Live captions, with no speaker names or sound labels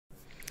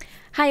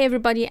Hi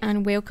everybody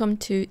and welcome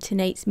to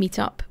tonight's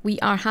meetup. We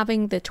are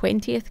having the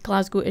 20th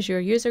Glasgow Azure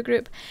User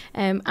Group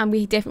and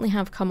we definitely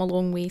have come a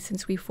long way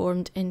since we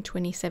formed in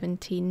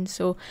 2017.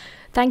 So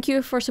thank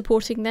you for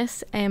supporting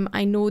this.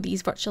 I know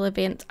these virtual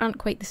events aren't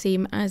quite the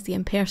same as the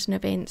in-person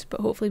events,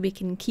 but hopefully we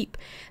can keep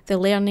the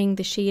learning,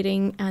 the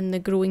sharing and the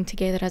growing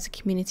together as a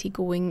community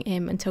going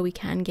until we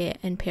can get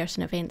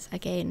in-person events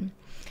again.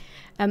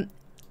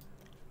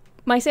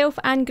 Myself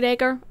and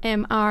Gregor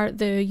are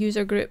the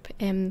user group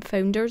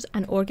founders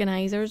and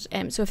organisers,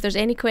 so if there's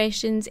any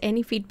questions,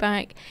 any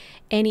feedback,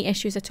 any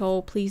issues at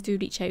all, please do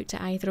reach out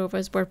to either of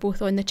us. We're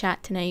both on the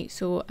chat tonight,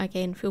 so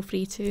again feel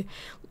free to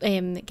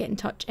get in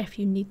touch if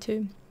you need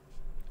to.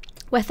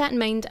 With that in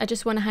mind, I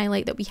just want to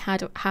highlight that we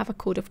have a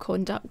code of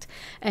conduct.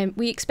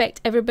 We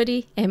expect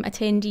everybody,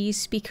 attendees,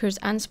 speakers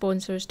and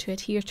sponsors to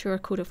adhere to our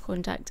code of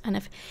conduct, and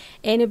if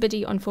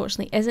anybody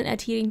unfortunately isn't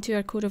adhering to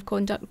our code of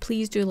conduct,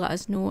 please do let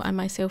us know and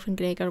myself and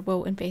Gregor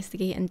will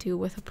investigate and deal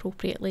with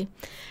appropriately.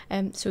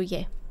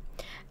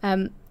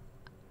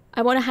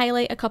 I want to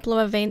highlight a couple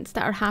of events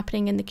that are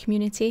happening in the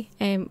community,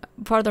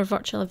 further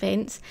virtual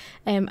events.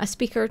 A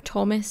speaker,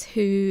 Thomas,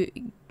 who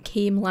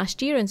came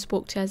last year and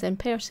spoke to us in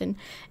person,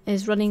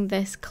 is running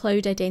this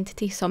Cloud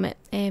Identity Summit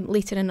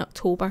later in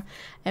October.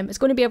 It's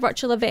going to be a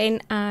virtual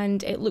event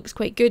and it looks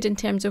quite good in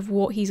terms of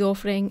what he's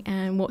offering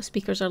and what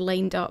speakers are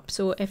lined up.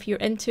 So if you're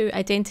into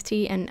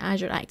identity and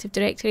Azure Active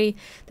Directory,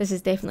 this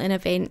is definitely an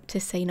event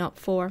to sign up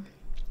for.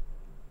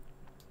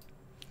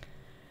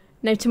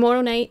 Now tomorrow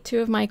night, two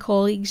of my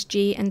colleagues,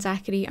 Jay and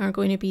Zachary, are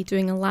going to be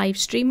doing a live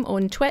stream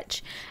on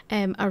Twitch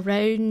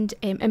around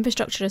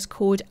infrastructure as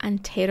code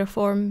and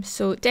Terraform.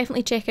 So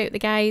definitely check out the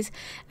guys.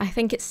 I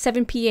think it's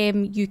 7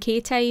 PM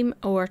UK time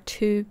or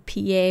 2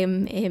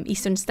 PM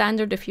Eastern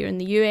Standard if you're in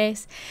the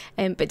US.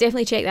 But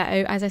definitely check that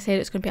out. As I said,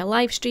 it's going to be a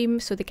live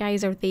stream, so the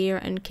guys are there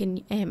and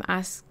can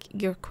answer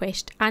your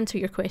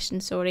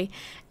questions,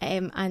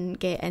 and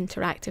get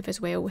interactive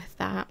as well with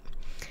that.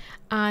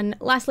 And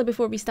lastly,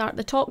 before we start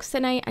the talks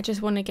tonight, I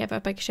just want to give a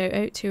big shout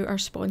out to our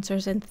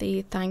sponsors and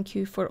thank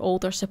you for all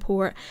their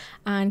support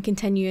and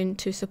continuing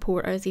to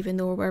support us even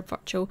though we're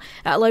virtual.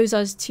 It allows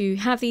us to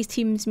have these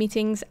Teams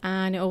meetings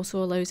and it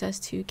also allows us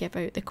to give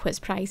out the quiz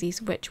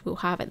prizes, which we'll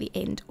have at the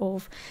end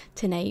of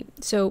tonight.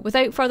 So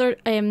without further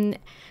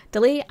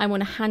delay, I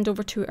want to hand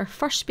over to our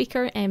first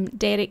speaker,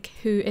 Derek,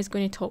 who is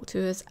going to talk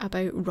to us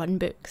about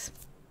runbooks.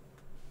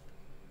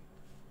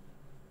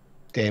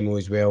 Demo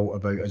as well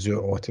about Azure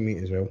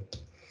Automate as well.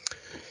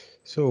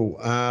 So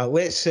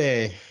let's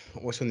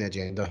what's on the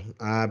agenda?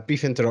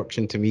 Brief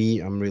introduction to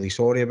me. I'm really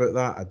sorry about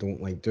that. I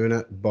don't like doing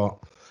it, but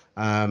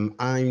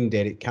I'm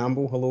Derek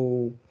Campbell.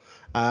 Hello.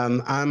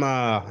 I'm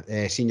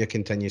a senior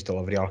continuous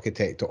delivery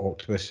architect at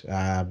Octopus.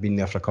 I've been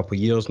there for a couple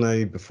of years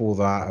now. Before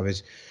that, I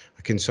was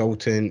a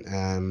consultant,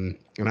 and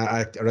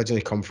I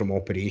originally come from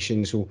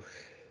operations. So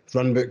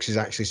runbooks is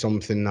actually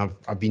something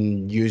I've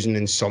been using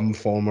in some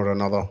form or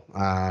another.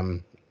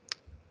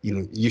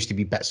 It used to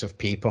be bits of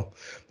paper.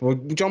 But we'll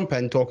jump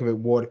in, talk about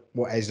what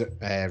is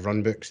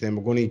runbooks. Then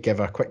we're going to give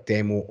a quick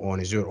demo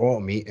on Azure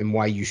Automate and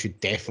why you should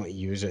definitely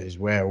use it as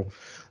well.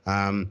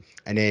 And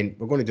then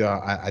we're going to do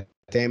a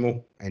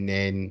demo. And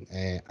then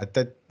I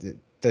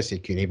did say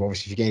Q&A, but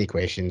obviously if you get any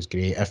questions,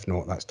 great. If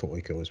not, that's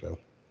totally cool as well.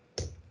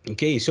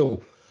 Okay,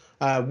 so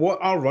what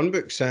are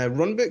runbooks?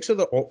 Runbooks are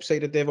the ops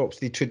side of DevOps.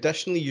 They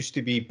traditionally used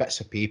to be bits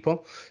of paper.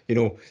 They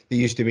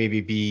used to maybe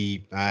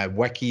be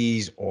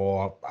wikis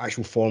or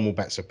actual formal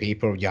bits of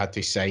paper you had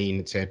to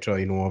sign,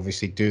 etc.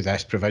 Obviously do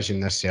this, provision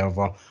this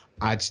server,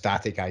 add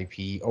static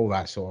IP, all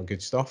that sort of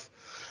good stuff.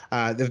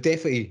 They've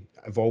definitely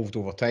evolved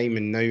over time,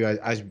 and now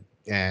as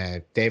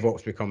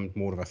DevOps becomes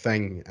more of a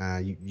thing,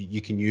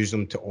 you can use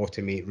them to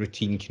automate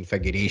routine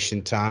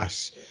configuration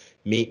tasks,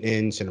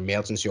 maintenance and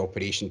emergency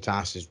operation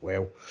tasks as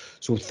well.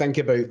 So think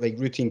about like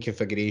routine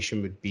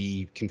configuration would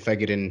be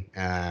configuring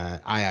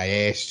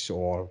IIS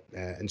or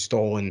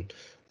installing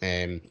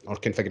or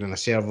configuring a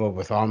server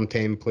with ARM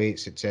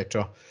templates,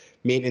 etc.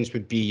 Maintenance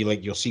would be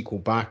like your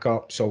SQL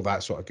backups, all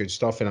that sort of good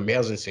stuff. And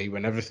emergency,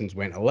 when everything's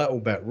went a little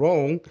bit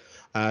wrong,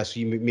 so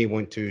you may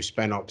want to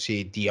spin up,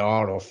 say,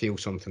 DR or fail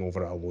something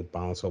over at a load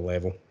balancer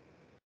level.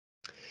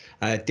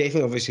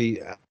 Definitely,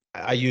 obviously,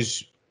 I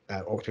use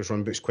Octopus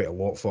Runbooks quite a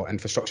lot for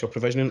infrastructure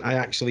provisioning. I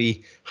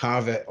actually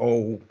have it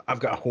all. I've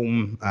got a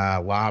home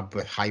lab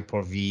with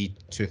Hyper-V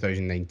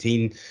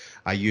 2019.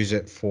 I use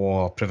it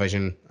for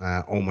provision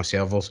all my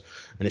servers,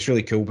 and it's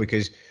really cool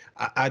because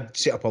I'd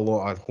set up a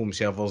lot of home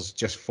servers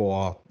just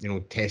for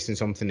testing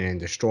something and then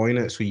destroying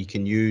it. So you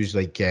can use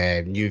like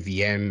new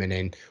VM and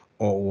then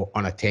all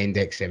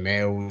unattended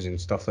XMLs and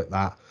stuff like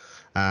that.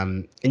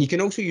 And you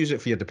can also use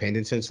it for your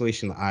dependency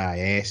installation like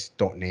IIS,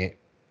 .NET,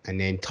 and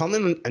then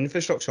turning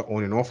infrastructure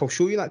on and off. I'll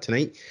show you that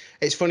tonight.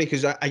 It's funny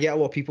because I get a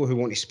lot of people who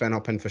want to spin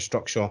up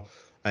infrastructure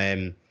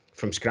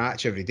from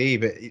scratch every day,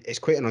 but it's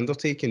quite an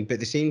undertaking. But at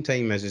the same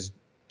time is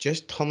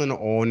just turning it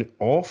on,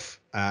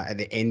 off at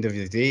the end of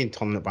the day and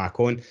turning it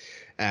back on.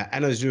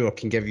 In Azure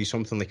can give you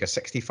something like a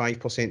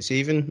 65%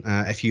 saving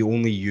if you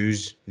only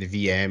use the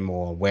VM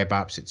or web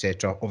apps,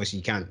 etc. Obviously,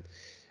 you can't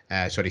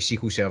Sorry,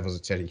 SQL servers,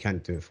 etc. You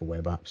can't do it for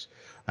web apps.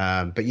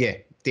 But yeah,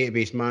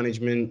 database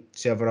management,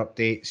 server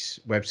updates,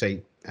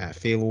 website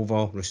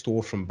failover,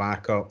 restore from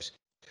backups,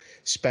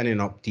 spinning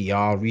up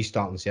DR,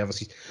 restarting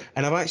services.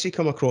 And I've actually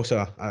come across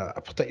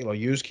a particular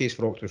use case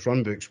for Octopus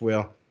Runbooks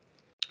where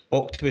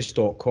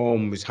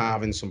Octopus.com was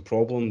having some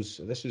problems.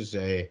 This was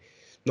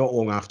not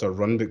long after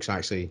Runbooks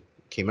actually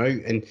came out,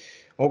 and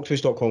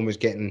Octopus.com was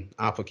getting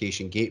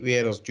application gateway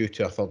errors due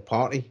to a third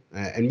party,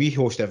 and we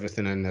host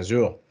everything in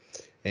Azure.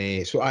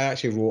 So I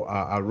actually wrote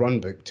a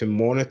runbook to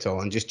monitor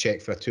and just check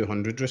for a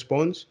 200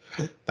 response.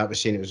 That was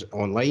saying it was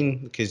online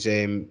because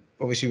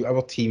obviously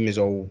our team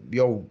we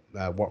all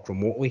work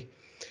remotely.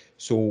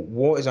 So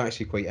what is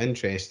actually quite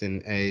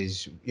interesting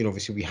is,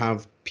 obviously we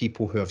have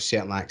people who have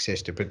certain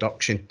access to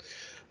production.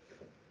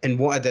 And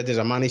what I did is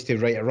I managed to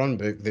write a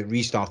runbook that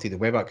restarted the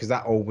web app because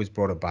that always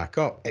brought it back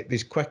up. It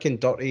was quick and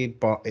dirty,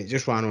 but it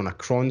just ran on a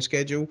cron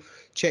schedule.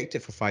 Checked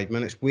it for 5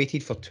 minutes,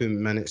 waited for 2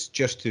 minutes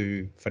just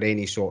for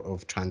any sort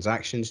of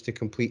transactions to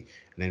complete,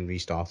 and then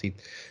restarted.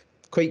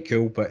 Quite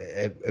cool, but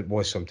it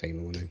was some time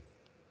ago now.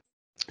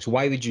 So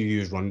why would you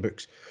use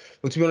runbooks?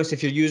 Well, to be honest,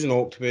 if you're using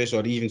Octopus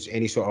or even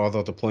any sort of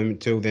other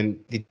deployment tool, then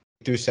they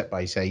do sit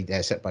by side.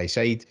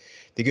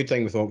 The good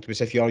thing with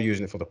Octopus, if you are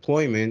using it for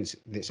deployments,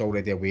 it's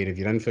already aware of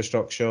your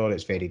infrastructure.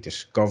 It's very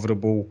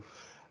discoverable.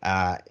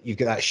 You've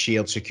got that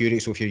shared security.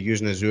 So if you're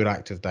using Azure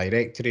Active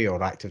Directory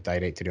or Active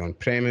Directory on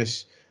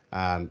premise,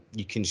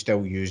 you can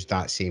still use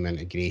that same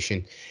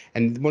integration.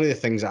 And one of the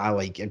things that I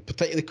like, and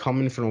particularly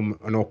coming from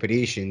an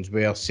operations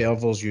where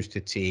servers used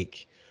to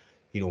take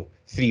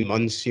 3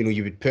 months,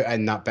 you would put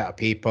in that bit of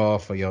paper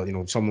for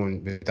your,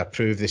 someone would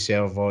approve the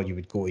server, you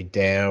would go to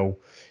Dell,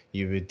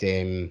 you would,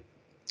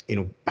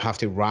 have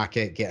to rack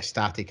it, get a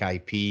static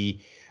IP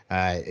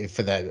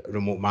for the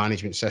remote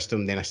management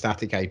system, then a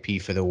static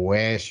IP for the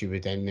OS, you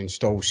would then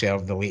install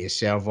the latest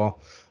server,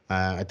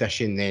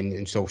 addition, then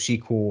install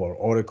SQL or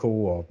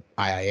Oracle or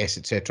IIS,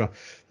 etc.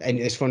 And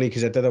it's funny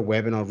because I did a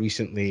webinar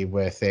recently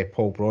with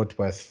Paul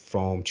Broadwith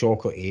from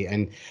Chocolatey,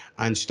 and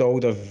I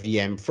installed a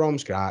VM from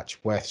scratch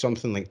with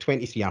something like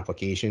 23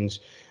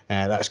 applications.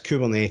 That's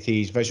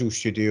Kubernetes, Visual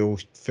Studio,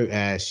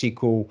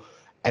 SQL,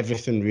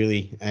 everything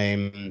really.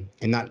 And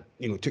that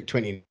took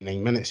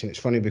 29 minutes. And it's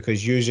funny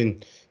because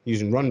using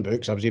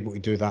runbooks, I was able to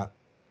do that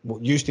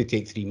what used to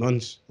take 3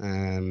 months.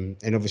 And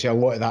obviously a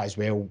lot of that as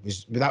well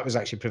was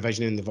actually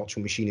provisioning the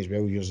virtual machine as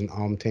well using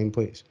ARM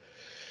templates.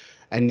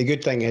 And the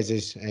good thing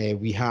is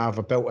we have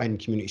a built-in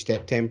community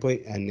step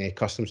template and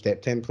custom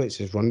step templates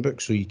as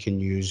runbooks, so you can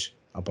use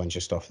a bunch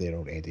of stuff there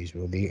already as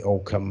well. They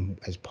all come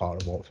as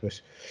part of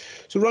Octopus.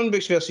 So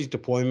runbooks versus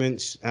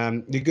deployments.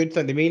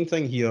 The main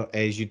thing here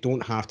is you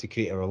don't have to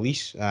create a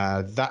release.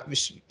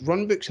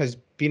 Runbooks has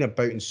been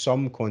about in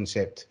some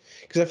concept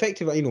because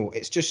effectively,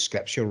 it's just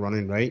scripts you're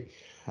running, right?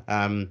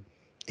 And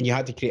you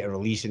had to create a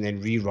release and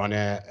then rerun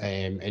it,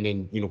 and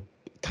then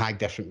tag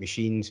different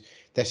machines.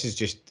 This is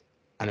just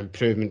an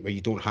improvement where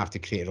you don't have to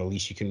create a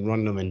release. You can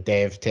run them in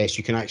dev test.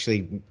 You can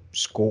actually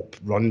scope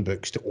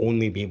runbooks to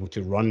only be able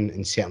to run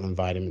in certain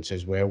environments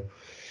as well.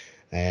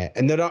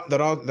 And there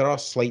are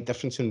slight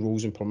difference in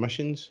roles and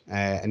permissions.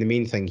 And the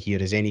main thing here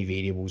is any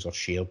variables are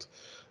shared,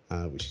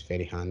 which is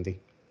very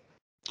handy.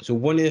 So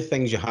one of the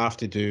things you have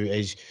to do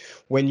is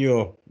when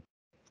you're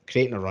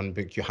creating a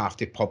runbook, you have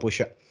to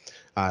publish it.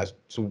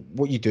 So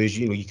what you do is,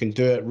 you can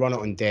do it, run it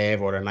on dev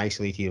or an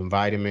isolated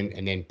environment,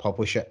 and then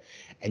publish it.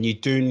 And you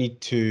do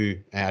need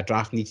to, a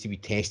draft needs to be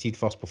tested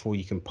first before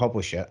you can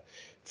publish it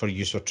for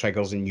use for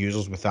triggers and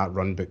users with that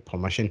runbook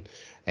permission.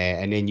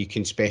 And then you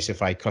can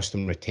specify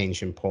custom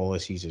retention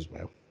policies as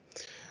well.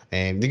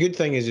 The good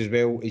thing is as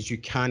well is you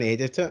can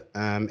edit it.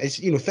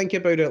 Think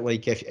about it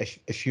like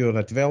if you're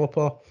a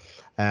developer,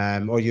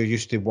 or you're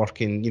used to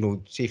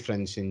working, say for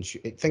instance,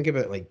 think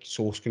about it like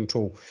source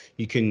control.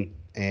 You can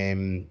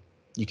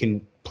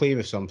play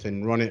with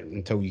something, run it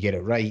until you get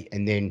it right,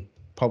 and then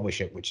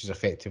publish it, which is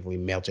effectively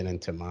merging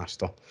into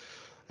master.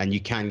 And you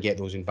can get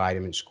those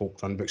environment scoped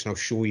runbooks, and I'll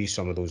show you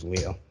some of those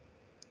later.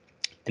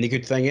 And the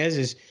good thing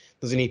is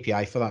there's an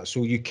API for that,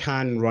 so you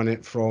can run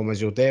it from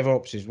Azure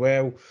DevOps as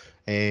well.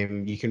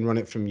 You can run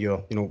it from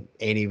your,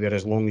 anywhere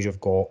as long as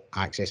you've got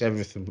access.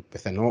 Everything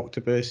within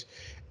Octopus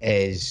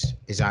is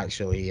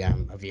actually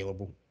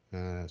available.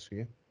 So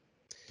yeah.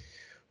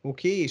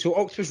 Okay, so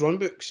Octopus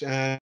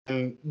Runbooks,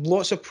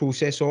 lots of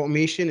process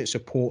automation. It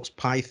supports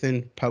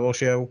Python,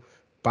 PowerShell,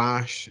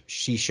 Bash,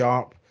 C#,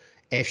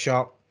 F#.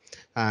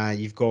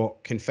 You've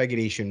got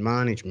configuration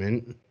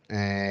management,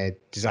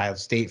 desired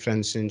state, for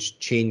instance,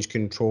 change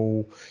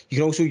control. You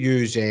can also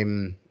use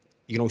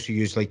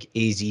like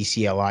AZ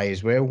CLI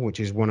as well, which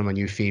is one of my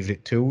new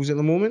favorite tools at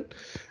the moment.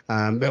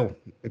 Well,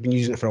 I've been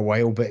using it for a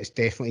while, but it's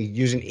definitely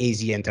using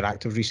AZ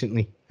Interactive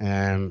recently,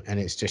 and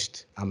it's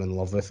just, I'm in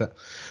love with it.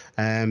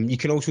 You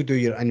can also do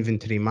your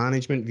inventory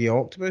management via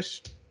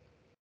Octopus.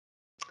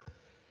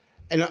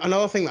 And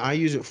another thing that I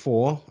use it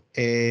for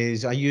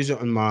is I use it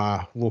on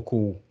my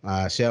local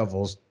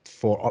servers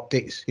for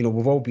updates.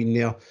 We've all been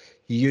there.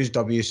 You use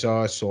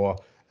WSUS or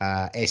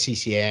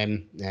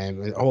SCCM,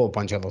 a whole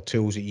bunch of other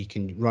tools that you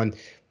can run.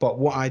 But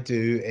what I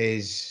do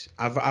is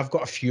I've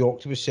got a few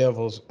Octopus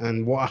servers,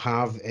 and what I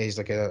have is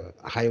like a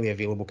highly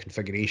available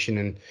configuration,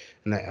 and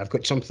I've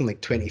got something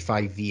like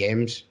 25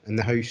 VMs in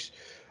the house.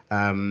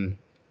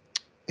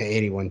 At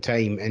any one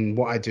time. And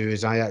what I do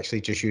is I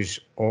actually just use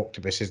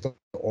Octopus as the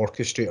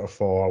orchestrator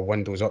for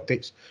Windows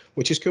updates,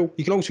 which is cool.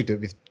 You can also do it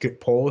with group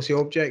policy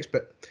objects,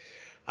 but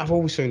I've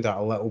always found that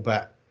a little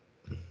bit,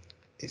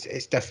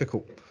 it's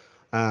difficult.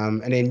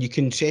 And then you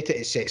can set it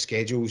at set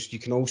schedules. You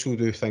can also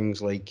do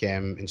things like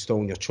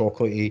installing your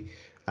chocolatey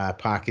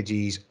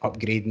packages,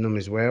 upgrading them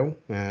as well.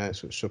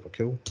 So it's super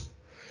cool.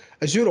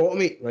 Azure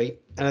Automate, right?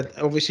 And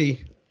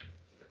obviously,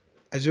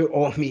 Azure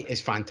Automate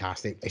is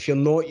fantastic. If you're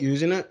not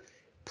using it,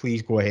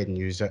 please go ahead and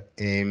use it.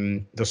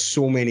 There's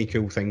so many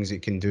cool things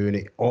it can do, and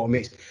it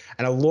automates.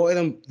 And a lot of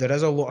them, there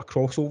is a lot of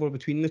crossover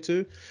between the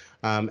two.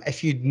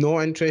 If you're not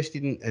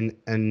interested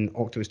in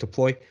Octopus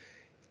Deploy,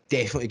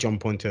 definitely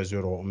jump onto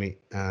Azure Automate.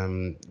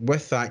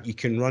 With that, you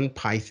can run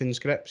Python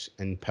scripts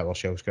and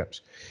PowerShell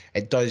scripts.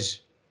 It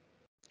does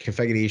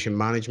configuration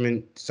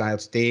management, desired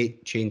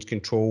state, change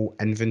control,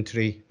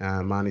 inventory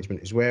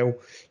management as well.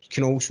 You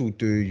can also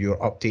do your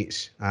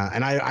updates.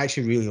 And I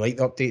actually really like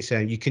the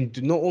updates. You can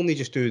not only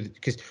just do,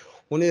 because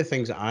one of the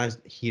things that I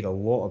hear a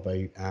lot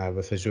about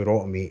with Azure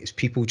Automate is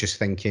people just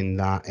thinking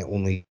that it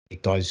only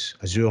does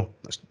Azure.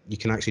 You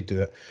can actually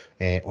do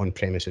it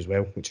on-premise as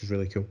well, which is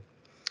really cool.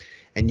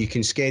 And you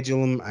can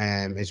schedule them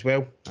as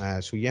well.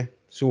 So yeah.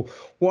 So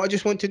what I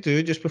just want to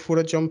do just before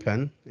I jump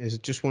in is I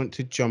just want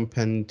to jump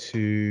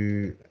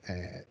into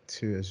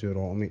to Azure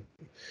Automate.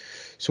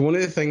 So one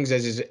of the things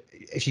is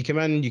if you come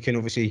in, you can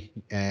obviously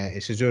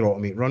it's Azure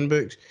Automate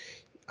Runbooks.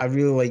 I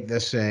really like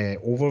this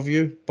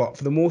overview, but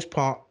for the most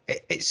part,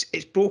 it's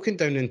broken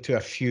down into a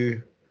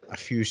few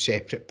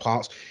separate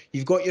parts.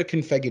 You've got your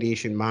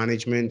configuration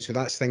management, so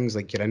that's things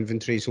like your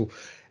inventory. So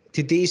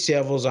today's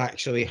servers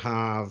actually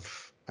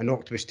have an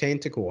Octopus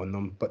tentacle on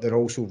them, but they're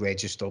also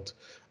registered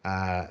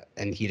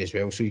in here as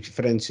well. So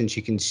for instance,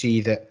 you can see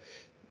that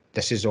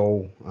this is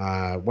all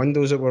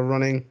Windows that we're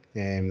running.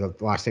 The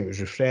last time it was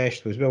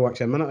refreshed was well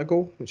actually a minute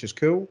ago, which is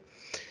cool.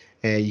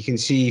 You can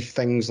see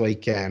things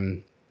like you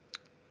can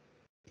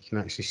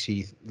actually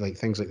see like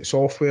things like the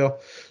software.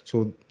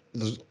 So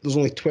there's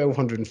only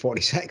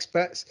 1246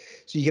 bits.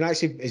 So you can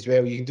actually as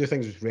well, you can do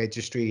things with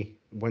registry,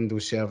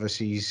 Windows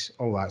services,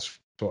 all that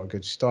sort of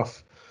good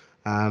stuff.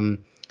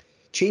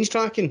 Change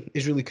tracking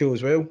is really cool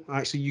as well.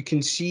 Actually, you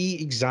can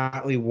see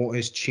exactly what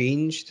has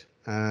changed.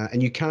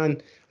 And you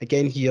can,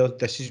 again here,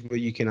 this is where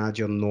you can add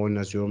your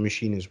non-Azure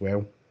machine as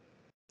well.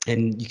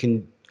 And you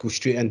can go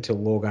straight into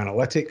log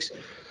analytics.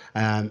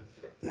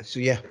 So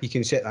yeah, you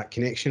can set that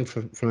connection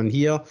from in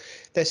here.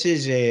 This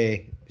is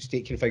a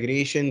state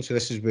configuration. So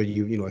this is where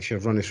you know, if you're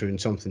running through and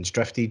something's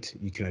drifted,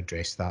 you can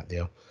address that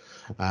there.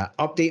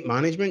 Update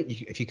management,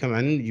 if you come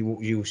in,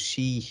 you'll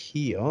see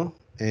here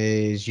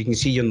is you can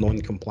see your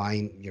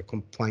your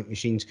compliant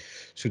machines.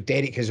 So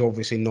Derek has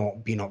obviously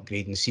not been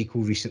upgrading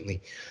SQL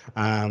recently.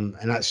 And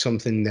that's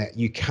something that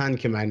you can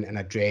come in and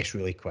address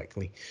really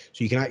quickly.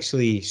 So you can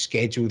actually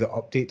schedule the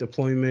update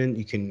deployment.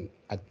 You can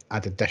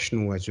add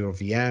additional Azure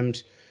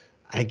VMs.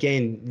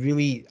 Again,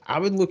 really, I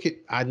would look at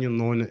adding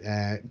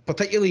your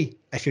particularly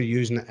if you're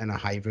using it in a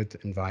hybrid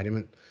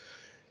environment.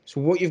 So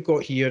what you've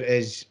got here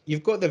is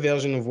you've got the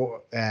version of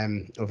what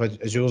of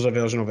Azure's a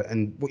version of it,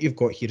 and what you've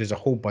got here is a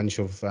whole bunch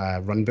of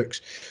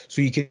runbooks.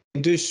 So you can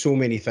do so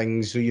many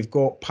things. So you've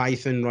got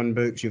Python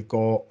runbooks, you've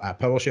got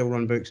PowerShell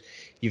runbooks,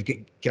 you've got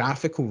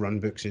graphical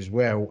runbooks as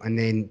well, and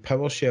then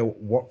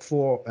PowerShell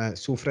workflow.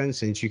 So for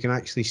instance, you can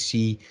actually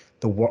see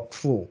the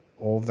workflow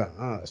of that.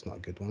 That's not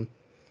a good one.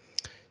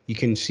 You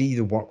can see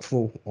the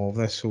workflow of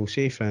this. So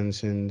say for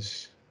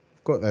instance,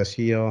 I've got this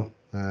here.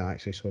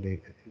 Actually,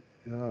 sorry.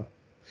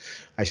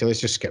 Actually,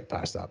 let's just skip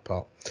past that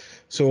part.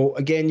 So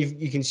again,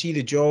 you can see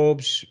the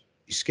jobs,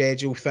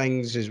 schedule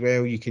things as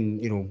well. You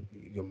can, you know,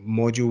 your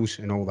modules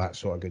and all that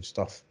sort of good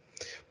stuff.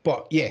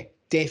 But yeah,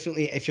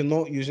 definitely, if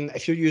you're using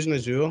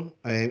Azure,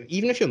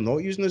 even if you're not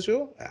using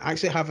Azure,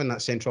 actually having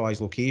that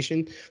centralized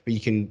location where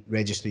you can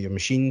register your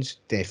machines,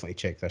 definitely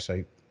check this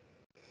out.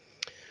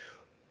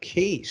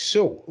 Okay,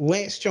 so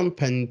let's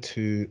jump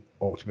into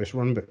Octopus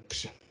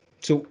Runbooks.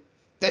 So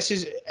this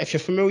is, if you're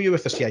familiar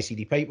with the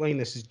CI/CD pipeline,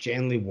 this is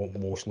generally what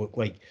most look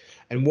like.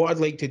 And what I'd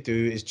like to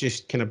do is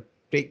just kind of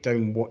break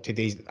down what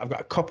I've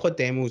got a couple of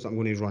demos that I'm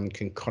going to run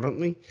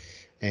concurrently.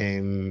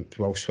 So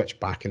I'll switch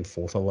back and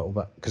forth a little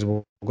bit because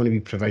we're going to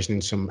be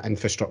provisioning some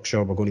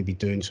infrastructure. We're going to be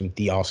doing some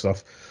DR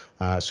stuff.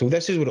 So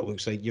this is what it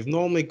looks like. You've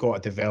normally got a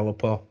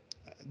developer,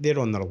 they're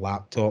on their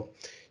laptop.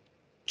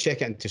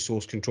 Check it into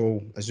source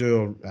control,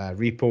 Azure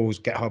repos,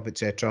 GitHub,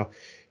 etc.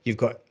 You've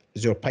got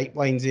Azure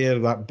pipelines there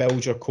that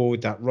builds your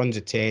code, that runs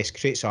a test,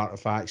 creates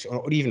artifacts,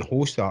 or even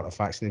hosts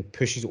artifacts, and then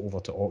pushes it over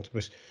to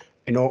Octopus.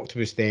 And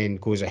Octopus then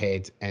goes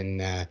ahead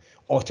and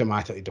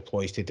automatically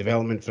deploys to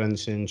development, for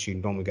instance. You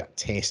normally get a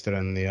tester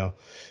in there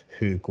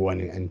who go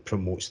in and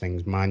promotes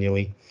things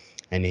manually.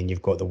 And then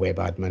you've got the web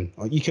admin.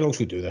 You can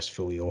also do this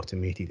fully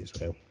automated as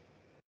well.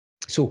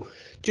 So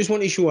just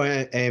want to show,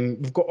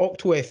 we've got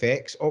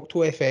OctoFX.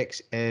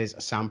 OctoFX is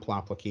a sample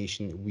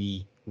application that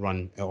we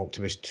run at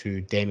Octopus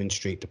to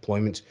demonstrate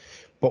deployments.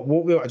 But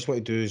what I just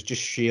want to do is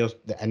just share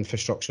the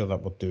infrastructure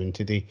that we're doing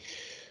today.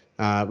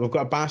 We've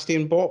got a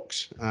Bastion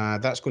box.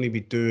 That's going to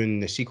be doing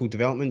the SQL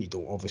development. You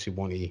don't obviously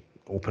want to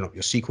open up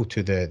your SQL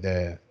to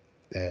the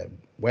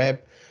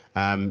web.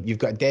 You've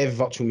got a dev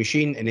virtual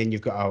machine, and then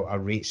you've got a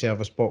rate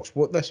service box.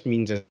 What this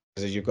means is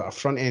you've got a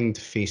front-end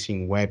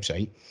facing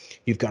website.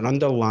 You've got an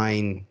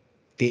underlying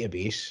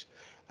database,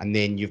 and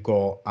then you've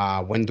got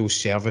a Windows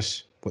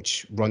service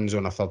which runs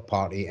on a third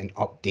party and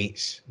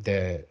updates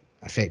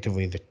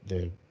effectively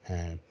the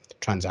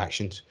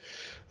transactions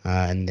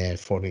and the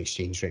foreign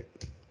exchange rate.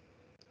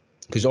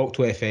 Because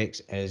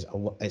OctoFX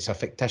it's a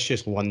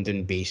fictitious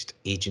London-based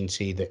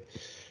agency that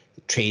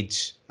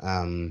trades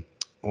on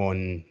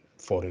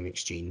foreign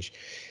exchange.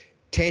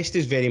 Test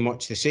is very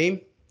much the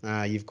same.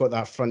 You've got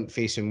that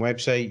front-facing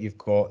website. You've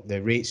got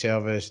the rate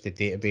service, the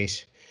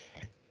database.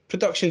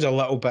 Production's a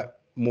little bit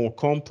more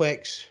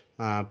complex,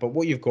 but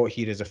what you've got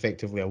here is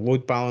effectively a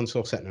load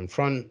balancer sitting in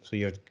front. So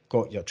you've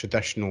got your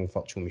traditional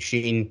virtual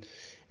machine,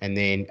 and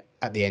then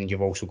at the end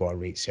you've also got a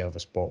rate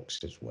service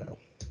box as well.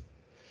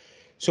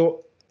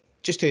 So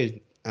just to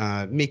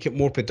make it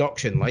more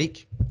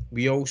production-like,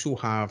 we also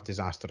have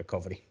disaster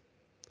recovery.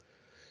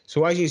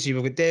 So as you can see,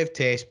 we've got dev,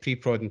 test,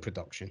 pre-prod, and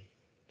production.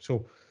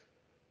 So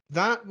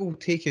that will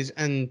take us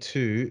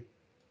into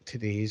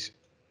today's,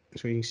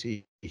 so you can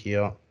see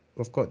here,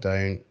 we've got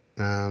down,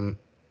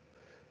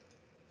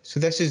 so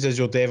this is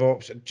Azure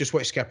DevOps. Just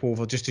want to skip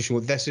over just to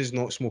show this is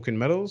not smoke and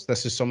mirrors.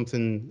 This is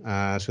something,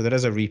 so there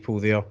is a repo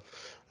there.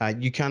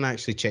 You can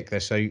actually check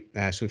this out.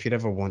 So if you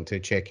ever want to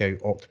check out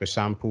Octopus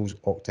samples,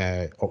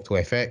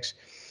 OctoFX,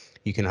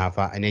 you can have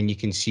that. And then you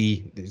can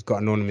see it's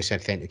got anonymous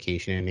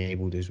authentication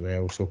enabled as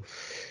well. So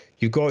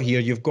you've got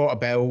here, you've got a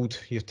build,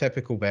 your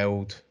typical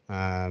build.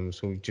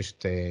 So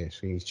just so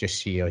you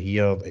just see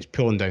here, it's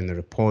pulling down the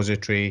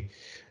repository.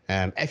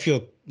 If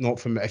you're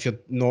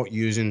not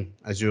using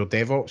Azure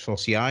DevOps for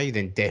CI,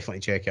 then definitely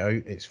check it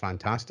out. It's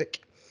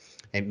fantastic.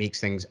 It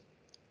makes things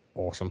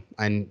awesome,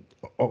 and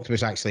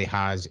Octopus actually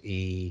has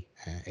a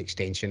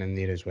extension in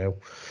there as well.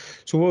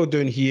 So what we're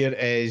doing here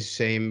is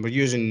we're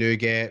using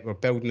NuGet, we're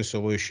building a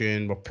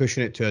solution, we're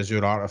pushing it to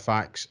Azure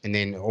Artifacts, and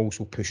then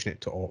also pushing it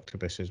to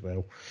Octopus as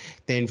well.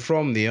 Then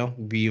from there,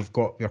 we're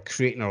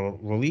creating a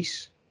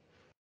release.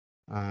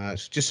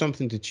 It's just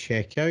something to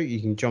check out.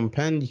 You can jump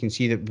in. You can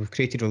see that we've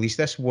created a release.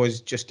 This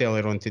was just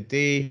earlier on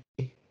today.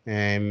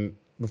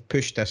 We've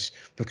pushed this.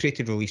 We've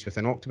created a release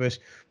within Octopus.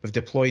 We've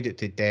deployed it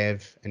to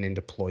dev and then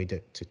deployed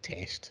it to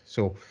test.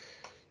 So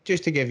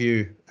just to give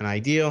you an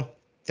idea,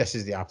 this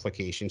is the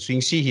application. So you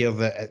can see here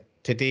that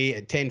today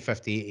at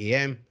 10:58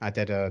 a.m. I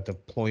did a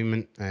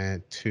deployment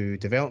to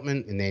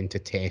development and then to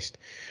test.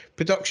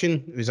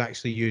 Production was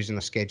actually using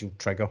a scheduled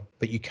trigger,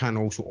 but you can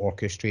also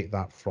orchestrate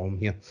that from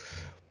here.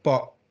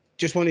 But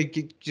just want to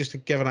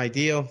give an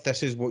idea.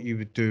 This is what you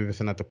would do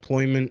within a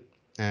deployment.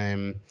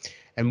 And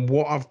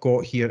what I've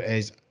got here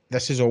is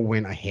this is all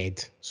went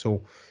ahead.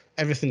 So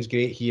everything's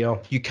great here.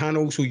 You can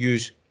also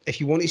use,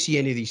 if you want to see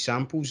any of these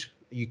samples,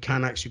 you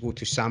can actually go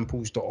to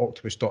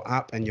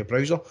samples.octopus.app in your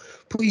browser.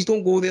 Please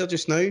don't go there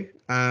just now.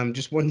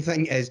 Just one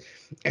thing is,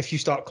 if you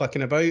start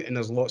clicking about and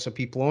there's lots of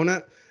people on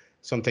it,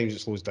 sometimes it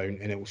slows down,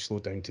 and it will slow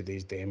down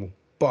today's demo.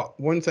 But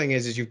one thing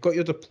is you've got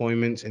your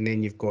deployments and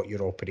then you've got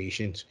your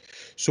operations.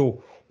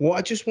 So what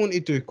I just want to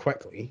do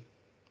quickly,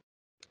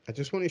 I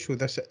just want to show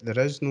this. There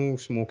is no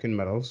smoke and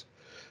mirrors.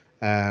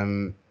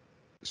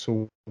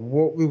 So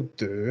what we'll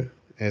do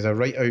is I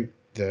write out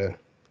the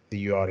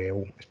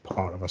URL as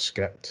part of a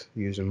script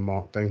using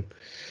Markdown,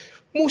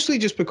 mostly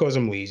just because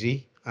I'm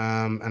lazy,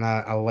 and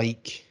I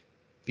like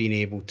being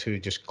able to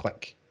just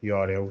click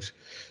URLs.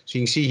 So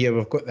you can see here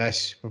we've got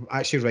this. We're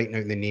actually writing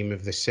out the name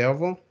of the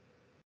server.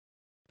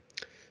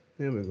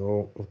 There we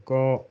go.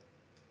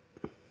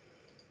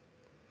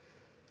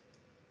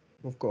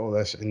 We've got all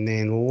this, and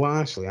then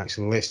lastly,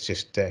 actually, let's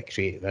just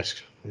create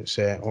this. It's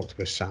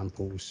Octopus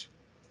samples.com.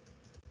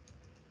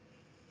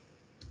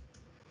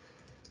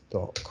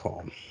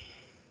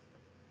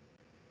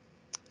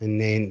 And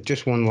then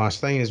just one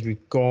last thing is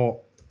we've got,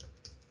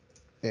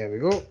 there we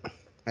go.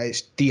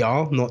 It's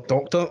DR, not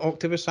Dr.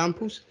 Octopus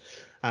Samples.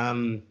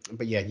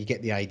 But yeah, you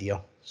get the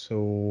idea. So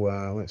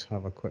let's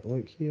have a quick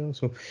look here.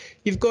 So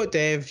you've got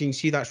dev, you can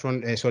see that's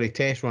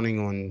test running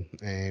on,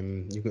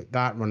 you've got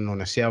that running on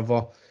a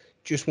server.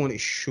 Just want to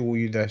show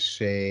you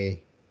this.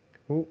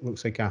 Oh,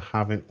 looks like I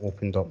haven't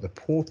opened up the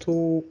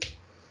portal.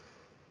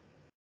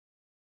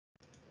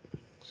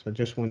 So I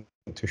just want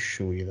to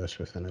show you this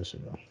within as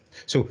well.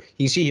 So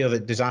you can see here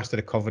that disaster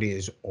recovery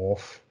is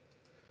off.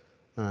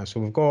 So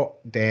we've got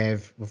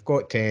dev, we've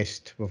got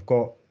test, we've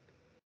got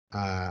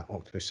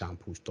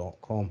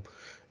octopussamples.com,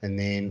 and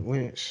then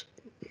let's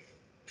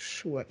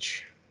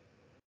switch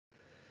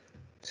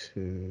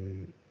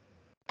to,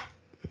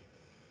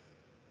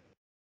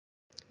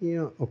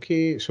 yeah,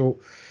 okay. So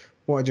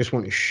what I just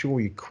want to show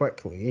you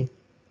quickly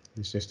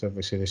is just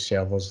obviously the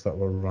servers that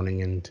we're running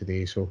in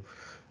today. So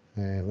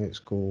Let's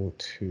go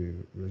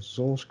to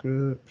resource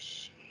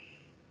groups.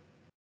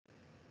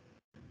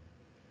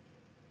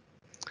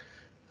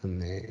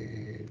 And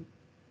then,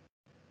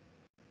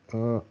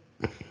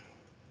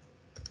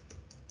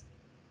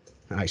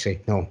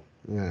 actually, no.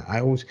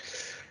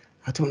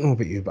 I don't know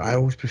about you, but I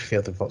always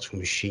prefer the virtual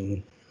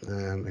machine,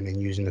 and then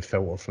using the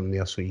filter from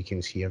there so you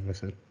can see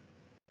everything.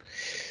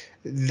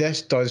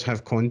 This does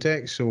have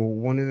context, so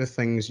one of the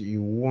things that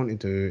you want to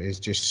do is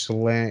just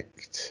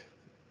select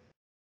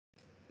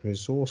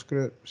resource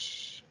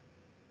groups,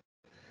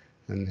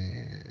 and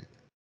then,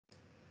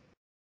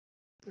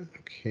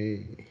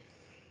 okay,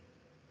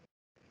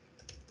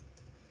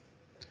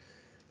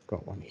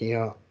 got one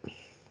here.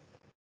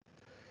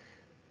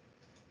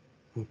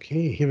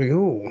 Okay, here we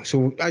go.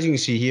 So as you can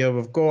see here,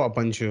 we've got a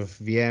bunch of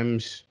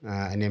VMs,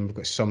 and then we've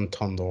got some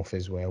turned off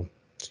as well.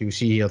 So you'll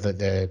see here that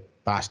the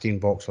Bastion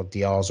box or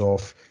DR's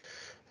off,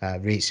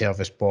 rate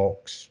service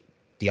box,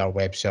 DR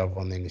web server,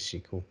 and then the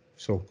SQL.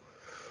 So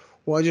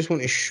what I just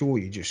want to show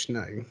you just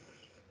now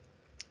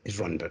is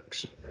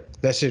runbooks.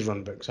 This is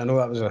runbooks. I know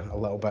that was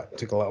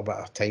took a little bit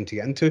of time to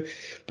get into,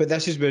 but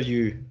this is where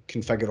you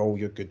configure all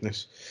your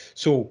goodness.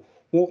 So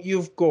what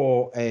you've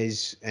got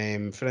is,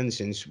 for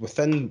instance,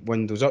 within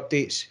Windows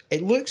updates,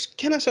 it looks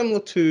kind of similar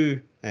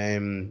to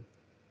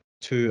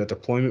a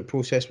deployment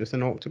process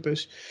within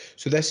Octopus.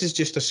 So this is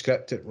just a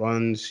script that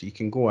runs. You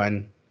can go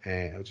in.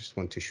 I just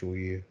want to show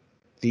you.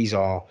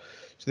 So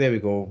there we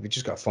go. We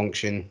just got a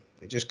function.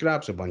 It just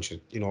grabs a bunch of,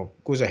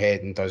 goes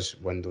ahead and does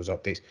Windows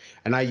updates.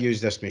 And I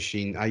use this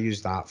machine. I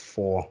use that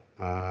for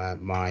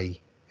my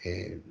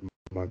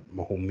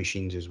home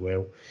machines as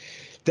well.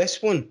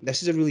 This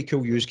is a really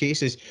cool use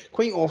case. Is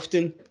quite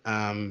often,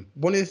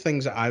 one of the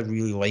things that I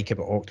really like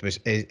about Octopus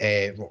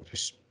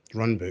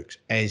Runbooks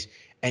is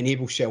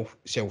enable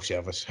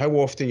self-service. How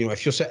often,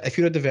 if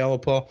you're a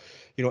developer,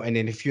 and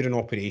then if you're in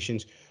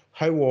operations,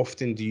 how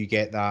often do you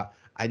get that?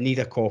 I need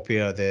a copy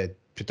of the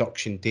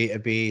production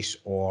database,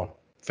 or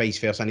vice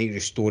versa. I need to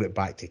restore it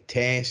back to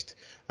test.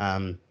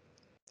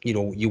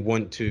 You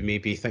want to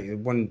maybe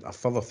think one of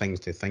further things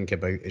to think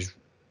about is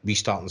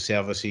restarting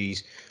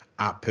services,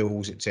 app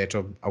pools,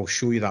 etc. I'll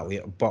show you that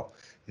later. But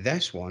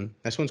this one's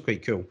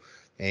quite cool.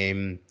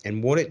 And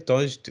what it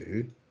does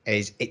do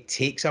is it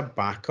takes a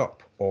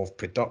backup of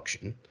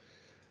production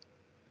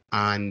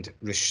and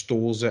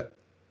restores it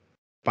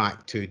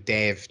back to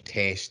dev,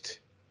 test,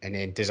 and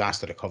then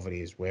disaster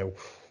recovery as well.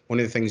 One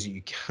of the things that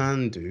you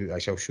can do,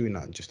 actually, I'll show you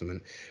that in just a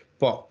minute.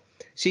 But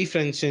say, for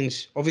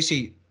instance,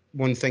 obviously,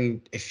 one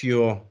thing, if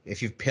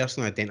you've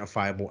personally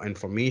identifiable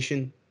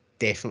information,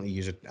 definitely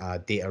use a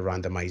data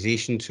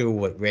randomization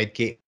tool like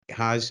Redgate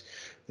has.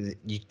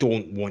 You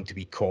don't want to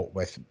be caught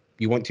with.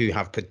 You want to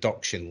have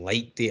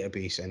production-like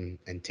database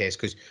and test,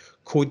 because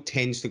code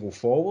tends to go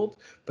forward,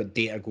 but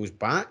data goes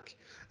back.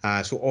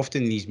 So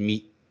often these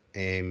meet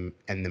in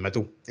the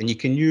middle, and you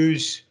can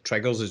use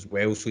triggers as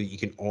well so that you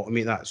can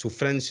automate that. So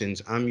for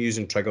instance, I'm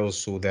using triggers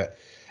so that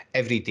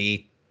every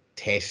day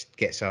test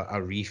gets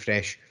a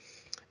refresh,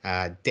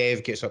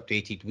 dev gets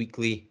updated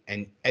weekly,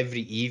 and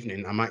every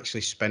evening I'm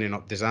actually spinning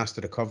up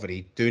disaster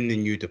recovery, doing the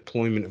new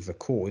deployment of the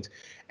code,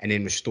 and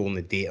then restoring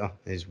the data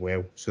as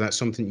well. So that's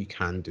something you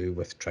can do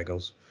with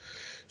triggers.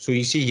 So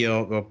you see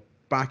here, we're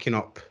backing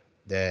up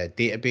the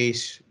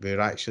database. We're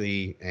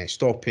actually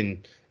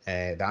stopping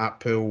the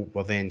app pool.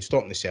 We're then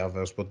stopping the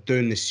servers. We're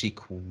doing the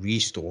SQL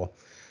restore.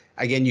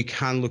 Again, you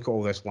can look at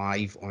all this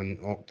live on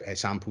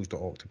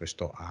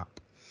samples.octopus.app.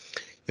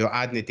 You're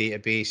adding the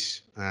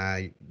database,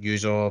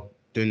 user,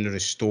 doing the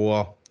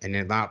restore, and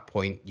at that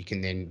point, you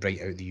can then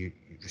write out the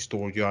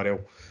restore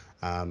URL.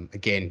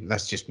 Again,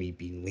 that's just me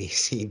being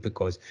lazy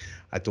because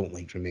I don't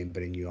like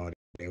remembering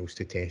URLs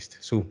to test.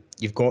 So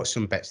you've got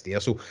some bits there.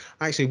 So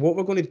actually what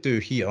we're going to do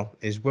here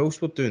is,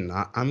 whilst we're doing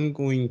that, I'm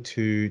going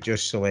to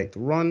just select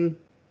run,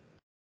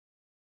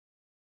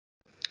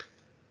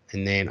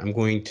 and then I'm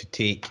going to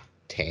take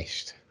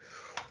test.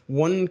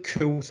 One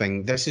cool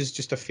thing, this is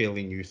just a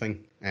fairly new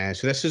thing.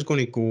 So this is going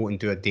to go and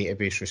do a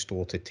database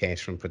restore to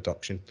test from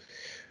production.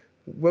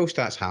 Whilst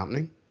that's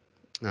happening,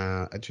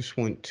 I just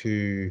want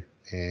to,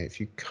 if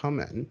you come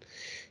in,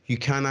 you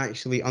can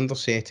actually, under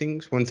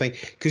settings, one thing,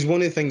 because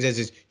one of the things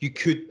is you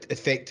could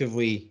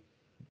effectively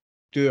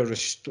do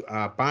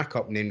a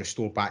backup and then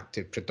restore back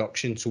to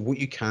production. So what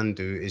you can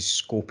do is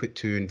scope it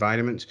to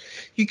environments.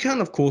 You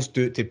can, of course,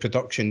 do it to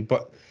production,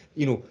 but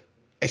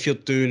if you're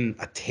doing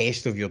a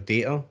test of your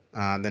data,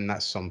 then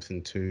that's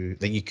something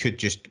that you could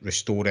just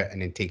restore it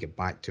and then take it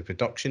back to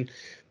production.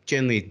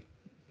 Generally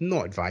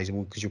not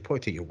advisable, because you'll probably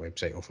take your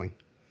website offline.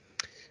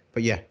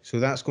 But yeah, so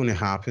that's going to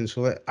happen.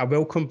 So I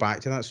will come back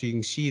to that. So you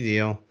can see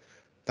there,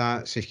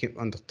 that's if you get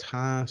under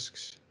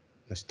tasks,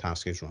 this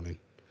task is running.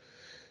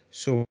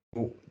 So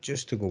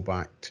just to go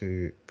back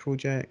to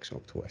projects,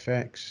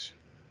 AutoFX,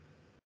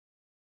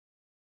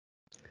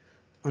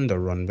 under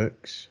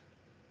runbooks,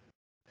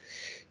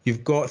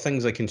 you've got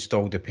things like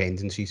install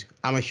dependencies.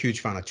 I'm a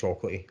huge fan of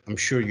Chocolatey. I'm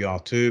sure you are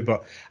too.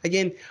 But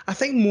again, I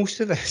think most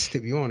of this, to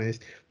be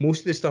honest, most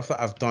of the stuff that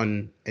I've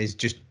done is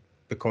just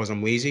because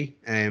I'm lazy,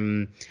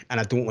 and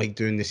I don't like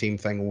doing the same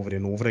thing over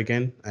and over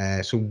again.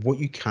 So what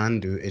you can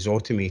do is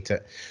automate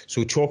it.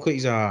 So Chocolate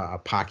is a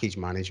package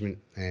management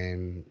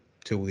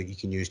tool that you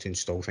can use to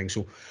install things.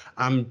 So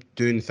I'm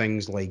doing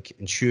things like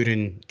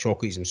ensuring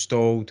Chocolate is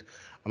installed.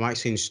 I'm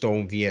actually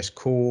installing VS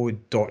Code,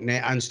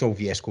 .NET. I install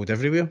VS Code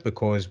everywhere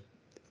because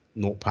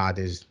Notepad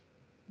is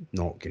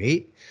not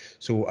great.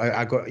 So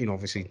I got,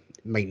 obviously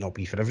it might not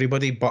be for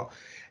everybody, but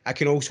I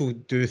can also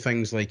do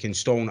things like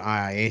installing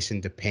IIS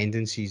and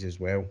dependencies as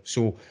well.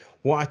 So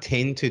what I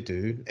tend to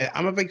do,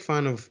 I'm a big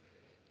fan of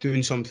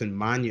doing something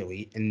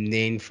manually and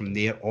then from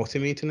there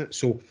automating it.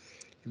 So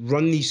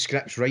run these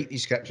scripts, write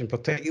these scripts, and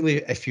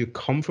particularly if you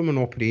come from an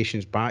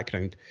operations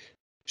background,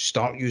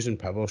 start using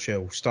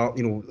PowerShell. Start,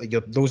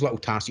 those little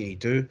tasks you need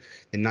to do,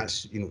 and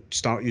that's,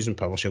 start using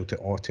PowerShell to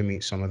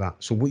automate some of that.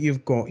 So what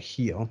you've got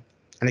here,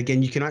 and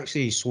again, you can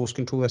actually source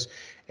control this,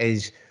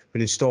 is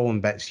we're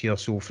installing bits here.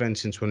 So for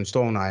instance, we're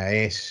installing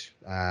IIS,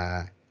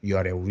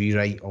 URL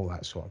rewrite, all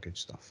that sort of good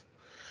stuff.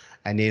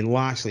 And then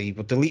lastly,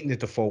 we're deleting the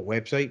default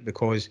website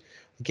because,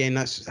 again,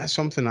 that's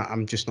something that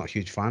I'm just not a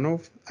huge fan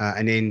of.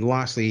 And then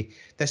lastly,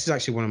 this is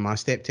actually one of my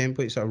step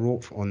templates that I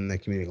wrote on the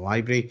community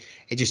library.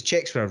 It just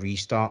checks for a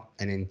restart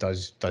and then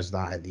does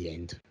that at the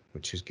end,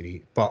 which is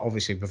great. But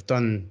obviously, we've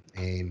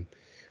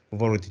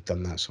already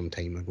done that some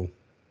time ago.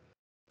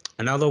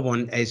 Another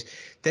one is,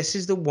 this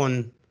is the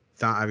one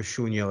that I was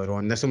showing you earlier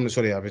on. This one,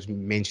 sorry, I was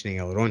mentioning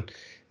earlier on.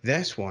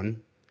 This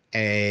one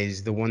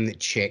is the one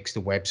that checks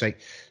the website.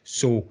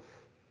 So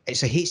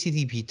it's a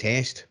HTTP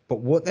test, but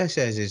what this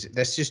is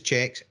this just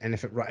checks, and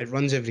if it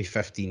runs every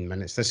 15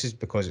 minutes. This is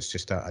because it's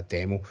just a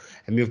demo,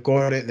 and we've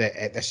got it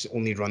that this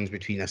only runs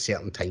between a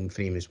certain time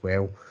frame as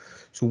well.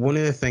 So one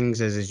of the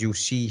things is you'll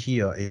see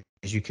here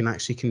is you can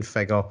actually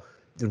configure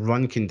the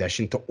run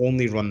condition to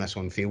only run this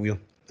on failure.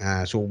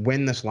 So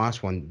when this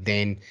last one,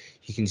 then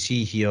you can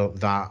see here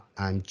that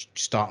I'm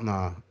starting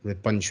a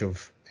bunch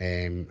of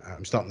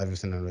I'm starting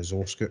everything in a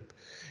resource scoop.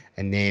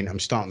 And then I'm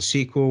starting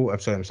SQL,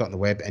 I'm starting the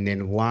web. And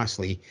then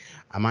lastly,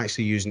 I'm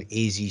actually using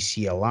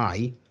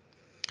AZCLI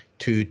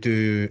to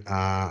do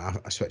a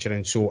switch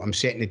around. So I'm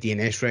setting the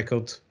DNS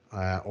record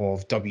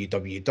of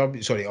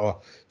or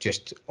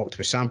just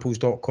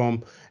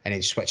octopussamples.com, and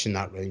then switching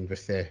that around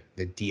with the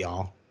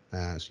DR.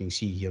 So you can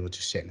see here, we're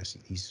just setting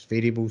these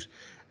variables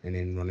and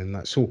then running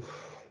that. So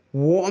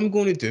what I'm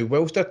going to do,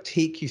 whilst I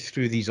take you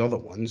through these other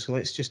ones, so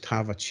let's just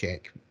have a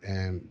check.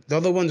 The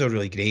other ones are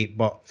really great,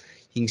 but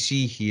you can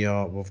see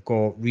here we've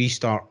got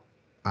restart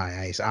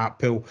IIS app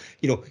pull.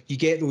 You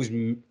get those,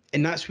 and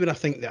that's where I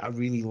think that I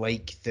really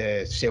like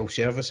the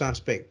self-service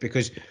aspect,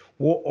 because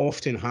what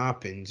often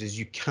happens is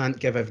you can't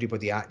give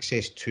everybody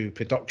access to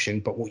production,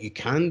 but what you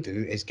can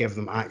do is give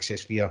them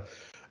access via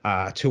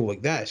a tool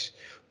like this,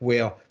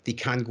 where they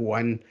can go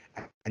in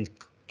and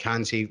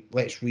can say,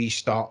 let's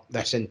restart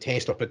this in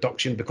test or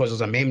production because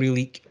there's a memory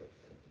leak.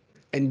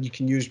 And you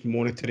can use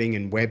monitoring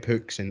and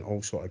webhooks and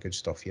all sort of good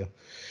stuff here.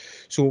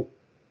 So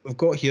we've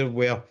got here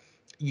where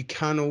you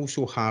can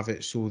also have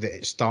it so that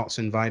it starts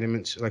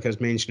environments. Like I was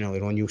mentioning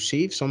earlier on, you'll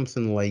save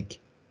something like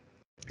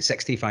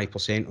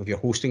 65% of your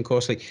hosting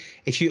costs. Like,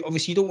 if you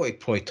obviously, you don't want to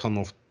probably turn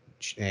off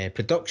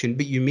production,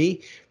 but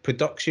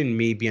production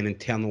may be an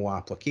internal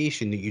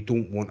application that you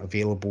don't want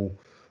available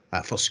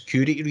for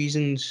security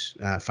reasons,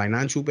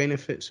 financial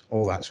benefits,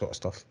 all that sort of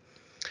stuff.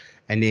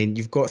 And then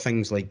you've got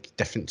things like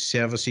different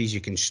services.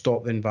 You can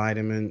stop the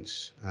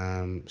environments.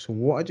 So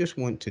what I just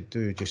want to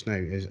do just now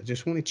is I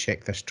just want to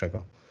check this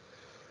trigger,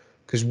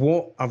 because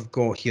what I've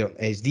got here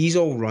is these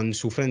all run.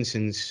 So for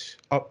instance,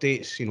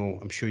 updates,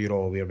 I'm sure you're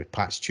all aware with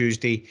Patch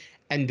Tuesday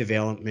in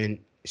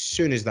development. As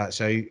soon as that's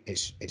out,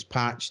 it's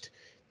patched.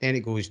 Then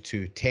it goes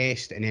to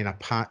test, and then a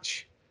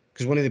patch.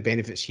 Because one of the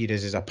benefits here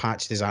is a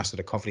patch disaster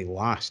recovery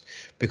last.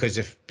 Because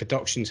if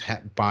production's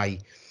hit by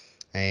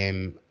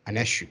an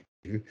issue,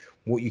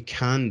 what you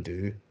can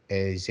do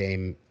is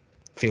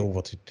fail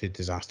over to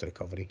disaster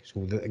recovery.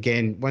 So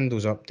again,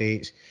 Windows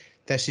updates.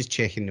 This is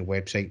checking the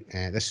website.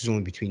 This is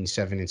only between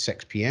 7 and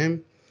 6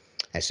 p.m.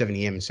 At 7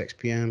 a.m. and 6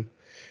 p.m.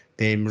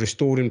 Then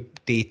restoring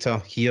data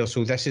here.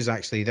 So this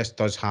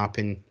does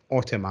happen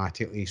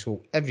automatically.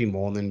 So every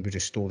morning we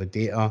restore the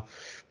data.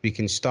 We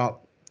can start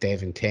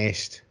dev and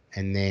test,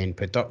 and then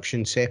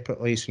production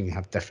separately. So you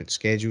have different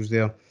schedules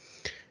there.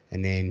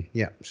 And then,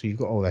 so you've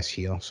got all this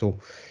here. So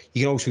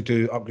you can also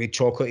do upgrade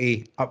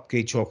Chocolatey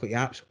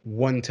apps.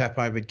 One tip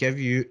I would give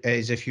you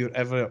is, if you're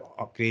ever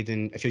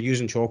upgrading, if you're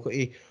using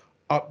Chocolatey,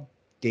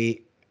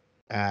 update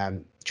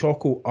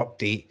Choco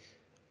update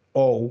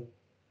all,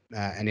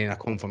 and then a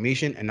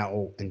confirmation, and that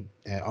will.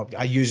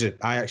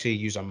 I actually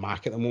use a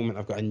Mac at the moment.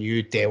 I've got a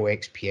new Dell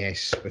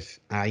XPS with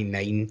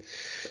i9,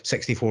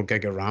 64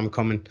 gig of RAM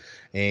coming.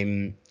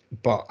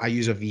 But I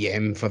use a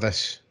VM for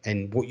this,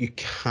 and what you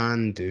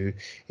can do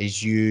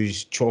is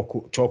use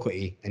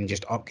Chocolatey and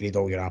just upgrade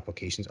all your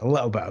applications. A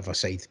little bit of a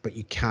side, but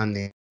you can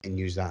then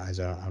use that as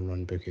a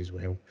runbook as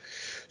well.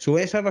 So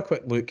let's have a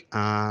quick look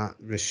at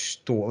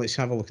restore. Let's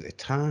have a look at the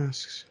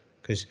tasks,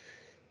 because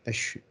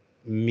this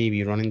may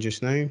be running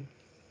just now.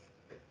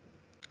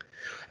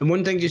 And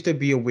one thing just to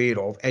be aware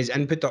of is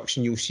in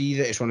production, you'll see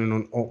that it's running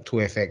on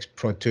OctoFX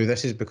Prod 2.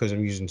 This is because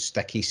I'm using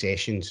sticky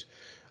sessions.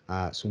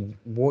 So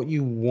what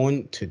you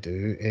want to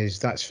do is,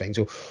 that's fine.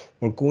 So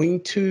we're going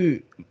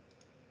to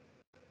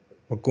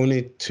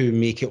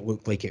make it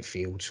look like it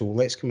failed. So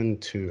let's come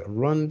into a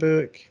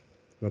runbook.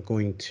 We're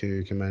going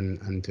to come in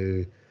and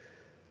do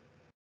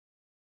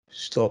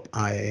stop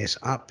IIS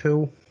app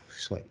pool.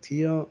 Select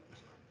here.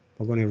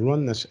 We're going to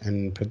run this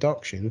in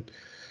production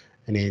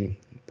and then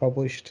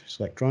published,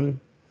 select run.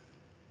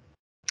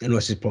 And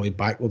this is probably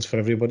backwards for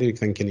everybody,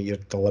 thinking that you're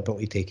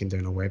deliberately taking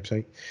down a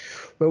website.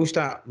 Whilst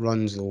that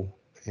runs though,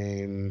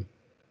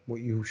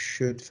 what you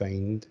should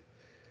find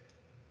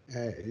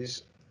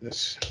is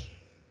this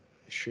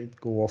should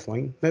go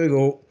offline. There we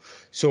go.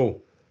 So,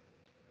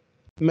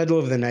 middle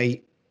of the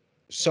night,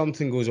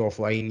 something goes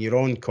offline, you're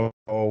on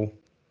call,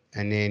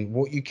 and then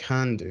what you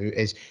can do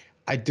is,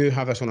 I do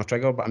have this on a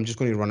trigger, but I'm just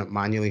going to run it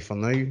manually for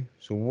now.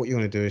 So what you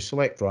want to do is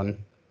select run.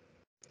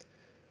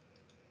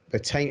 The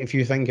time, if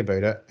you think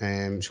about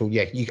it, so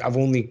yeah, I've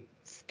only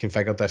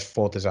configured this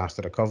for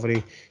disaster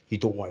recovery. You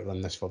don't want to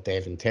run this for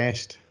dev and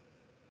test.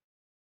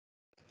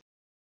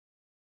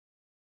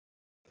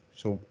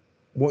 So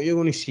what you're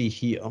going to see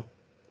here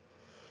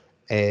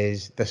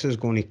is this is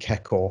going to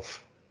kick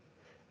off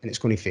and it's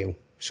going to fail.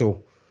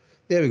 So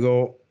there we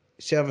go,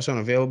 service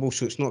unavailable,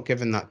 so it's not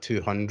giving that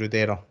 200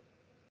 error.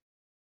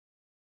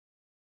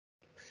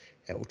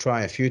 It will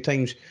try a few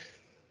times.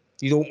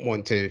 You don't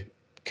want to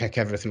kick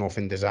everything off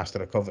in disaster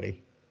recovery.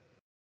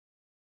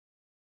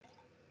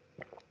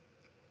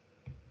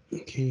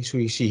 Okay, so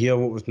you see here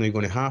what was now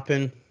going to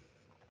happen.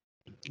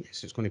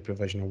 Yes, it's going to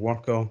provision a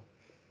worker.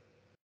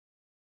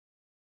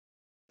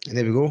 And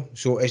there we go.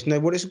 So it's now,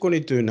 what it's going to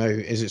do now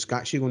is it's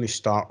actually going to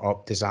start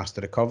up disaster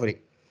recovery.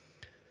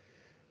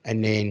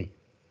 And then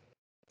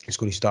it's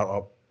going to start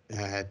up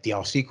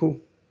DRSQL.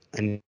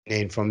 And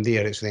then from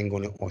there, it's then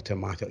going to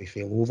automatically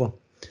fail over.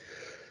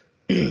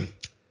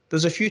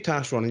 There's a few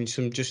tasks running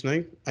some just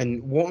now.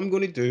 And what I'm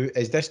going to do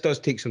is, this does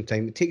take some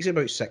time. It takes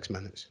about 6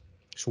 minutes.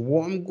 So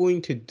what I'm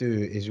going to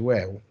do as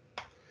well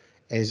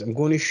is I'm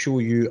going to show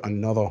you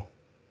another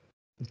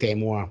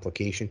demo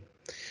application.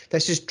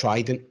 This is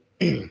Trident.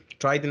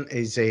 Trident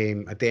is a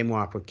demo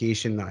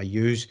application that I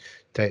use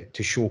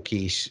to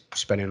showcase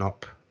spinning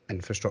up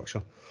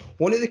infrastructure.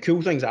 One of the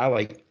cool things I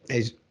like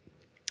is,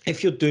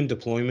 if you're doing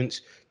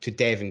deployments to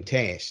dev and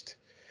test,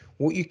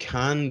 what you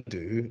can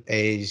do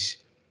is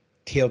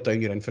tear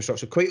down your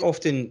infrastructure. Quite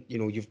often, you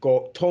know, you've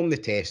got Tom the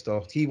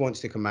tester, he wants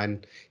to come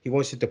in, he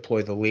wants to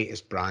deploy the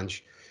latest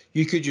branch.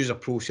 You could use a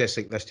process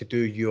like this to do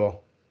your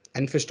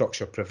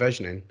infrastructure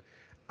provisioning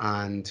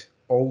and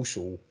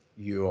also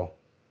your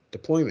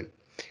deployment,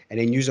 and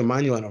then use a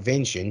manual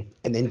intervention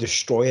and then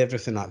destroy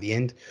everything at the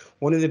end.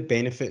 One of the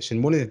benefits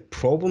and one of the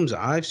problems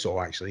that I've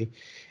saw actually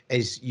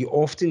is you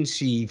often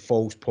see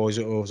false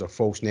positives or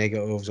false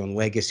negatives on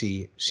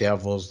legacy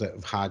servers that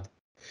have had,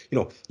 you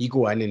know, you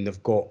go in and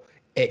they've got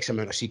X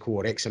amount of SQL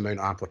or X amount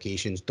of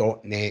applications,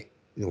 .NET,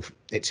 you know,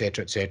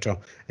 etc., etc.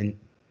 And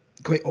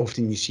quite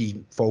often you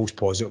see false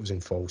positives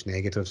and false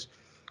negatives.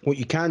 What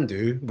you can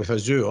do with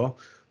Azure,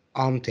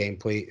 ARM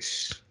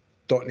templates,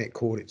 .NET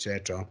Core,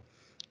 etc.,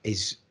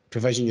 is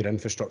provision your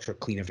infrastructure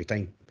clean every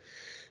time.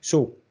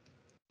 So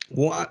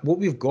what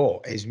we've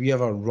got is we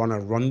have a run a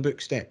runbook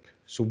step.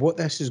 So what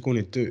this is going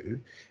to do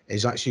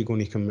is actually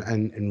going to come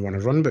in and run a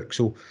runbook.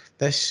 So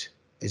this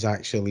is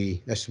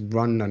actually, this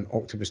run an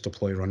Octopus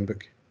Deploy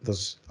Runbook.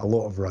 There's a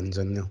lot of runs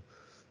in there.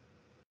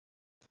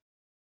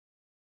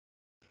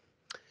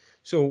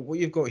 So what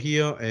you've got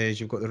here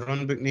is you've got the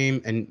runbook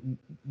name, and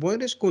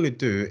what it's going to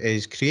do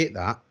is create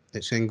that.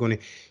 It's then going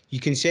to, you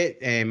can set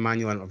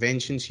manual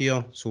interventions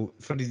here. So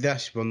for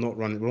this, we're not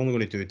running, we're only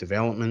going to do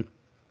development.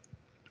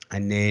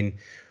 And then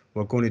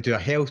we're going to do a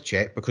health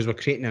check because we're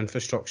creating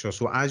infrastructure.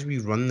 So as we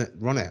run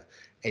it,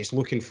 it's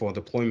looking for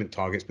deployment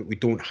targets, but we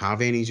don't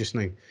have any just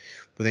now.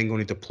 We're then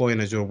going to deploy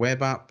an Azure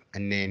web app,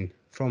 and then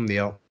from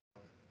there,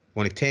 we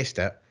want to test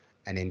it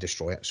and then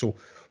destroy it. So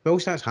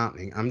whilst that's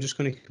happening, I'm just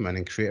going to come in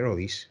and create a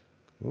release.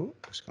 Oh,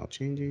 scope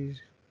changes.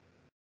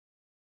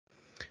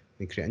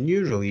 We create a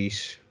new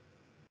release.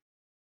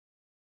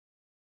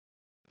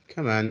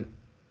 Come in.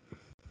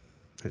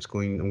 It's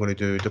going, I'm going to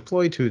do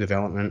deploy to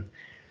development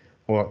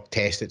or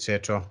test,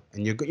 etc.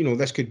 And you're, you know,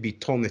 this could be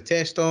Tom the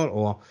tester,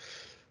 or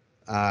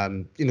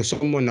you know,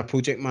 someone, a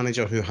project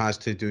manager who has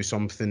to do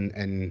something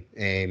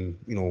in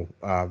you know,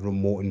 a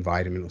remote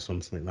environment or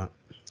something like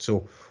that.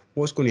 So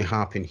what's going to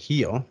happen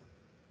here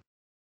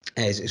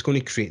is it's going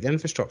to create the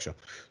infrastructure.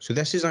 So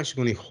this is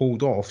actually going to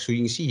hold off. So you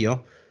can see here,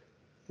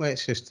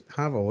 let's just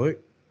have a look,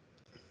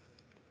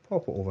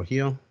 pop it over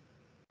here.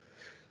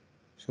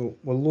 So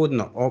we're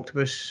loading up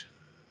Octopus.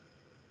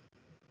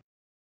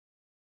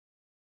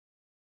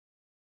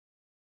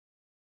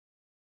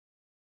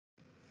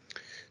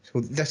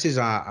 So this is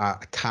a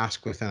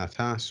task within a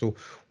task. So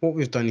what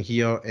we've done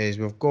here is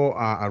we've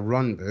got a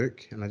run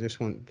book, and I just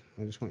want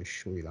to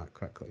show you that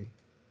quickly.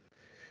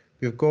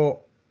 We've got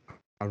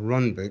a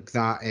run book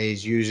that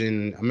is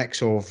using a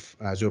mix of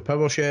Azure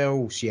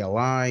PowerShell,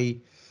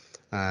 CLI,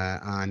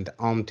 and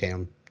ARM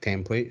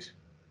templates.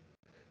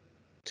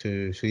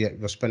 So yeah,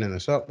 we're spinning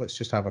this up. Let's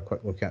just have a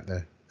quick look at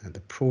the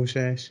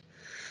process.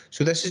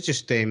 So this is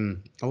just a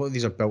lot of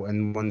these are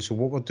built-in ones. So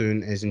what we're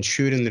doing is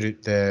ensuring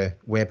the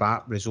web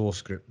app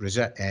resource group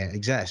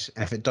exists.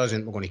 And if it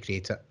doesn't, we're going to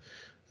create it.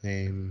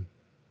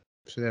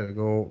 So there we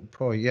go.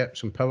 Probably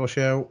some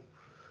PowerShell.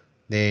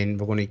 Then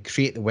we're going to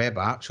create the web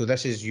app. So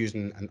this is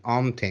using an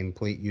ARM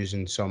template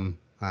using some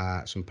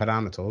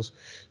parameters.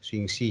 So you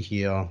can see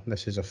here,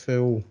 this is a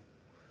full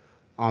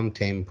ARM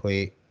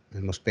template,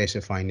 and we're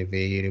specifying the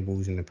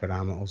variables and the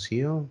parameters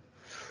here.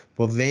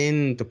 We're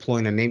then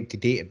deploying an empty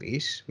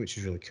database, which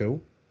is really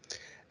cool.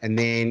 And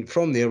then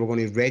from there, we're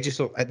going to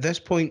register. At this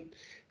point,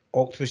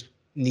 Octopus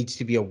needs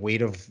to be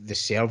aware of the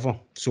server.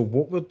 So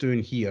what we're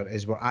doing here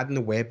is we're adding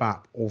the web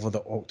app over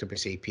the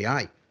Octopus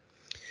API.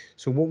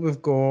 So what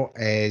we've got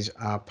is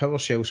a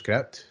PowerShell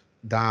script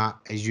that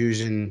is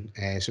using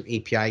some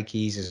API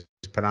keys as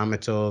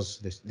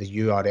parameters, the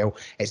URL.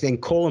 It's then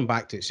calling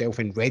back to itself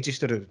and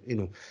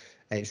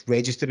it's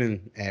registering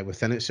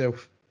within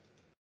itself.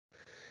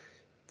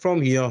 From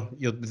here,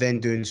 you're then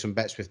doing some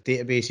bits with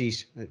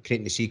databases,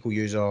 creating the SQL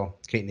user,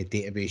 creating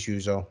the database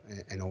user,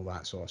 and all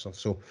that sort of stuff.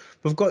 So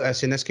we've got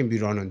this, and this can be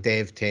run on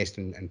dev, test,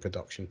 and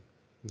production.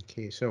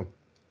 Okay, so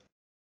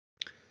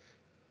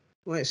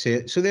let's see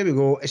it. So there we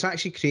go. It's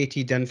actually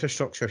created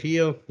infrastructure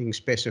here. You can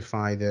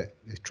specify that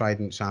the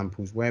Trident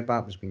Samples web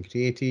app has been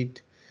created.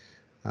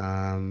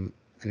 And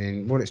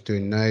then what it's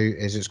doing now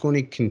is it's going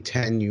to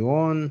continue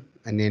on,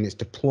 and then it's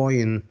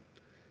deploying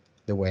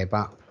the web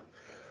app.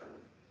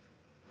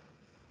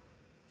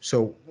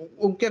 So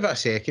we'll give it a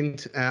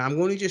second. I'm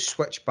going to just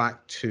switch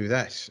back to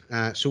this.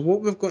 So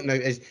what we've got now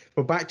is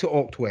we're back to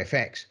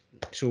OctoFX.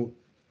 So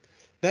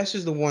this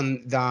is the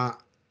one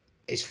that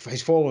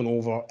has fallen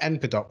over in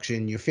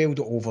production. You failed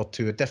it over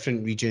to a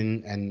different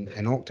region in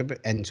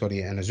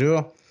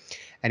Azure.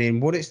 And then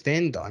what it's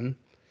then done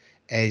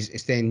is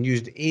it's then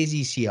used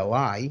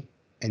AZCLI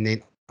and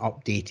then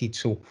updated.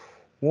 So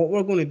what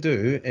we're going to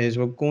do is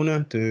we're going to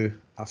do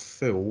a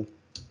full,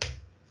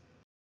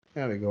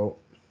 there we go.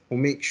 We'll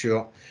make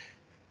sure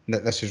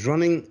that this is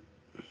running.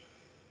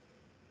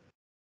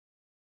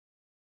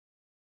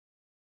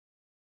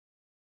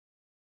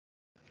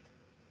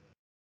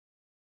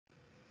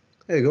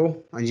 There you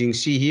go. And you can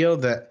see here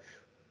that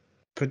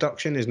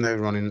production is now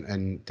running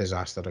in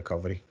disaster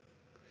recovery.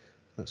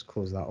 Let's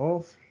close that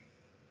off.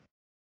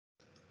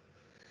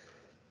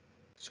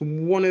 So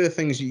one of the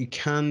things that you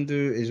can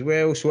do as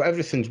well, so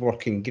everything's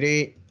working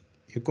great.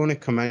 You're going to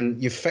come in,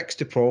 you've fixed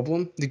the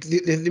problem.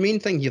 The main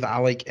thing here that I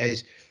like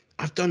is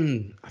I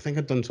think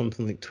I've done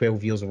something like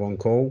 12 years of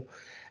on-call,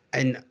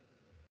 and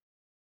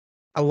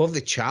I love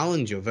the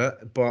challenge of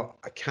it, but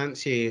I can't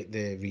say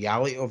the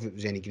reality of it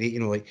was any great.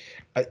 Like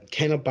it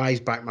kind of buys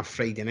back my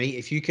Friday night.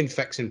 If you can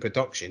fix in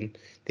production,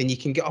 then you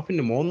can get up in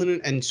the morning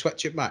and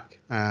switch it back.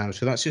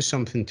 So that's just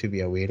something to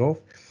be aware of.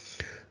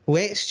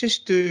 Let's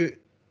just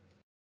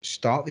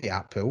start the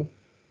app pool.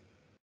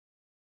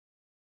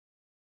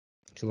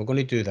 So we're going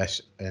to do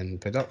this in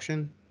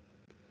production,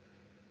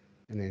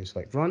 and then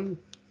select run.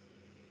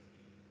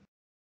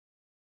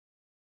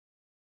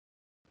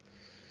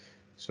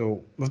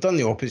 So we've done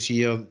the opposite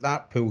here.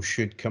 That pool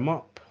should come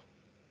up.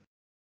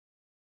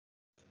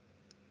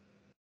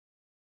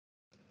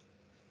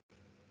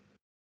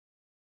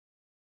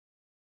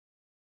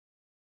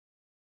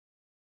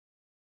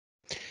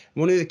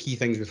 One of the key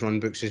things with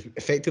runbooks is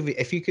effectively,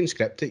 if you can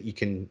script it, you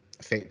can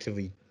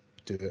effectively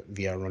do it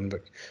via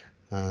runbook,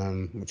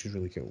 which is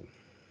really cool.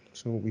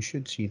 So we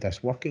should see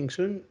this working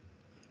soon.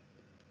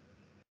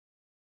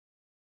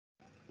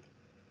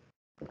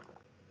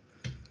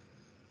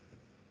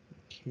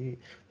 Okay,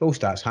 all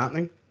starts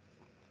happening.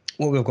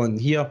 What we've got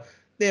here,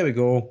 there we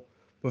go.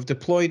 We've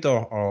deployed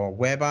our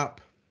web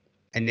app,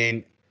 and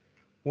then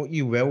what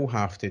you will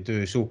have to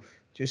do, so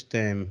just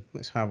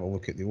let's have a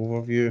look at the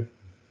overview.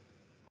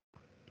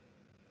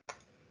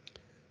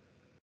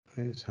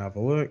 Let's have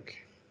a look.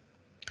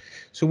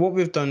 So what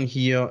we've done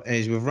here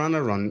is we've run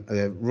a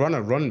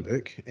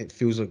runbook. It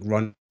feels like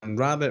run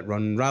rabbit,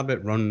 run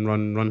rabbit,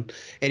 run.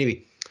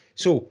 Anyway,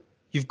 so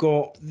you've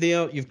got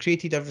there. You've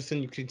created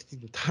everything. You've created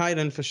the entire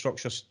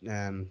infrastructure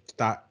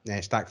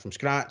stack from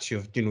scratch.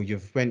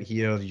 You've went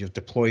here. You've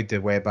deployed the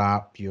web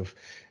app. You've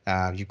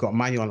got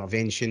manual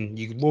intervention.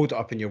 You load it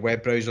up in your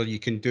web browser. You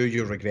can do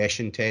your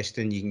regression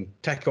testing. You can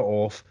tick it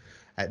off.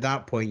 At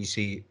that point, you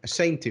say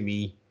assign to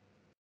me,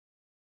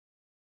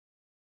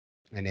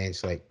 and then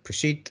it's like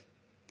proceed.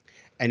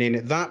 And then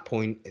at that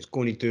point, it's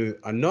going to do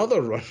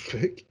another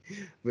runbook,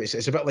 which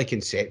it's a bit like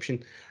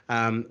Inception.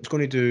 It's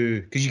going to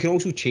do, because you can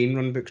also chain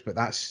runbooks, but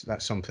that's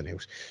something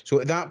else. So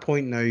at that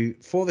point now,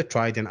 for the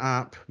Trident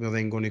app, we're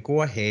then going to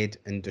go ahead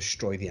and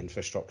destroy the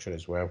infrastructure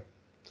as well.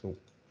 So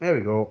there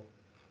we go.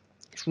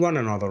 Let's run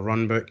another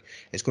runbook.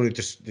 It's going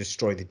to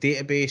destroy the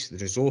database, the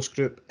resource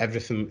group,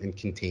 everything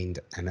contained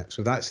in it.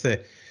 So that's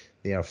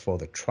there for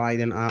the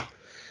Trident app.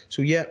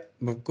 So yeah,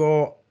 we've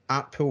got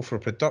app pool for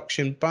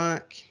production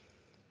back.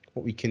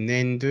 What we can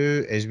then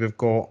do is we've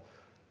got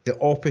the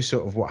opposite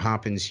of what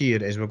happens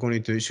here is we're going to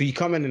do, so you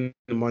come in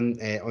on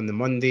the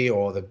Monday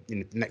or the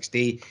next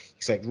day, you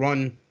select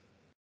run,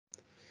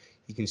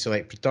 you can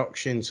select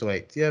production,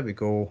 select, there we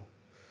go.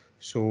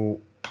 So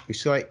we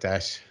select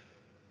this.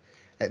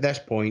 At this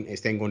point,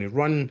 it's then going to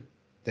run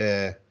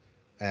the,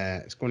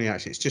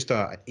 it's just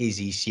an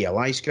AZ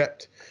CLI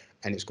script,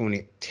 and it's going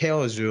to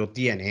tell Azure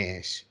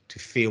DNS to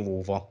fail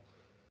over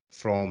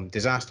from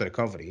disaster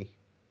recovery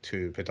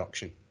to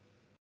production.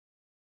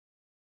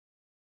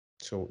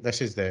 So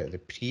this is the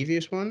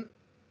previous one.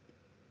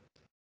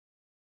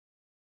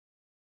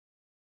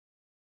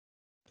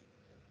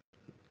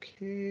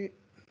 Okay.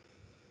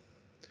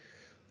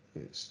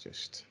 Let's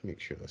just make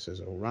sure this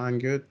is all ran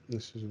good.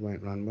 This is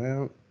ran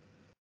well.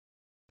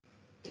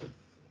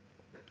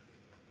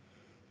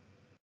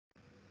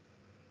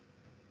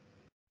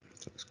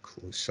 Let's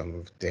close some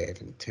of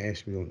dev and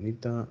test. We don't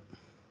need that.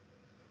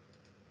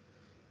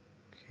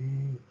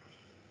 Okay.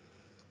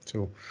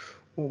 So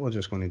what we're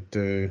just going to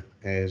do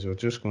is we're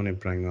just going to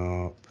bring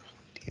up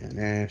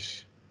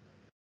DNS.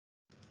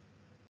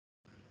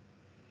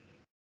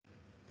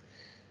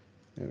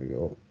 There we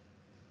go.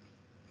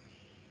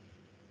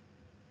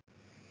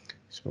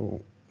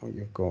 So what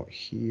you've got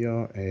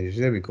here is,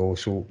 there we go.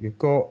 So you've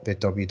got the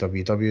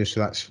www, so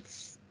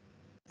that's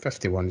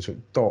 51, so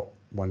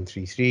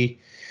 .133.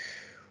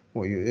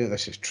 What you do,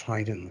 this is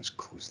Trident, let's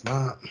close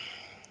that.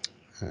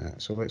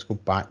 So let's go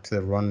back to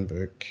the run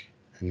book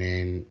and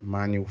then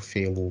manual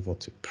failover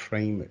to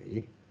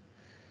primary.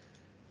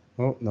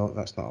 Oh, no,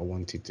 that's not what I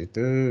wanted to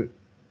do.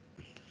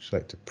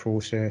 Select the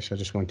process, I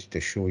just wanted to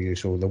show you.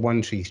 So the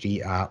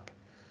 133 app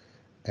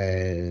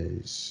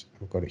is,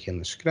 I've got it here in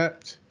the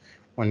script.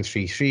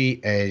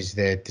 133 is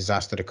the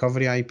disaster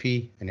recovery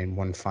IP, and then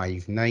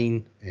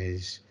 159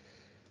 is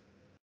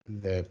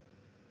the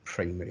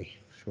primary.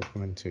 So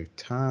come into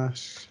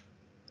tasks.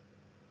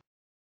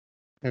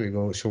 There we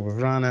go. So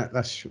we've ran it.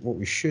 That's what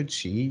we should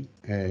see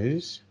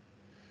is,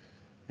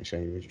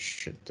 actually we just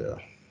should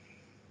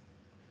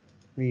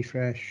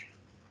refresh.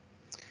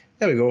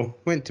 There we go.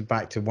 Went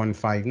back to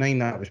 159.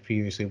 That was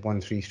previously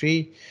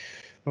 133.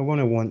 We're going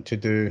to want to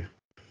do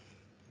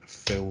a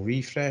full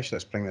refresh.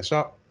 Let's bring this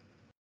up.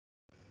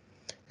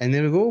 And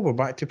there we go. We're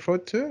back to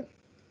prod 2.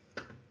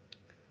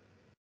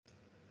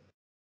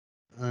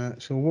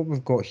 So what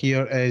we've got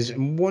here is,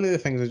 one of the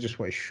things I just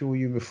want to show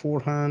you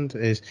beforehand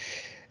is,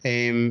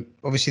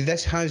 obviously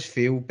this has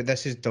failed, but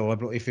this is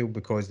deliberately failed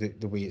because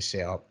the way it's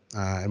set up.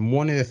 And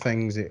one of the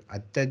things that I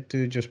did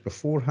do just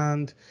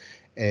beforehand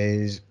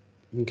is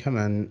you can come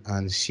in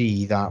and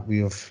see that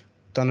we've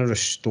done a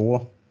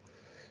restore.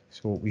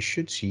 So we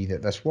should see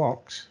that this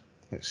works.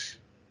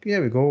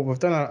 There we go. We've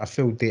done a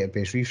full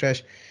database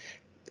refresh.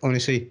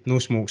 Honestly, no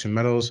smokes and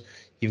mirrors.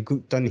 You've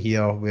got done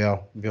here where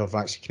we've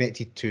actually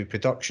connected to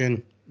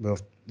production.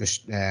 We've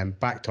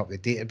backed up the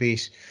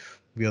database.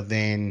 We're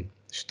then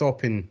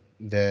stopping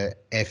the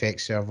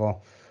FX server.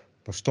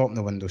 We're stopping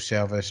the Windows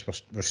service.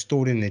 We're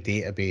storing the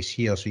database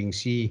here, so you can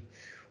see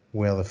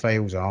where the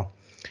files are.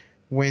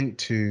 Went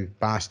to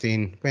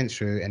Bastion, went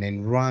through and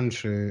then ran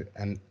through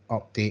and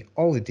update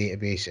all the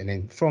database, and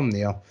then from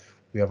there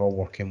we have a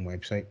working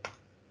website.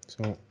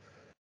 So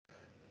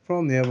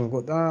from there we've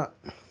got that.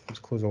 Let's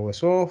close all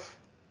this off.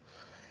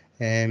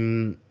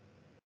 Yeah,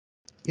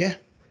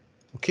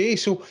 okay,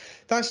 so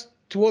that's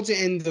towards the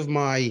end of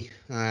my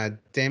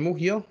demo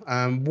here.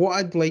 What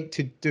I'd like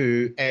to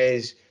do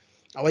is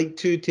I like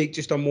to take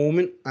just a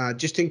moment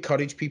just to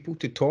encourage people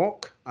to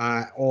talk,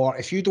 or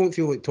if you don't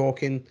feel like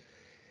talking,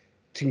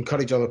 to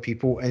encourage other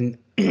people. And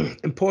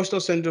imposter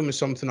syndrome is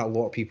something that a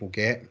lot of people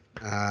get.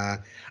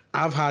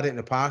 I've had it in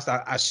the past.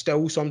 I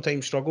still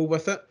sometimes struggle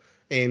with it.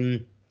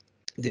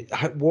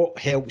 What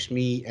helps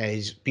me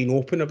is being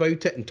open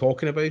about it and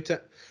talking about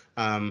it.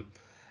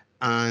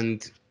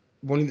 And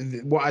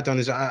what I done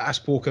is I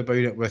spoke about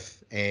it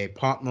with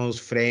partners,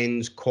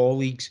 friends,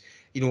 colleagues.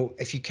 You know,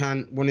 if you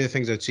can't, one of the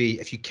things I'd say,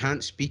 if you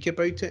can't speak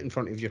about it in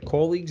front of your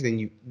colleagues,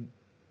 then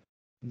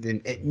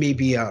it may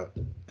be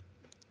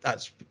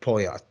that's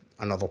probably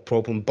another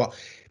problem. But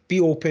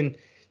be open,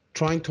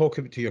 try and talk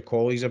to your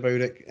colleagues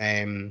about it.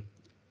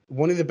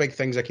 One of the big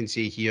things I can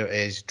say here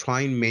is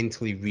try and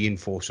mentally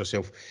reinforce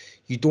yourself.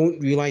 You don't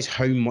realize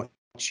how much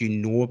you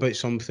know about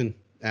something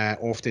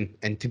often.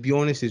 And to be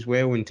honest as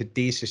well, in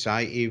today's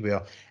society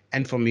where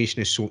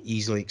information is so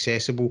easily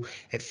accessible,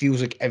 it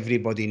feels like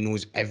everybody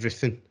knows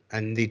everything,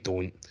 and they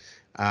don't.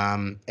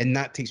 And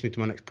that takes me to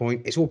my next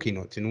point. It's okay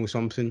not to know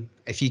something.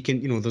 If you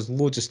can, you know, there's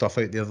loads of stuff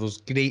out there. There's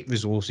great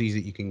resources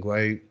that you can go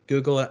out,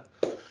 Google it.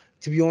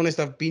 To be honest,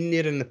 I've been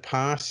there in the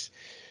past.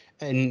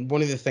 And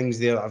one of the things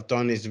there that I've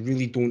done is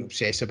really don't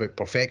obsess about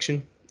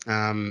perfection.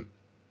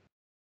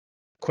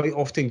 Quite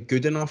often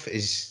good enough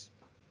is,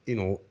 you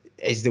know,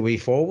 is the way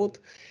forward.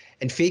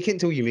 And fake it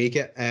until you make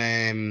it.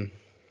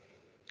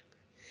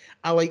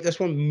 I like this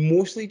one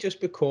mostly just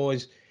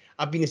because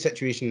I've been in a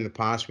situation in the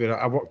past where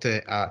I worked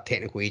at a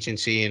technical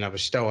agency and I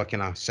was still a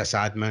kind of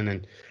sysadmin,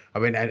 and I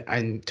went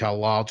into a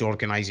large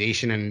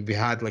organisation, and we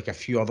had like a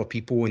few other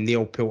people, and they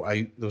all pulled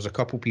out. There was a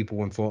couple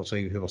people,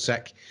 unfortunately, who were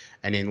sick,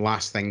 and then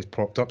last things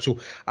popped up. So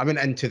I went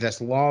into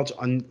this large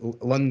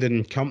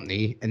London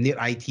company, and their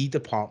IT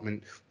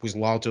department was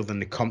larger than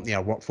the company I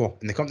worked for.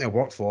 And the company I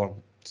worked for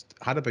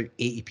had about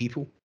 80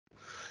 people.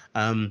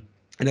 And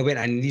I went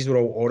in, these were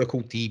all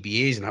Oracle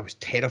DBAs, and I was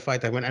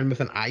terrified. I went in with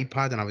an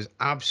iPad, and I was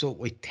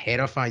absolutely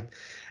terrified.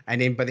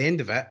 And then by the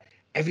end of it,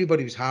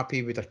 everybody was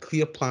happy with a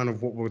clear plan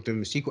of what we were doing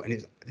with SQL.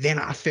 And then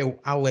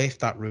I left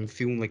that room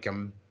feeling like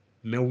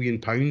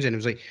 £1,000,000. And it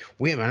was like,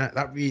 wait a minute,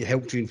 that really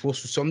helped reinforce.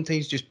 So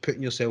sometimes just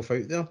putting yourself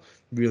out there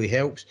really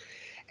helps.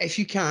 If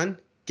you can,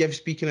 give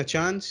speaking a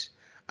chance.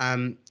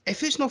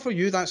 If it's not for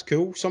you, that's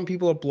cool. Some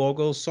people are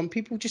bloggers. Some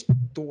people just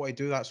don't want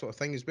to do that sort of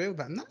thing as well,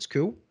 and that's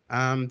cool.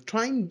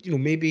 Try and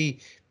maybe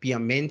be a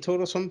mentor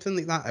or something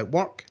like that at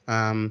work.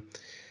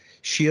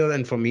 Share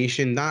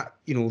information. That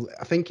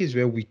I think as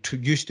well. We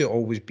used to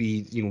always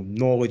be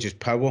knowledge is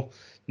power.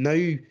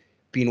 Now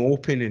being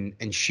open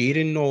and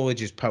sharing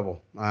knowledge is power.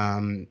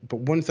 But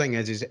one thing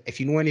is if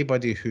you know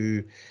anybody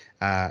who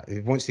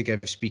wants to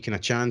give speaking a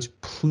chance,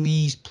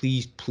 please,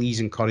 please, please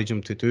encourage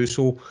them to do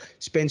so.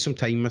 Spend some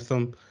time with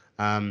them.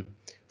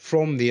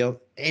 From there,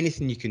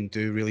 anything you can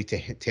do really to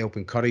help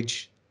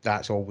encourage,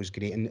 that's always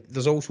great. And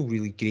there's also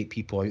really great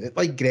people out there,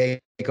 like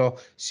Gregor,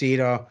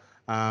 Sarah.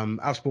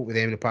 I've spoke with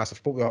them in the past. I've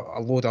spoke with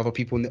a load of other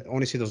people, and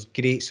honestly, there's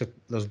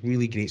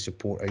really great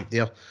support out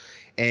there.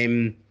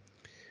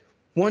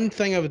 One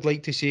thing I would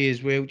like to say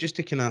as well, just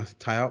to kind of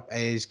tie up,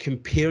 is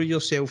compare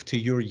yourself to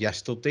your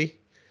yesterday,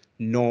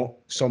 not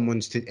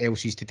someone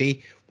else's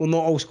today. We're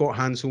not all Scott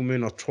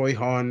Hanselman or Troy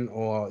Hunt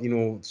or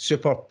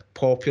super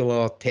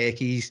popular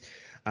techies,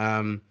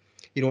 and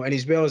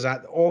as well as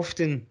that,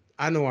 often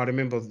I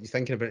remember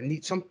thinking about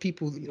it. Some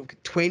people,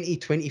 20,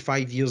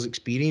 25 years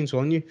experience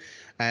on you,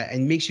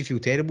 and makes you feel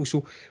terrible.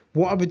 So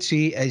what I would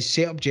say is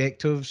set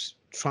objectives.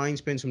 Try and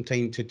spend some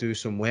time to do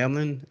some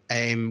learning.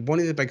 One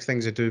of the big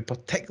things I do,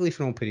 particularly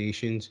for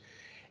operations,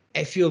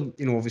 if you're,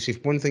 obviously,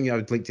 one thing I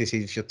would like to say,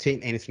 if you're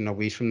taking anything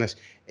away from this,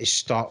 is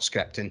start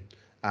scripting.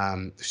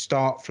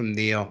 Start from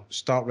there,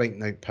 start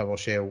writing out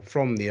PowerShell.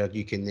 From there,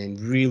 you can then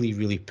really,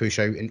 really push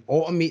out and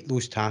automate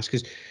those tasks.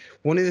 Because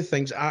one of the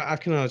things, I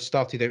kind of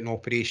started out in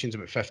operations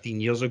about 15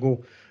 years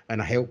ago in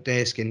a help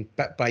desk, and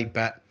bit by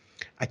bit,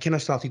 I kind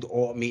of started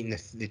automating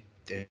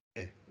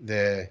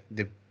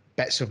the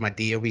bits of my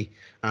day away.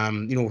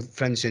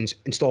 For instance,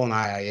 installing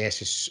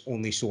IIS is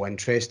only so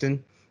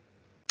interesting.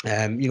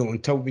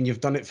 Until when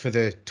you've done it for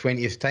the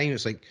 20th time,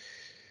 it's like,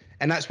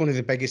 and that's one of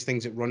the biggest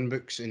things that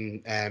runbooks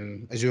and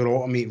Azure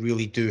Automate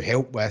really do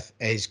help with,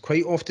 is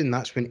quite often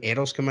that's when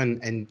errors come in,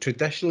 and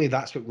traditionally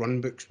that's what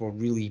runbooks were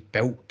really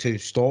built to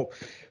stop.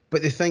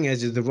 But the thing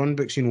is the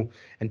runbooks,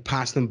 and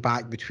passing them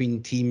back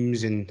between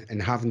teams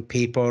and having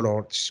paper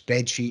or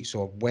spreadsheets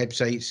or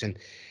websites, and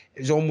it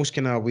was almost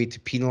kind of a way to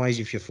penalise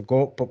you if you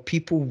forgot. But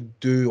people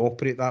do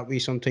operate that way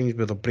sometimes,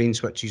 where their brain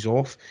switches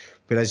off.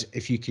 Whereas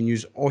if you can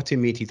use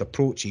automated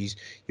approaches,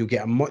 you'll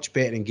get a much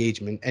better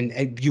engagement, and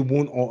you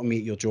won't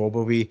automate your job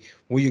away.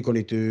 What you're going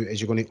to do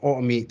is you're going to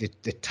automate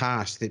the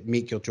tasks that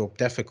make your job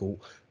difficult,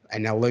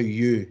 and allow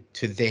you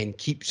to then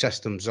keep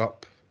systems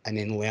up and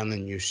then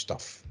learning new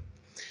stuff.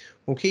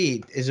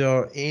 Okay, is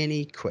there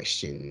any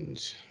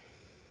questions?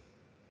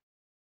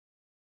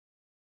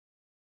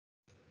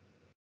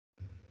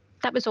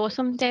 That was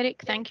awesome,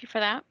 Derek. Thank you for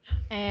that.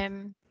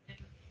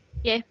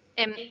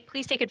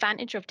 Please take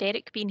advantage of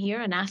Derek being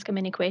here and ask him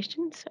any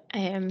questions.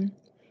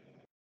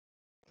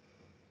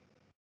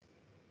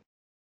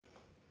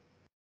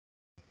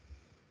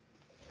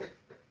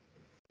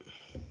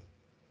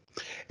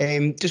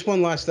 Just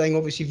one last thing.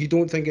 Obviously, if you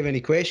don't think of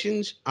any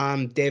questions,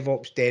 I'm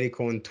DevOps Derek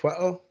on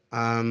Twitter.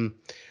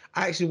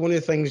 Actually, one of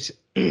the things,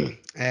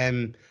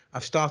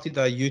 I've started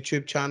a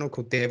YouTube channel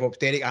called DevOps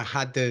Derek. I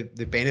had the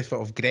benefit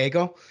of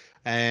Gregor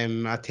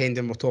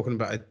attending. We're talking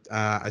about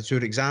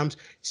Azure exams.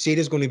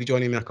 Sarah's going to be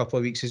joining me in a couple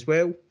of weeks as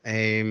well.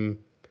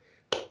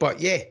 But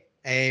yeah,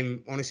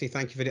 honestly,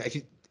 thank you for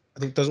it.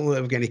 It doesn't look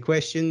like we've got any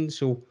questions,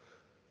 so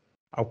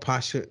I'll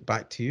pass it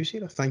back to you,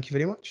 Sarah. Thank you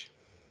very much.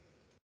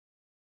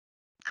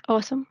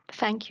 Awesome.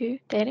 Thank you,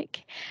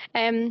 Derek.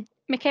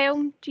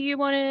 Mikhail, do you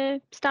want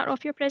to start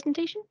off your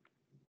presentation?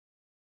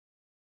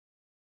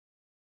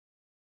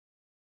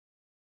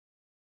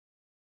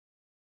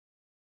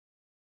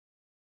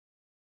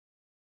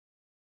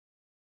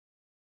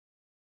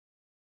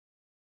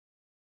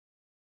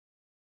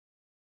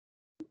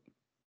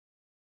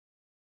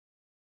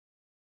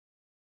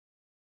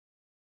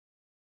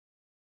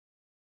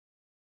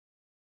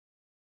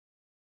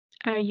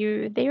 Are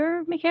you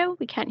there, Mikhail?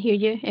 We can't hear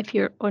you if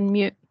you're on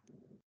mute.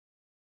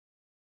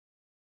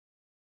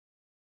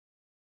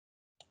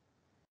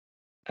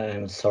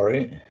 I'm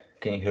sorry.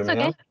 Can you hear me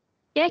Okay. now?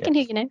 Yeah, I can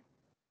hear you now.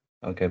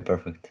 Okay,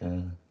 perfect.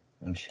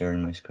 I'm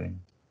sharing my screen.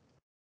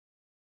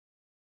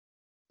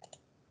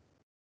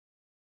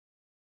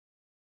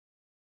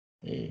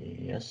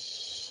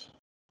 Yes.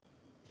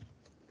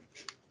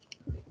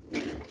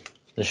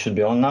 This should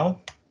be on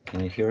now.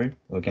 Can you hear it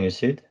or can you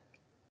see it?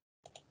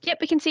 Yep,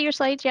 we can see your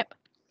slides. Yep.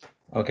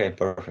 Okay,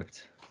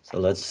 perfect. So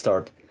let's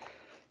start.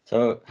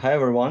 So hi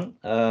everyone.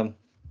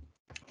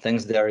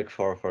 Thanks Derek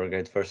for a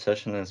great first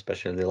session, and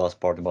especially the last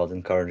part about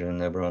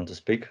encouraging everyone to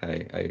speak.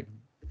 I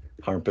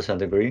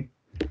 100% agree,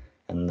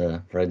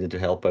 and ready to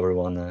help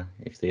everyone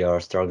if they are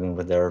struggling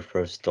with their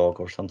first talk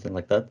or something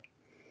like that.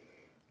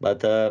 But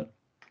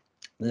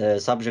the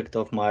subject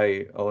of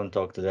my own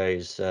talk today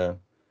is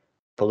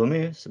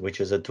Pulumi, which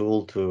is a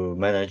tool to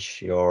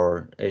manage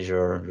your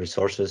Azure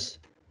resources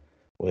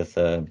with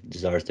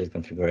desired state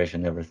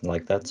configuration, everything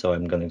like that. So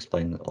I'm going to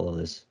explain all of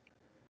this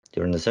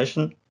during the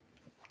session.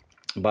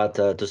 But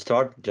to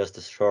start, just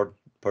a short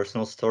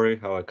personal story,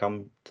 how I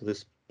come to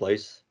this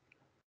place.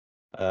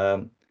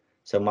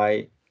 So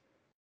my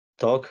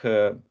talk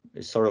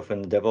is sort of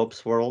in the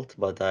DevOps world,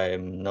 but I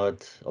am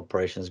not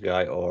operations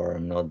guy or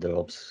I'm not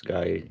DevOps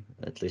guy.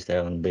 At least I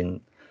haven't been.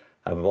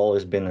 I've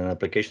always been an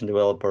application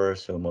developer,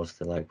 so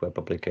mostly like web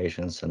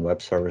applications and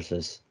web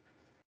services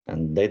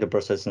and data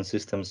processing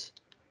systems.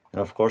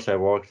 And of course, I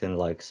worked in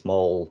like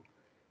small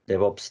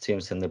DevOps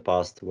teams in the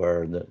past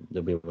where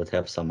we would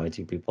have some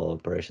IT people,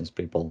 operations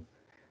people,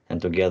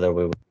 and together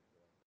we would.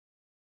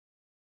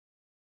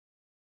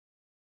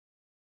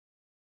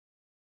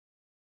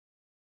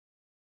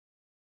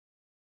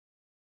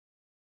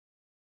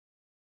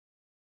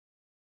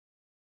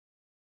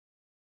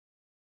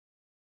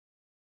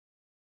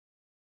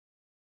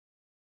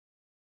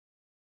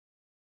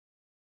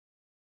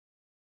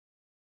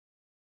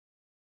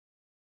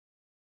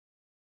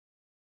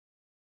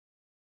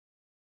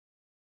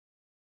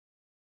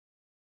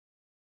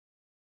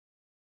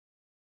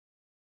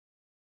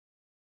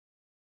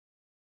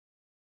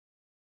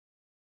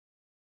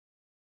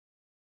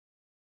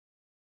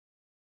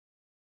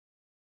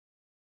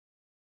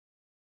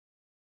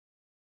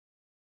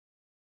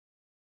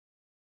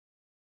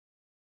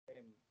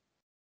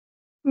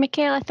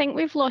 Mikhail, I think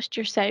we've lost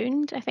your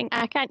sound. I think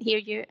I can't hear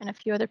you, and a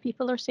few other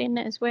people are saying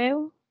it as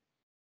well.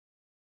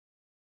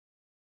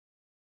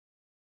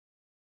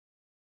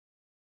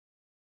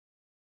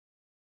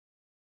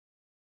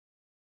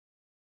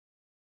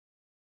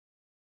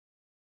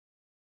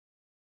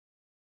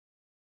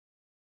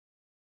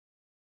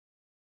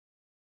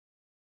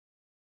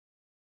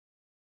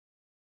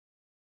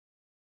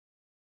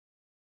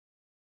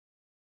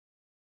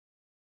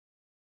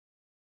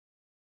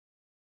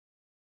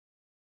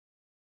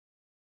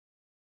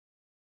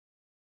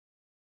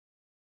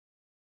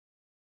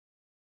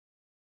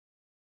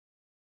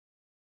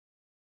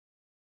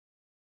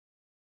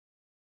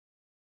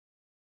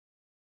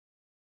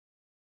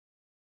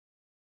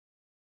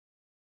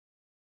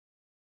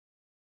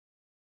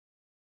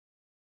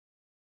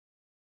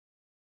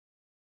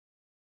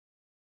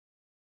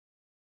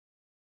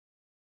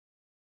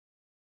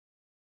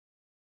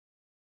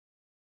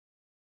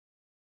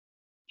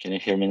 Can you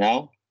hear me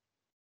now?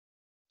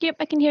 Yep,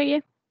 I can hear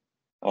you.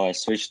 Oh, I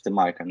switched the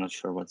mic. I'm not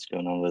sure what's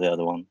going on with the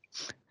other one.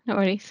 No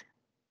worries.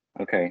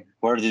 Okay,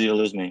 where did you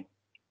lose me?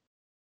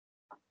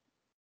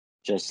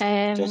 Just.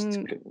 I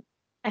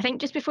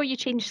think just before you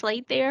change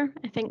slide there,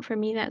 I think for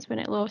me that's when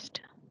it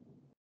lost.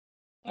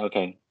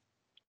 Okay.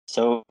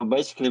 So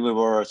basically, we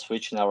were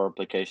switching our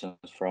applications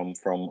from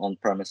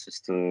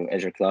on-premises to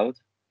Azure Cloud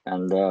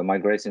and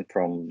migrating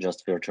from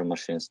just virtual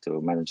machines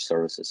to managed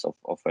services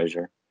of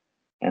Azure.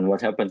 And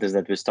what happened is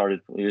that we started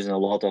using a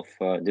lot of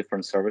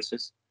different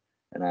services,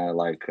 and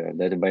like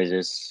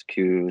databases,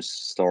 queues,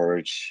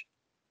 storage,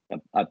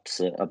 app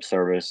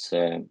service,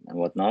 and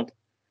whatnot.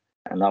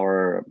 And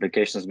our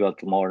applications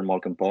got more and more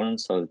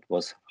components, so it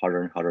was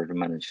harder and harder to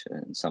manage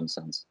in some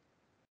sense.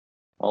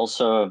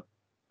 Also,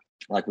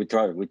 like we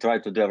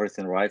tried to do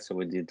everything right, so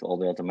we did all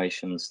the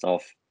automation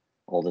stuff,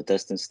 all the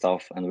testing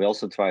stuff, and we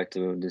also tried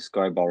to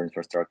describe our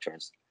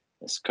infrastructures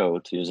as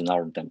code using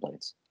ARM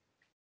templates.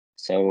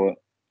 So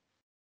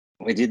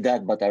we did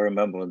that, but I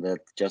remember that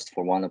just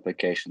for one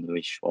application,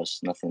 which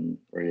was nothing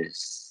really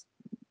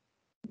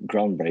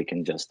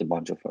groundbreaking, just a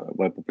bunch of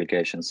web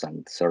applications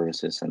and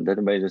services and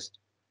databases,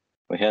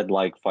 we had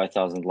like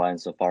 5,000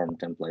 lines of ARM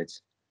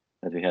templates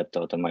that we had to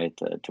automate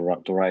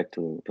to write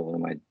to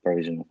automate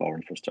provision of our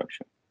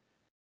infrastructure.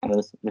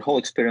 And the whole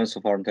experience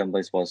of ARM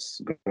templates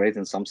was great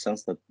in some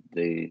sense that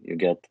you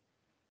get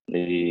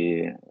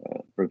the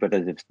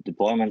repetitive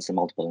deployments in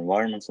multiple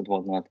environments and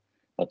whatnot.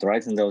 But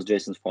writing those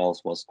JSON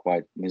files was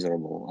quite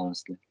miserable,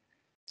 honestly.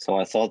 So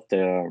I thought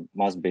there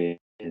must be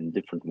a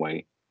different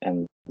way.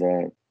 And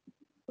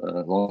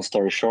long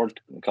story short,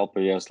 a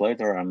couple of years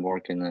later, I'm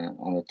working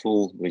on a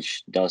tool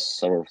which does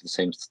sort of the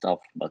same stuff,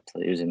 but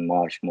using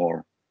much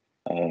more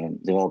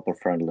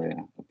developer-friendly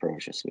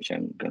approaches, which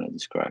I'm going to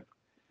describe.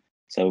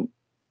 So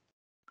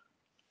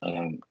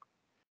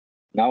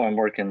now I'm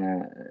working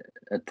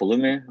at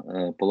Pulumi.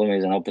 Pulumi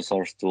is an open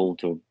source tool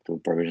to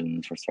provision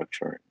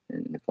infrastructure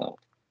in the cloud.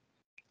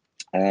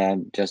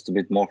 Just a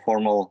bit more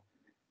formal,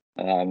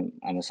 I'm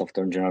a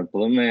software engineer at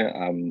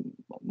Pulumi.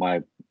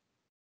 My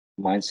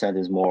mindset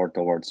is more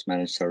towards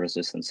managed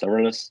services and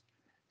serverless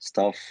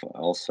stuff.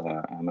 Also,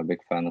 I'm a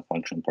big fan of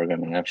functional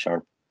programming F#,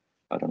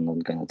 but I'm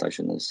not going to touch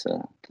on this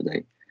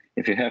today.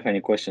 If you have any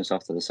questions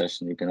after the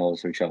session, you can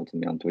always reach out to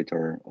me on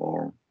Twitter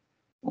or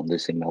on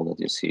this email that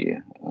you see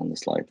on the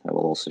slide. I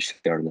will also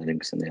share the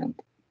links in the end.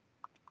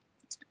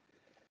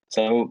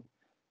 So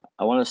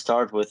I want to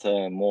start with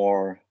a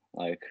more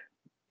like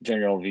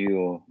general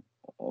view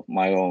of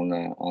my own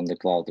on the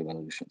cloud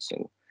evolution.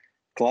 So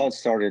cloud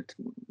started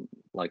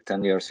like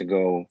 10 years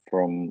ago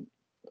from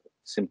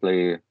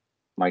simply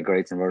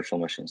migrating virtual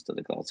machines to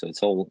the cloud. So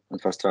it's all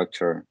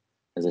infrastructure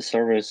as a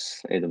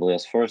service,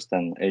 AWS first,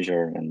 and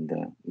Azure and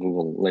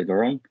Google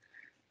later on.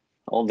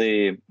 All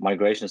the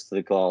migrations to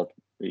the cloud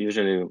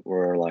usually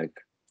were like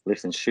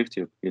lift and shift.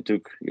 You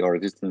took your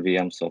existing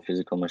VMs or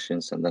physical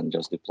machines and then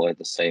just deployed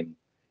the same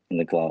in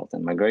the cloud.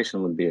 And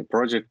migration would be a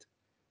project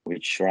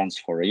which runs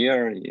for a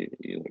year.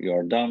 You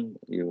are done.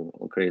 You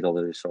create all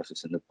the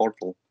resources in the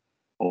portal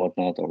or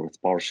whatnot, or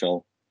with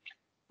PowerShell.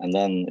 And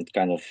then it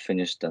kind of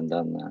finished, and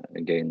then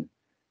again,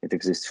 it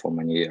exists for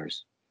many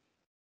years.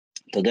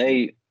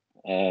 Today,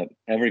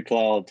 every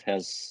cloud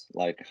has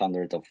like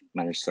hundreds of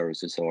managed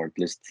services, or at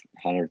least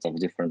hundreds of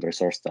different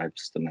resource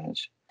types to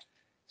manage.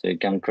 So you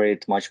can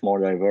create much more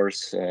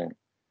diverse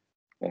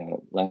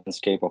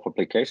landscape of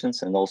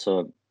applications. And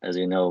also, as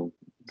you know,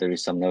 there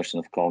is some notion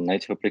of cloud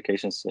native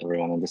applications.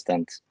 Everyone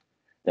understands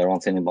their own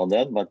thing about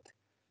that, but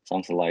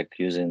something like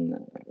using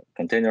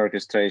container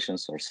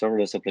orchestrations or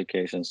serverless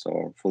applications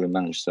or fully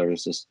managed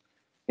services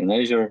in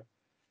Azure,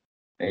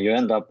 you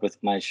end up with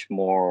much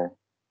more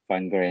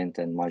fine-grained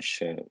and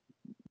much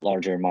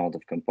larger amount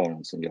of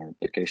components in your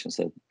applications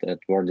that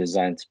were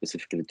designed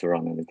specifically to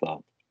run in the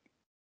cloud.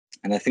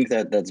 And I think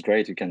that that's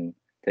great. You can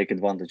take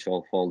advantage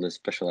of all the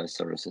specialized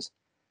services.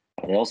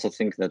 But I also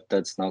think that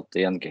that's not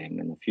the end game.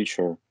 In the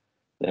future,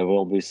 there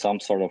will be some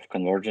sort of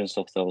convergence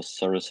of those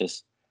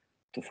services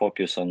to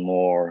focus on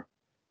more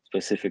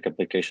specific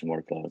application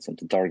workloads and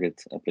to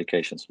target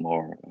applications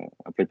more,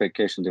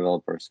 application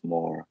developers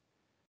more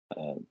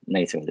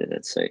natively,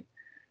 let's say.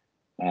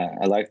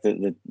 I like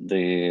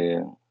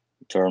the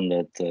term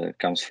that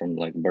comes from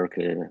like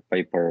Berkeley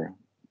paper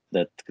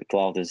that the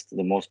cloud is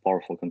the most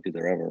powerful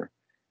computer ever.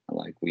 And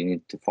like we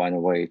need to find a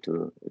way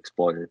to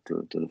exploit it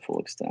to the full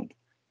extent.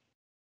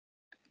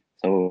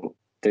 So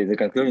the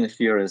conclusion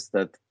here is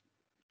that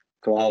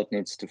cloud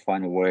needs to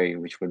find a way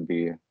which would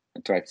be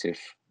attractive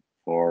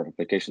for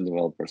application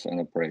developers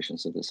and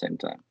operations at the same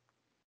time.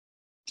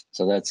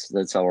 So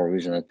that's our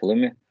vision at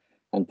Pulumi.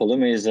 And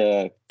Pulumi is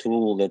a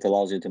tool that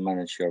allows you to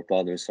manage your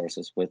cloud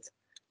resources with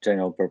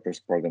general purpose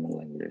programming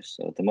languages.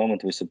 So at the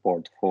moment we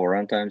support 4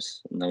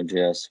 runtimes,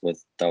 Node.js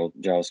with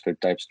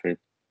JavaScript,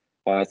 TypeScript,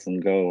 Python,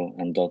 Go,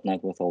 and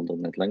 .NET with all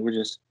 .NET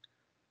languages.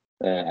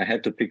 I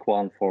had to pick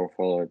one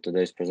for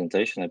today's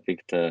presentation. I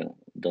picked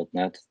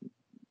 .NET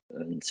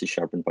and C#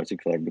 in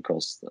particular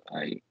because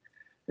I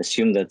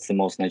assume that's the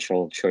most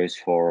natural choice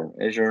for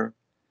Azure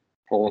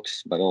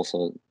folks, but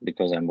also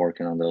because I'm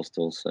working on those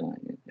tools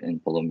in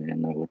Pulumi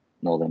and I would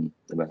know them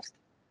the best.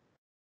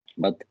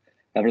 But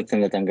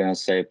everything that I'm going to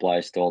say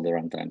applies to all the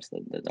runtimes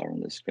that are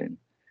on the screen.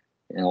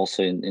 And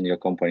also in your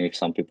company, if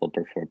some people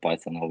prefer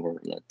Python over,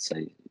 let's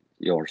say,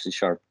 your C#,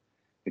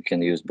 you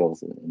can use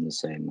both in the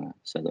same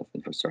set of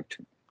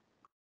infrastructure.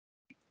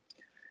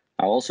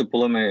 Also,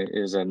 Pulumi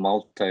is a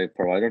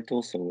multi-provider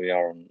tool, so we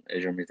are on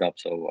Azure Meetup,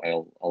 so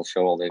I'll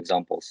show all the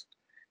examples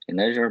in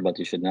Azure, but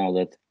you should know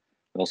that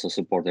we also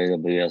support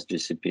AWS,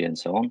 GCP, and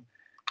so on.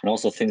 And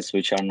also things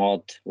which are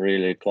not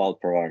really cloud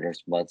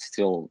providers, but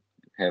still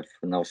have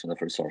a notion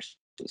of resources.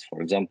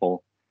 For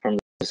example, from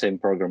the same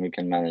program, you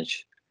can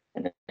manage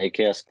an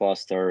AKS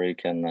cluster, you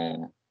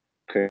can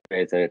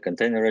create a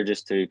container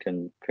registry, you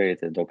can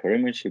create a Docker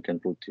image, you can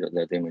put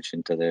that image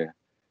into the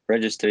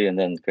registry and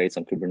then create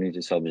some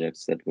Kubernetes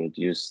objects that would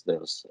use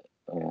those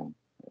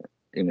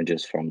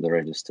images from the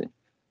registry,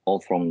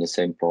 all from the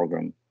same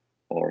program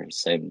or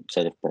same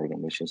set of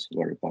program, which is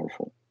very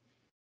powerful.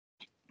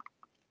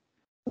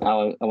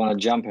 Now I want to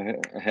jump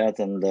ahead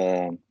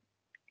and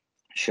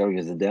show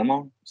you the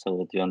demo so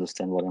that you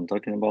understand what I'm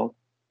talking about.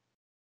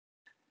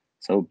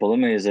 So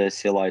Pulumi is a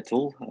CLI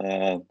tool.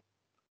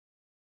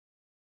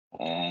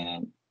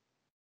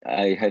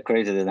 I had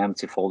created an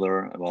empty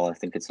folder. Well, I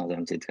think it's not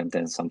empty. It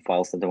contains some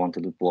files that I want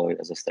to deploy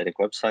as a static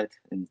website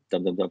in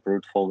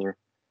www.root folder.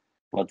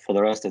 But for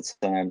the rest, it's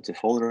an empty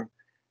folder.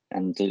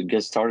 And to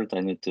get started, I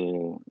need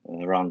to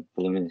run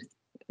Pulumi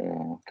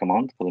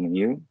command, Pulumi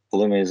new.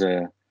 Pulumi is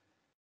a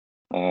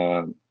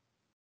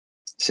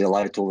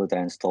CLI tool that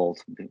I installed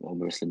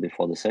obviously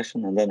before the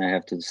session. And then I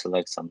have to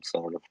select some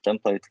sort of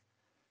template.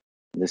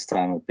 This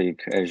time I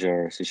pick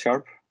Azure C#.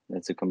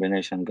 That's a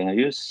combination I'm going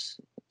to use.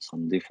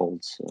 Some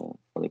defaults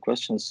for the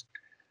questions.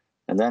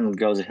 And then it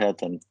goes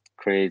ahead and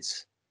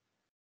creates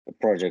a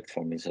project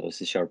for me, so a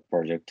C#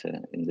 project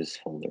in this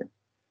folder.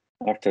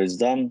 After it's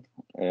done,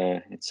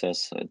 it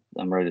says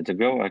I'm ready to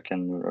go. I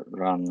can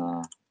run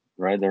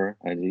Rider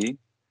IDE,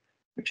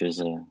 which is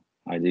an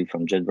IDE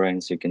from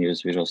JetBrains. You can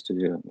use Visual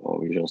Studio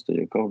or Visual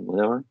Studio Code,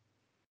 whatever.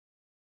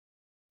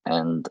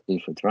 And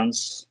if it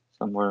runs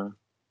somewhere,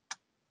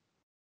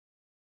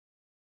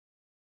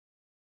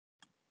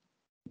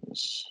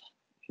 it's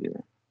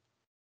here.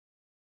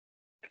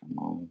 Come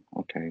on,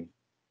 okay.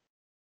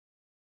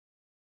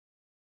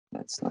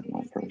 That's not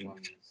my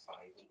project.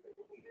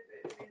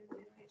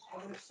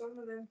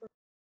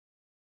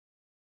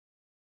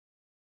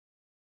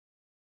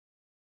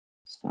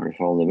 Sorry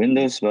for all the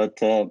windows, but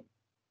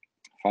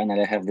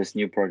finally I have this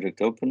new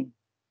project open.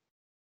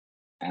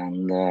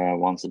 And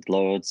once it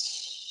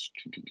loads,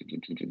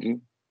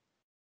 you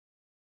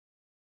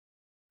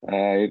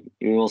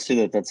will see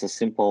that that's a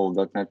simple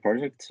 .NET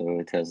project. So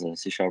it has a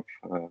C#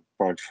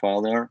 project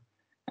file there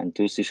and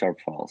two C#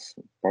 files,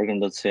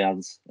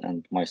 program.cs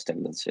and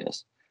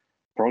mystack.cs.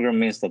 Program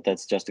means that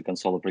that's just a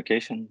console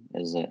application,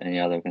 as any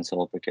other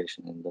console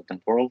application in the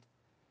 .NET world.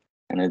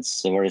 And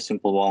it's a very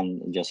simple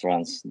one. It just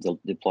runs the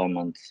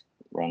deployment,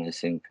 run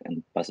async,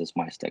 and passes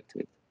mystack to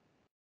it.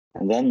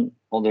 And then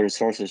all the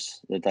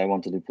resources that I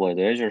want to deploy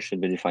to Azure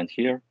should be defined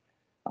here.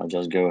 I'll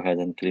just go ahead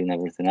and clean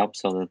everything up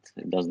so that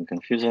it doesn't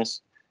confuse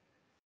us.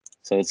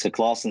 So it's a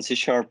class in C#,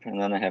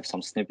 and then I have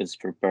some snippets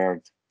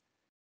prepared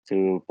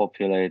to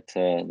populate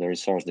the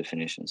resource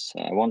definitions.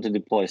 I want to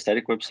deploy a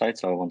static website,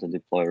 so I want to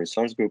deploy a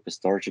resource group, a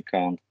storage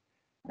account,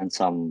 and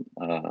some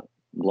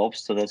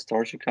blobs to that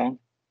storage account.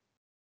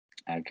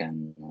 I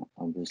can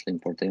obviously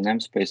import the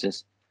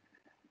namespaces.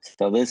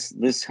 So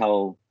this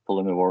how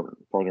Pulumi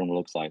program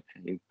looks like.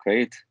 You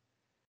create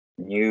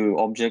new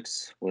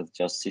objects with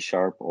just C#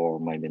 or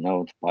maybe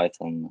Node,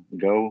 Python,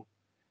 Go,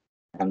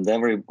 and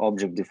every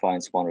object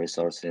defines one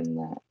resource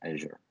in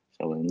Azure.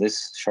 So in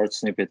this short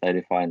snippet, I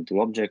define two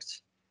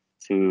objects,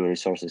 two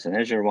resources in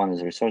Azure. One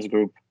is a resource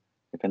group,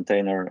 a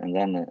container, and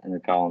then an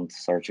account,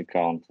 search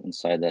account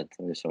inside that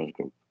resource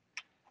group.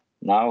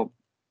 Now,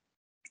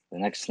 the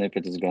next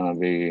snippet is going to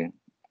be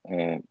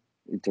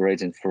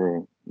iterating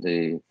through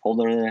the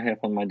folder that I have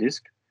on my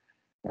disk.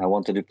 I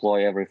want to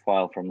deploy every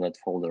file from that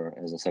folder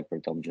as a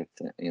separate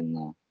object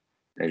in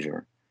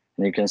Azure.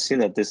 And you can see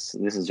that this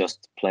is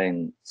just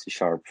plain C#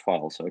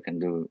 file, so I can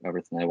do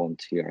everything I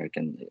want here. I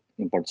can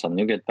import some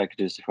NuGet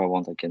packages if I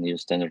want. I can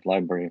use standard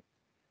library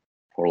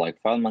for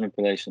like file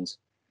manipulations.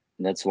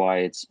 And that's why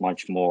it's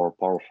much more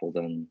powerful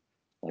than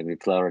like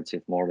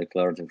more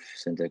declarative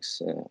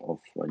syntax of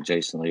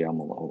JSON or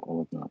YAML or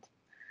whatnot.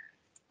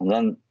 And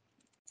then,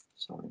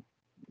 sorry,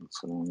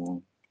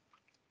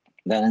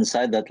 then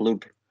inside that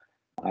loop,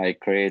 I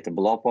create a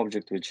blob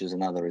object, which is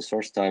another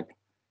resource type.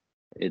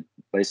 It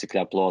basically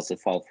uploads the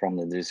file from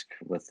the disk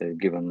with a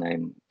given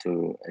name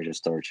to Azure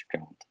Storage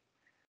account.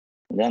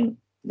 And then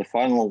the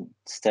final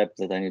step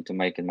that I need to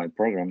make in my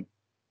program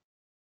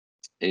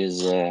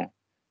is to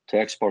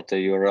export the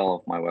URL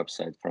of my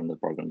website from the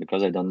program.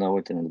 Because I don't know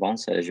it in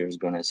advance, Azure is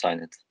going to assign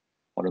it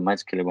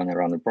automatically when I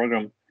run the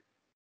program.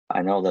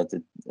 I know that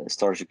the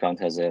storage account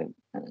has a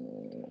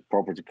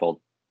property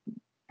called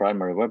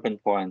primary web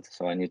endpoint,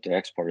 so I need to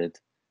export it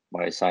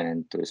by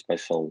assigning to a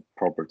special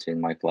property in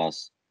my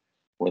class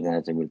with an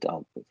attribute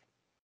output.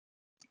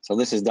 So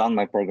this is done,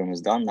 my program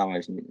is done. Now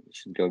I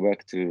should go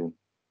back to,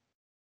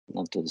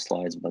 not to the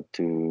slides, but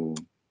to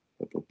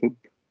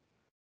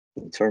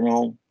the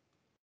terminal.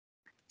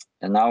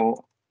 And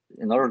now,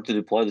 in order to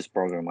deploy this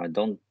program, I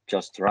don't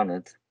just run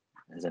it,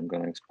 as I'm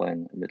going to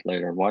explain a bit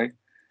later why,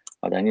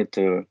 but I need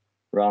to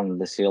run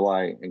the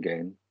CLI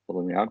again,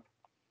 Pulumi up.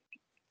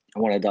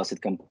 And what it does,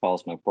 it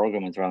compiles my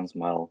program, it runs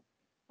my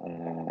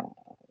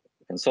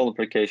console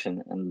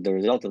application, and the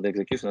result of the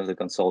execution of the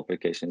console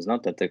application is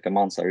not that the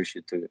commands are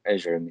issued to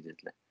Azure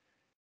immediately.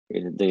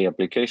 The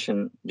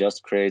application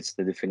just creates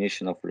the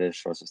definition of the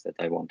resources that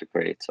I want to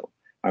create. So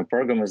my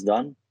program is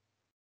done,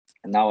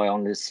 and now I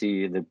only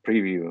see the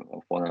preview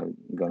of what I'm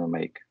going to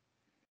make.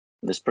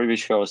 This preview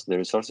shows the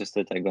resources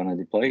that I'm going to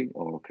deploy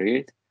or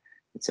create.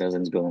 It says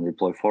it's going to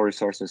deploy 4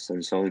 resources, a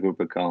resource group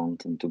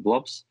account, and 2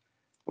 blobs,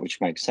 which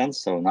makes sense.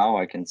 So now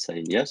I can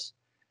say yes.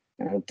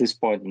 And at this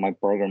point, my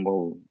program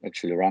will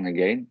actually run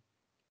again.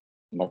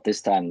 But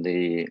this time,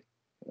 the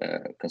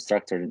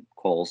constructor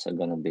calls are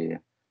going to be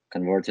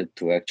converted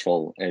to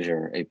actual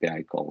Azure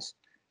API calls.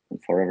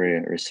 And for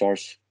every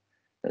resource,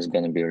 there's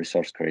going to be a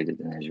resource created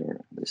in Azure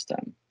this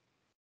time.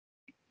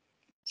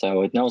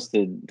 So it knows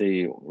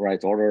the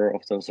right order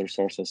of those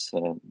resources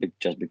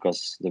just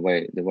because the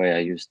way I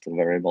used the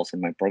variables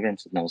in my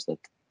programs, it knows that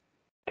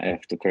I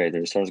have to create a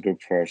resource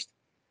group first.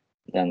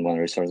 Then when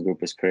a resource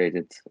group is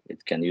created,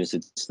 it can use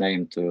its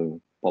name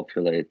to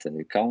populate an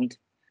account.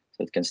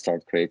 So it can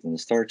start creating a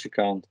storage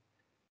account.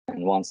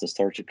 And once the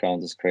storage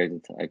account is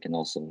created, I can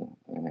also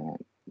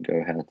go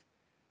ahead.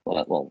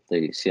 Well,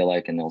 the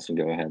CLI can also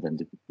go ahead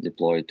and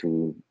deploy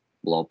 2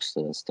 blobs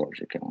to the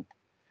storage account.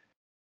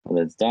 So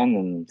that's done,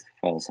 and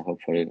files are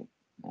hopefully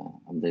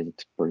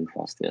updated pretty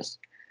fast, yes.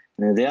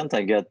 And in the end,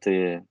 I get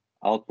the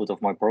output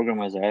of my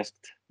program as I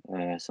asked.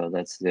 So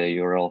that's the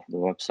URL of the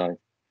website.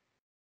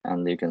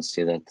 And you can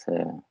see that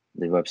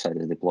the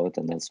website is deployed,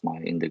 and that's my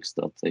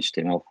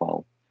index.html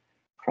file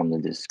from the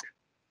disk.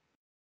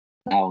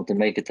 Now, to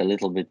make it a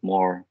little bit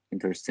more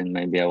interesting,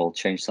 maybe I will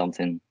change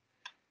something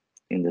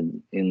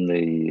in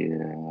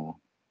the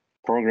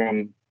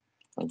program.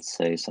 Let's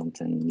say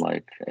something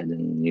like add a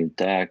new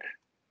tag.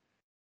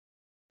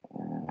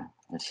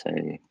 I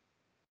say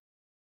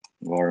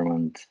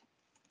environment,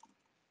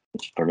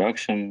 which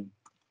production.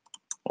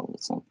 Well,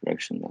 it's not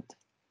production, but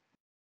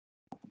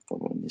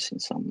probably missing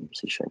some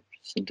C#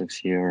 syntax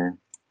here.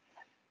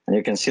 And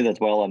you can see that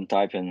while I'm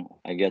typing,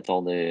 I get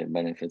all the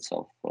benefits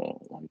of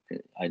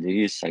like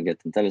IDEs. I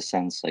get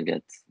IntelliSense. I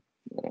get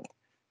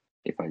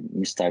if I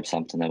mistype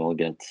something, I will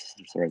get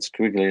red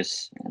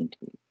squigglies, and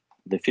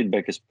the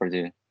feedback is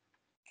pretty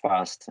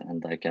fast,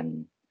 and I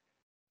can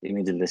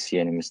immediately see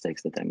any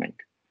mistakes that I make.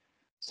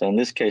 So in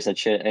this case, I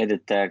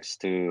added tags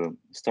to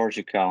storage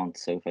account.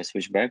 So if I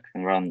switch back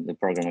and run the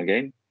program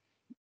again,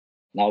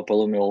 now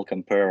Pulumi will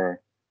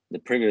compare the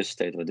previous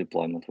state of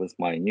deployment with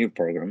my new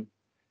program,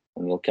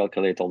 and will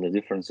calculate all the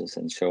differences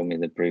and show me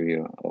the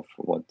preview of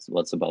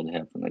what's about to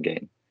happen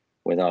again,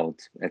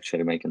 without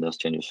actually making those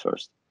changes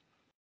first.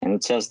 And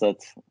it says that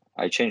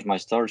I changed my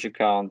storage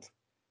account,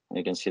 and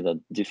you can see that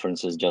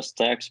difference is just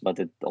tags, but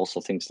it also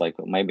thinks like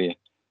maybe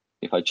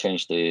if I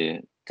change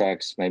the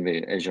tags,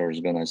 maybe Azure is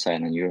going to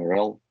assign a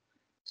URL.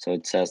 So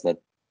it says that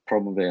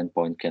probably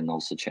endpoint can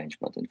also change,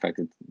 but in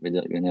fact, we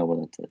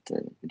know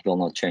that it will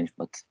not change,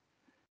 but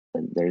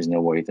there is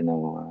no way to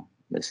know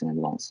this in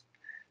advance.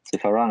 So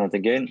if I run it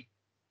again,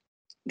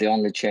 the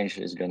only change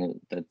that's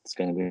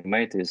gonna be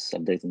made is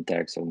updating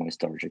tags of my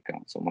storage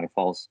account. So my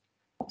files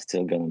are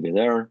still gonna be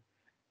there,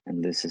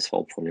 and this is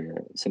hopefully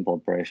a simple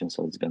operation,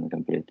 so it's gonna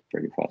complete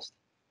pretty fast.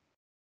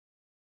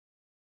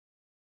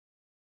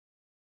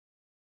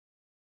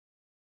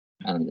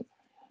 And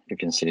you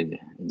can see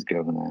it's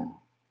going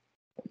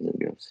as it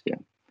goes. Yeah.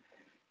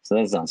 So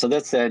that's done. So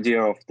that's the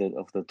idea of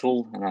the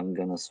tool, and I'm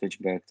gonna switch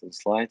back to the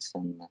slides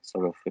and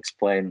sort of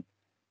explain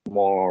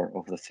more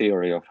of the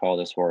theory of how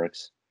this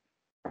works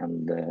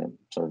and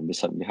sort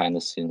of behind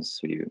the scenes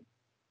view.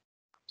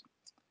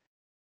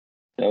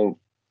 So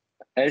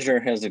Azure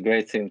has a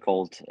great thing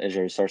called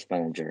Azure Resource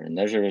Manager, and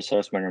Azure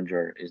Resource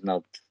Manager is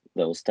not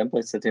those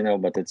templates that you know,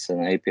 but it's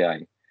an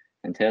API,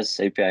 and has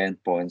API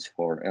endpoints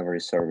for every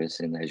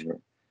service in Azure.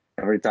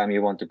 Every time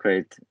you want to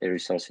create a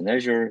resource in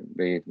Azure,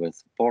 be it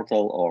with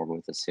Portal or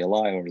with a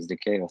CLI or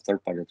SDK or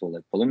third-party tool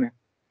like Pulumi,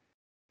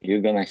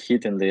 you're gonna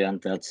hit in the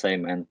end that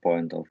same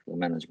endpoint of the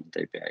management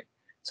API.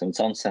 So in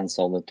some sense,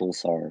 all the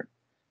tools are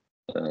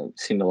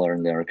similar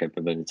in their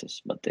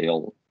capabilities, but they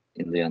all,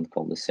 in the end,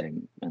 call the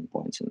same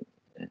endpoints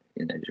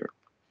in Azure.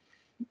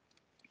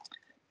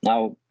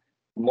 Now,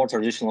 more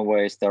traditional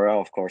ways, there are,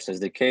 of course,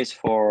 SDKs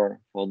for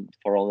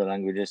all the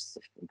languages,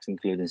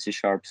 including C#,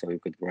 so you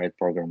could write a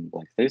program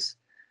like this,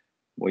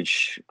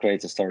 which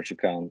creates a storage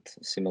account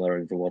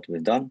similar to what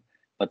we've done.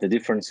 But the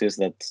difference is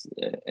that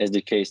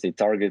SDKs, they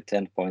target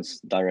endpoints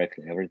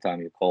directly. Every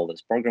time you call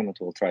this program, it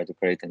will try to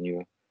create a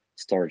new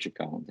storage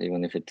account,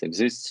 even if it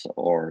exists,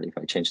 or if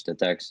I change the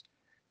tags,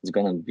 it's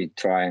going to be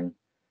trying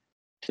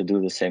to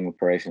do the same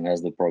operation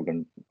as the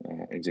program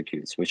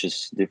executes, which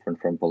is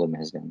different from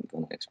Pulumi, as I'm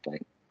going to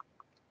explain.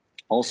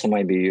 Also,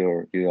 maybe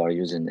you are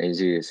using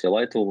AZ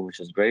CLI tool, which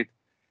is great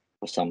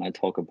for some ad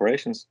hoc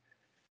operations,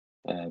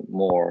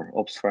 more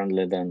ops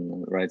friendly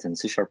than writing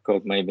C#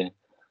 code maybe,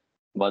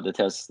 but it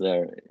has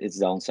its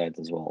downside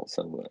as well.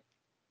 So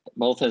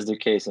both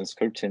SDKs and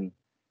scripting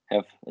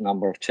have a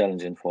number of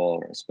challenges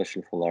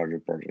especially for larger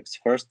projects.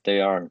 First, they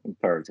are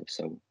imperative.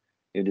 So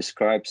you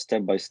describe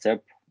step by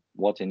step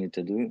what you need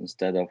to do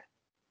instead of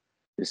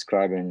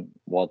describing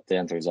what the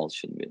end result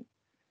should be.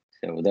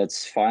 So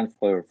that's fine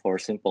for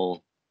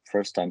simple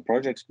first-time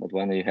projects, but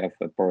when you have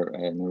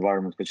an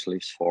environment which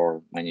lives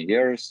for many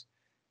years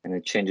and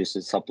it changes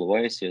in subtle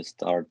ways, you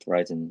start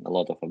writing a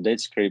lot of update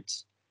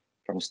scripts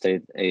from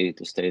state A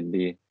to state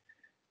B,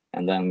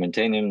 and then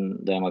maintaining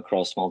them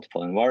across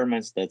multiple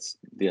environments. That's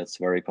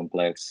very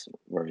complex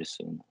very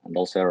soon, and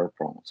also error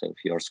prone. So if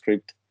your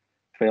script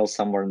fails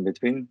somewhere in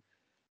between,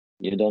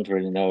 you don't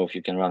really know if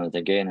you can run it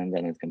again and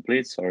then it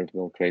completes, or it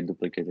will create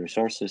duplicate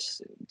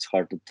resources. It's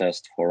hard to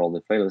test for all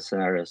the failure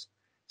scenarios.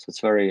 So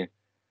it's very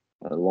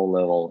low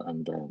level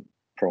and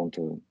prone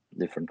to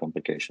different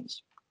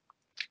complications.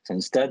 So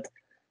instead,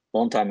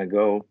 long time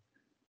ago,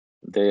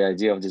 the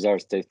idea of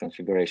desired state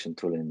configuration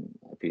tooling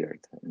appeared.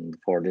 And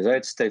for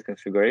desired state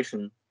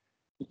configuration,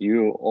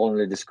 you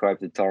only describe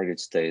the target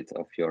state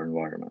of your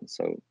environment.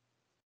 So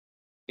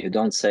you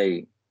don't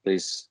say,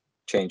 please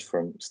change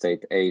from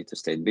state A to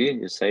state B.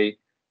 You say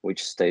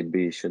which state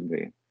B should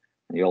be.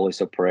 And you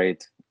always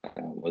operate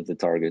with the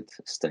target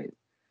state.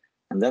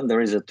 And then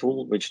there is a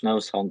tool which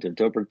knows how to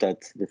interpret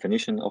that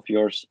definition of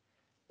yours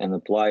and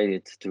apply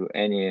it to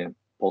any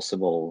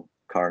possible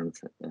current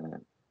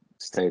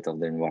state of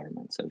the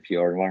environment. So if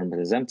your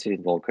environment is empty,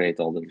 it will create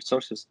all the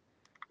resources.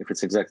 If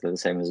it's exactly the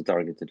same as the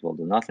target, it will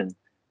do nothing,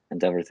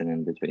 and everything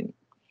in between.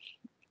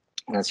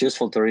 And it's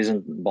useful to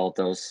reason about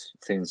those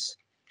things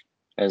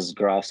as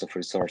graphs of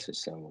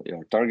resources. So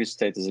your target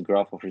state is a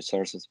graph of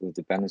resources with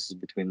dependencies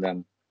between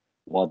them,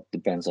 what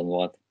depends on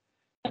what.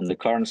 And the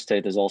current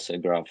state is also a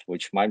graph,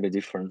 which might be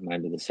different,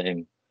 might be the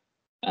same.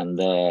 And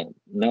the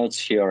nodes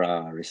here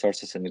are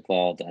resources in the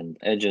cloud, and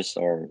edges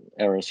or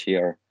arrows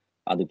here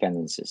are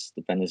dependencies.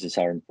 Dependencies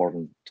are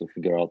important to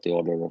figure out the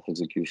order of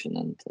execution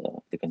and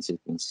the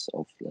consequence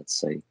of, let's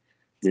say,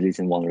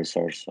 deleting one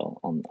resource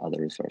on other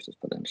resources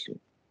potentially.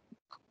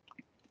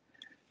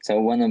 So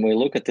when we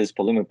look at this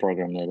Pulumi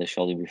program that I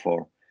showed you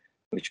before,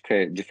 which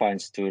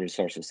defines two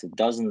resources, it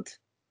doesn't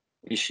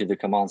issue the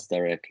commands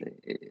directly.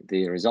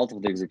 The result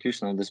of the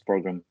execution of this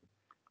program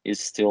is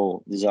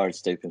still desired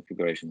state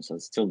configuration, so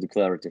it's still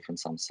declarative in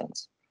some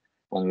sense.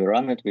 When we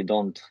run it, we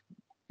don't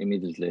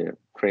immediately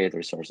create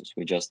resources.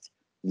 We just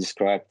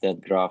describe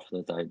that graph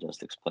that I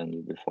just explained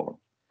you before.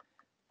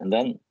 And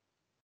then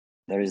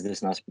there is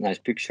this nice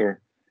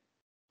picture.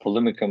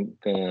 Pulumi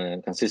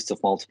consists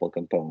of multiple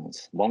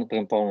components. One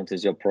component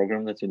is your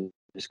program that you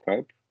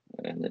describe,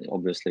 and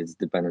obviously it's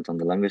dependent on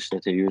the language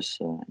that you use.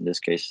 In this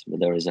case,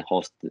 there is a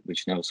host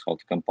which knows how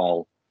to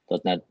compile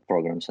 .NET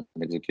programs and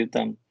execute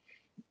them.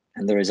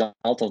 And the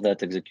result of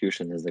that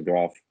execution is the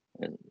graph,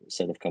 a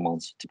set of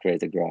commands to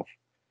create a graph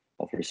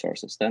of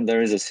resources. Then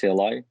there is a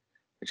CLI,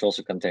 which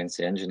also contains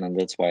the engine, and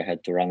that's why I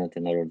had to run it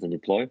in order to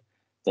deploy.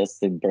 That's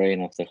the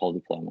brain of the whole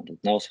deployment. It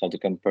knows how to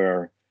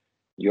compare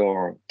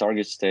your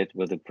target state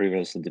with the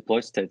previously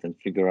deployed state and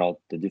figure out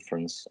the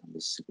difference and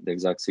the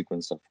exact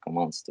sequence of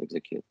commands to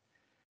execute.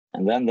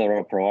 And then there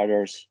are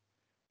providers.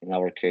 In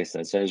our case,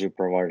 that's Azure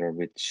provider,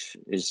 which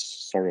is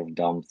sort of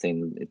dumb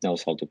thing. It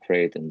knows how to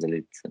create and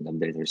delete and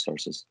update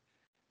resources,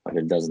 but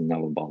it doesn't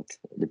know about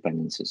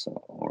dependencies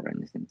or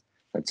anything.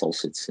 That all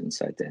sits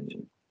inside the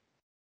engine.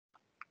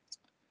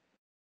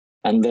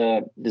 And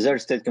the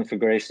desired state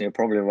configuration, you're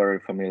probably very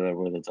familiar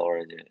with it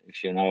already.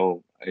 If you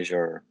know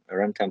Azure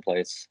RM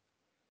templates,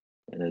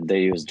 they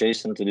use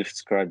JSON to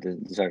describe the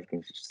desired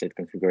state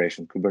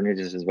configuration.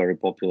 Kubernetes is very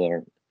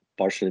popular,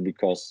 partially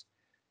because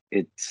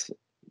it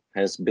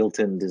has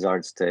built-in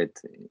desired state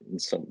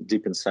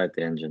deep inside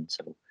the engine.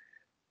 So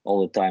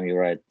all the time you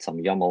write some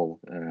YAML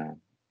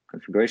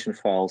configuration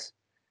files,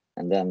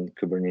 and then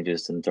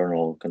Kubernetes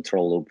internal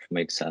control loop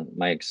makes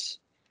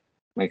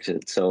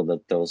it so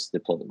that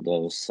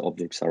those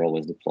objects are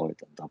always deployed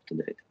and up to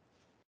date.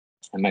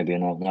 And maybe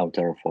now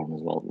Terraform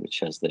as well,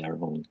 which has their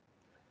own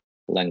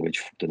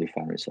language to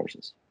define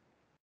resources.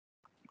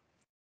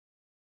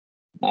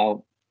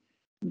 Now,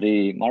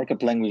 the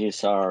markup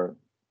languages are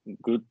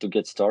good to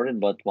get started,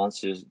 but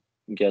once you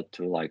get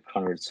to like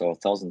hundreds or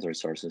thousands of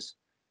resources,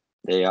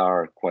 they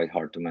are quite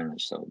hard to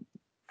manage. So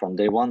from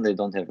day one, they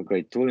don't have a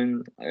great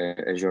tooling.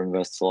 Azure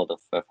invests a lot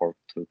of effort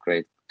to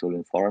create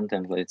tooling for RM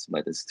templates,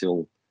 but it's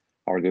still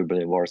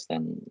arguably worse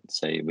than,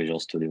 say, Visual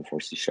Studio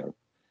for C#.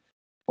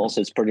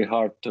 Also, it's pretty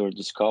hard to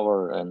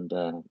discover and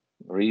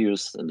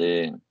reuse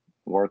the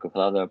work of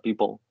other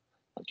people.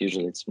 But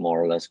usually it's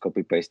more or less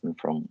copy-pasting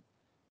from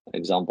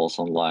examples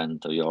online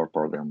to your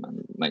program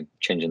and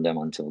changing them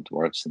until it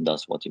works and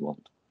does what you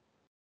want.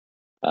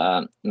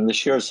 In the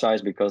sheer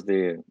size, because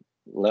the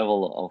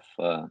level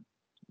of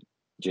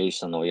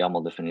JSON or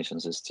YAML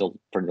definitions is still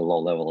pretty low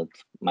level, it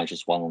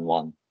matches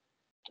one-on-one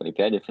to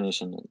API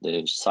definition.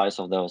 The size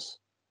of those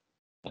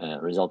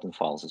resulting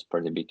files is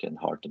pretty big and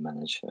hard to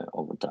manage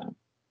over time.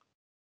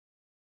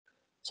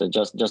 So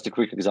just a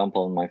quick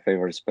example in my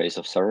favorite space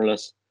of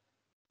serverless.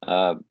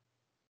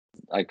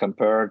 I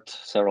compared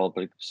several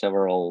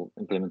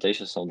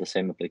implementations of the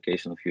same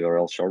application of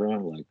URL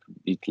shortener like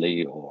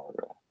Bitly or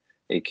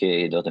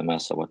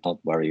aka.ms or whatnot,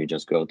 where you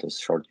just go to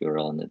short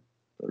URL and it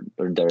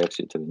redirects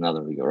you to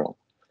another URL.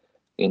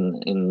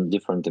 In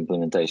different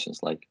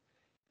implementations, like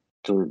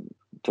to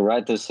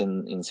write this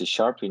in C#,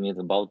 you need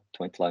about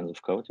 20 lines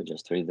of code. You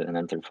just read and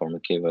enter from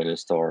the key value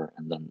store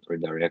and then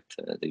redirect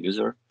the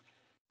user.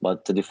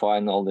 But to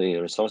define all the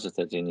resources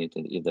that you need,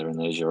 either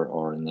in Azure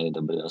or in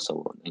AWS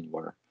or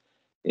anywhere,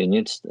 you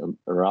need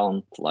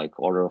around like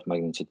order of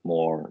magnitude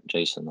more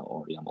JSON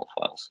or YAML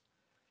files.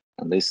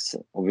 And this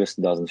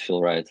obviously doesn't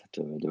feel right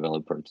to a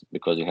developer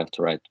because you have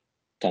to write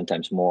 10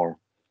 times more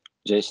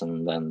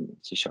JSON than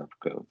C#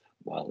 code,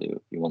 while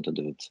you want to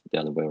do it the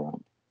other way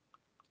around.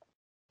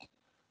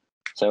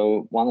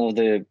 So one of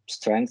the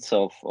strengths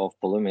of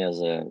Pulumi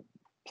as a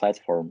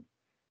platform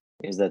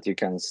is that you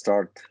can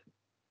start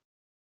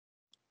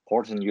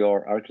porting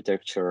your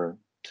architecture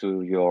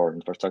to your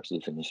infrastructure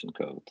definition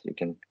code. You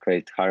can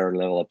create higher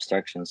level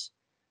abstractions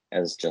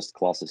as just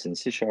classes in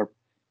C#,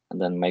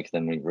 and then make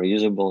them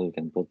reusable. You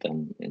can put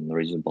them in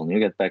reusable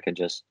NuGet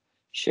packages,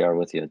 share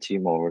with your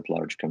team or with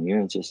large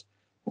communities,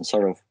 and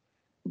sort of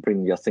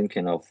bring your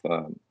thinking of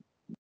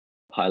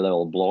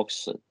high-level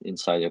blocks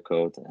inside your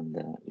code, and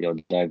your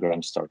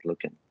diagrams start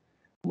looking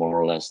more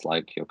or less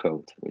like your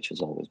code, which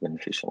is always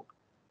beneficial.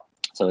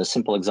 So a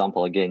simple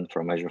example, again,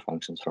 from Azure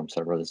Functions from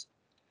serverless.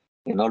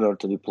 In order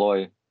to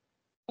deploy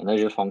an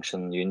Azure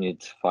function, you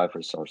need 5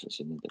 resources.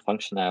 You need the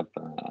function app,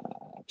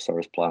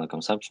 service plan, a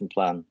consumption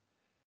plan,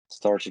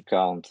 storage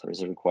account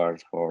is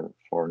required for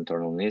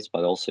internal needs,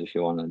 but also if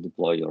you want to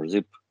deploy your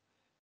zip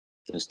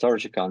to the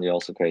storage account, you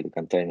also create a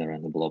container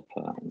and a blob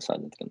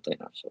inside that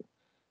container. So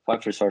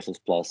 5 resources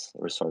plus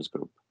a resource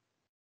group.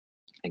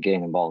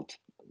 Again, about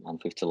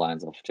 150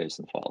 lines of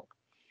JSON file.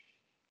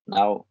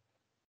 Now,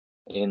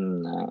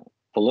 in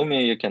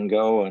Pulumi, you can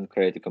go and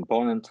create a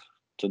component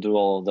to do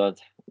all of that.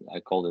 I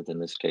called it in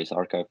this case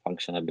archive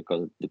function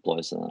because it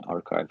deploys an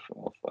archive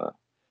of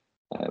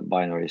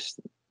binaries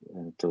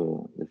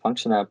to the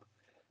function app,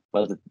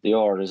 but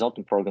your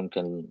resulting program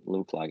can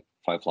look like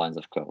 5 lines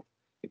of code.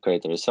 You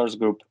create a resource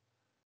group,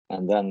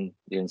 and then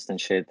you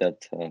instantiate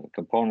that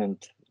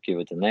component, give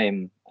it a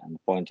name, and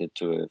point it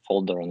to a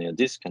folder on your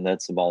disk, and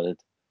that's about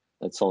it.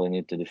 That's all you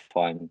need to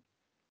define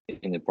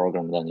in the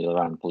program. Then you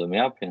run Pulumi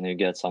up, and you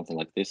get something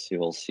like this. You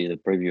will see the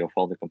preview of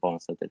all the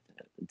components that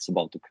it's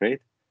about to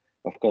create.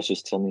 Of course, you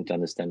still need to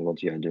understand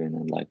what you are doing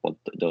and like what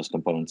those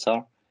components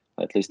are.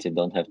 At least you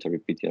don't have to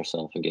repeat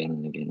yourself again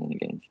and again and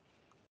again.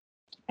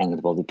 And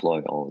it will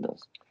deploy all of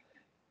those.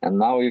 And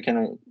now you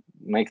can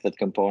make that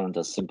component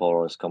as simple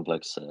or as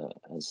complex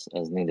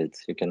as needed.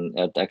 You can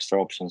add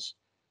extra options.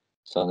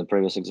 So in the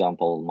previous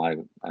example, my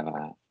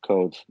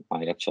code,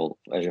 my actual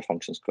Azure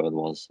Functions code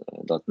was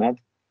 .NET.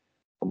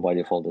 And by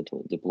default, it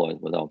will deploy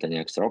it without any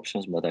extra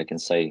options, but I can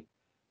say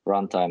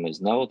runtime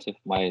is Node if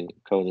my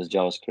code is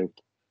JavaScript,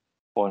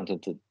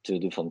 pointed to a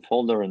different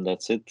folder, and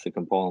that's it. The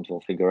component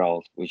will figure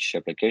out which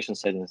application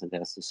settings it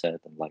has to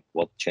set and like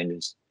what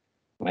changes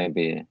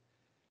maybe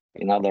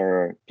in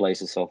other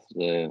places of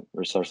the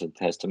resource it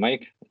has to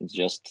make. It's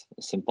just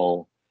a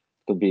simple,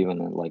 could be even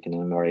like an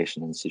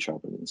enumeration in C#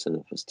 instead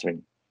of a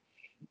string.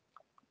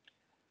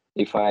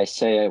 If I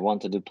say I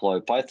want to deploy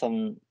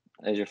Python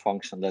Azure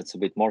function, that's a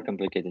bit more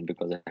complicated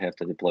because I have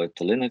to deploy it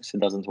to Linux. It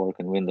doesn't work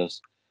in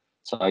Windows.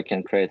 So I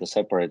can create a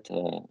separate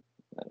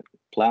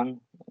plan,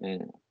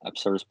 app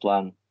service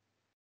plan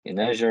in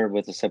Azure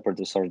with a separate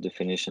resource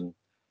definition,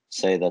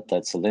 say that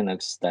that's a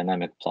Linux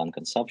dynamic plan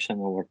consumption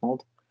over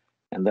Node.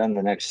 And then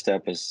the next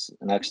step is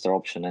an extra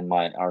option in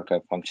my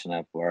archive function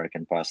app where I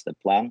can pass the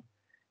plan.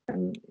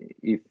 And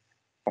if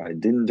I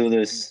didn't do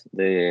this,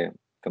 the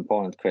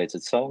component creates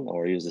its own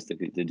or uses the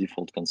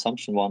default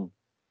consumption one.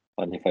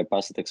 But if I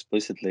pass it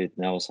explicitly, it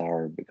knows,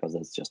 or because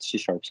that's just C#,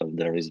 so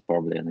there is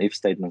probably an if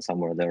statement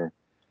somewhere there,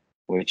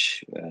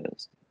 which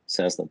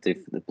says that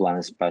if the plan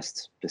is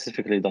passed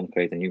specifically, don't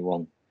create a new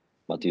one,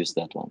 but use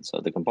that one. So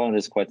the component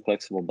is quite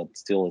flexible, but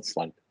still it's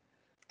like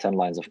 10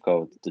 lines of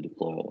code to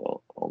deploy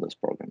all this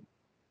program.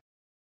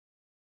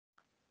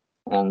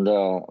 And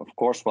of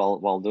course,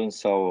 while doing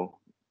so,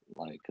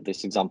 like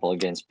this example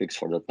again speaks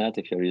for .NET.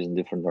 If you're using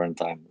different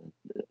runtime,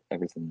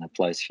 everything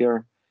applies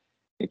here.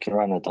 You can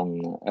run it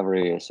on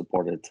every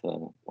supported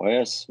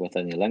OS with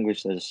any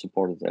language that is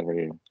supported,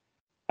 every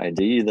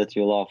IDE that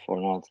you love or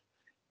not.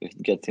 You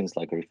get things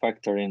like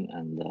refactoring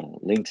and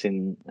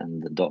linting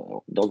and the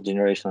doc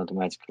generation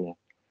automatically.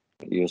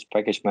 You use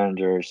package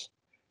managers,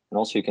 and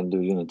also you can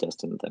do unit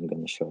testing that I'm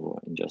going to show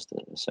in just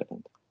a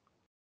second.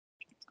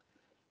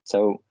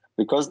 So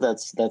because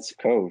that's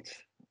code,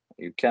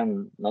 you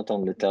can not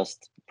only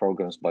test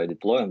programs by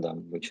deploying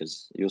them, which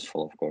is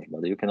useful, of course,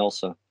 but you can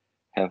also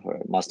have a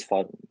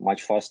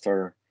much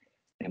faster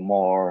and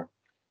more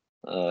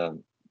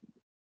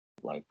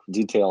like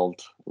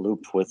detailed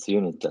loop with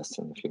unit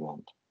testing if you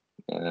want.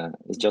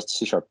 It's just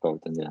C#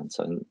 code in the end.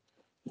 So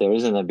there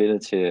is an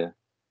ability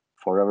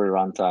for every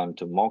runtime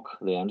to mock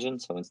the engine.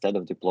 So instead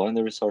of deploying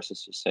the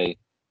resources, you say,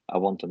 I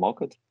want to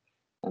mock it.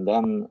 And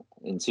then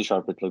in C#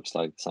 it looks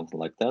like something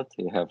like that.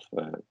 You have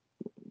a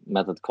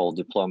method called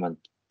deployment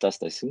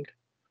test async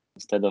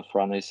instead of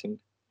run async.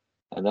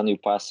 And then you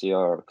pass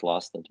your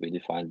class that we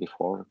defined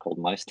before called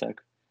myStack.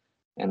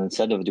 And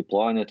instead of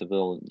deploying it, it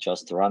will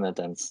just run it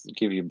and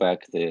give you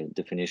back the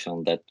definition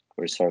of that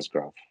resource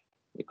graph,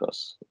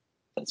 because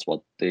that's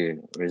what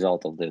the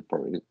result of the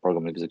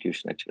program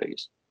execution actually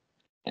is.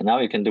 And now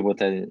you can do with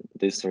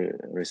this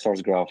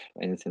resource graph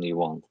anything you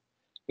want.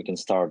 You can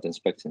start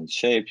inspecting its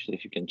shapes.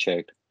 If you can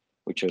check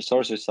which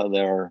resources are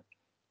there.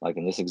 Like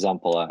in this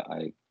example,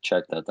 I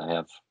checked that I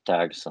have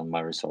tags on my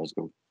resource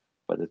group,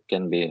 but it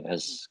can be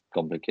as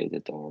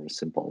complicated or as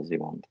simple as you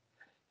want.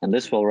 And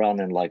this will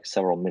run in like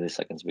several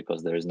milliseconds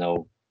because there is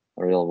no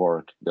real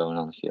work going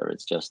on here.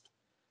 It's just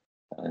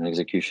an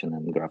execution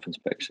and graph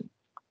inspection.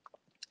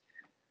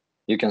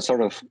 You can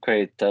sort of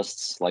create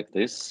tests like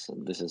this.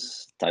 This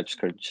is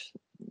TypeScript.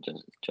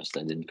 Just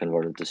I didn't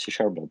convert it to C#,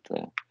 but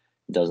it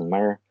doesn't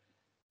matter.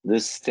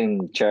 This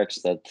thing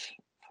checks that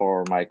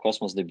for my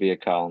Cosmos DB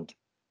account,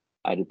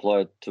 I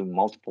deploy it to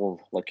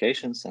multiple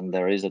locations, and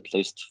there is at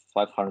least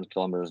 500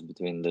 kilometers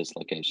between these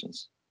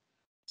locations.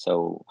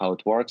 So how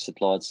it works,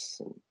 it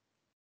loads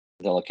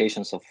the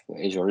locations of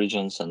Azure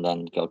regions and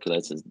then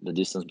calculates the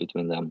distance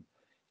between them.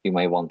 You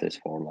may want this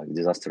for like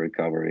disaster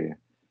recovery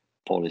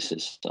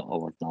policies or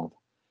whatnot.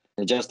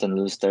 It's just an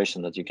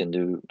illustration that you can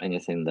do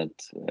anything that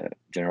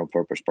general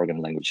purpose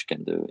programming language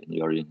can do in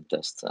your unit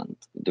tests and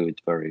do it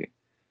very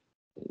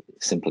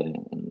simply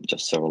in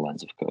just several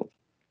lines of code.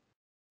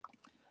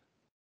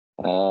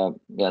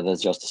 Yeah,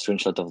 that's just a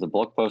screenshot of the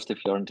blog post.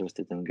 If you're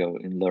interested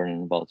in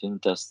learning about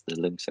unit tests, the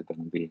links are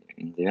going to be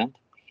in the end.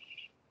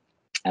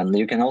 And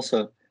you can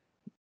also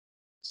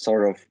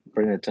sort of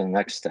bring it to the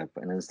next step.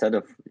 And instead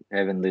of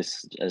having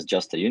this as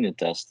just a unit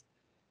test,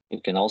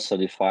 you can also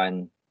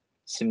define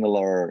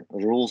similar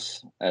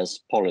rules as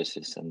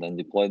policies and then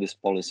deploy this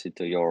policy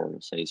to your,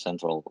 say,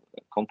 central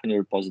company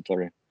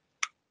repository.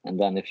 And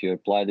then if you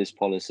apply these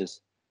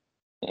policies,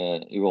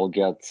 you will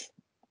get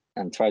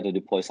and try to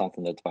deploy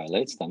something that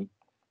violates them,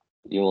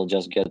 you will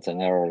just get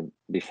an error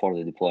before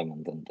the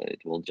deployment, and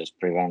it will just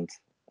prevent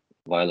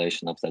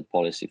violation of that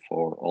policy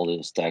for all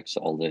the stacks,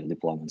 all the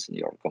deployments in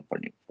your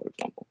company, for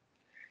example.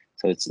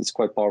 So it's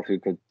quite powerful. You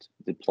could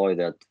deploy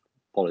that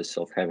policy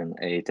of having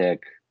a tag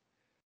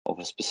of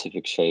a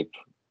specific shape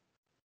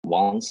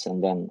once,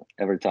 and then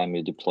every time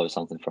you deploy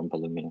something from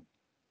Pulumi,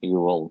 you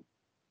will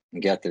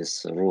get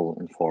this rule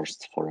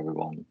enforced for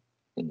everyone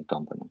in the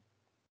company.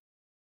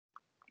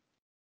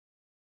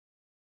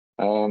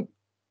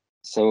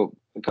 So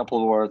a couple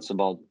of words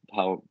about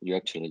how you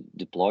actually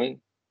deploy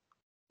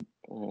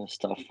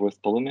stuff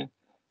with Pulumi.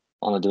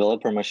 On a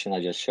developer machine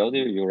I just showed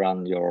you, you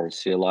run your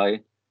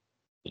CLI,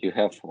 you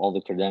have all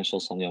the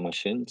credentials on your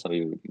machine, so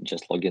you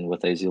just log in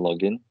with AZ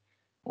login,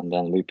 and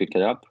then we pick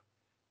it up,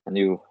 and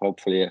you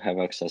hopefully have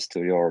access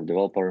to your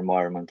developer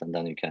environment, and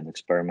then you can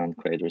experiment,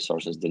 create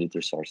resources, delete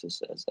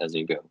resources as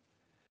you go,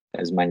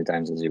 as many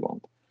times as you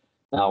want.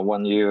 Now,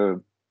 when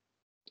you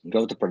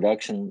go to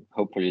production,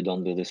 hopefully you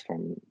don't do this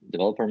from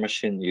developer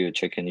machine, you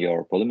check in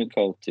your Pulumi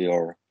code to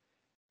your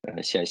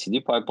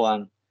CI/CD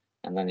pipeline,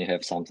 and then you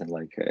have something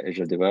like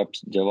Azure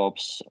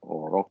DevOps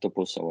or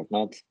Octopus or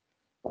whatnot.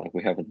 Like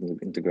we have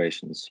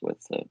integrations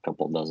with a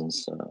couple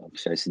dozens of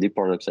CI/CD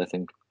products, I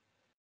think.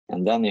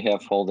 And then you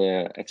have all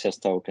the access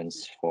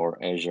tokens for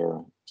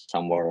Azure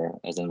somewhere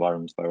as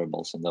environment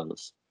variables and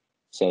those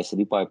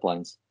CI/CD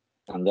pipelines.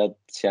 And that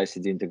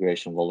CI/CD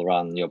integration will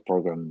run your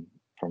program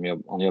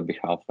on your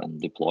behalf and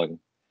deploy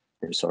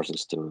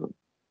resources to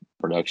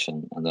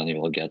production. And then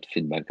you will get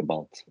feedback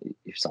about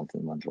if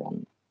something went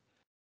wrong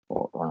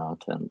or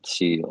not, and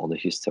see all the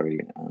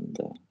history and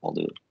all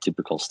the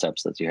typical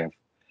steps that you have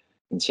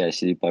in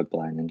CI/CD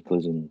pipeline,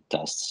 including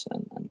tests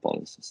and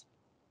policies.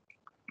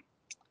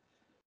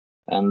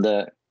 And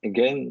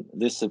again,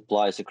 this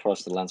applies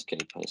across the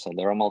landscape. So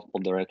there are multiple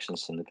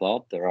directions in the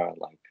cloud. There are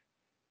like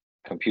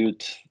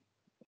compute,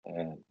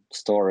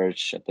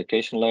 storage,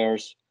 application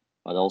layers,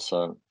 but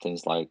also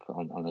things like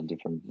on a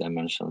different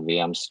dimension,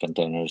 VMs,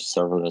 containers,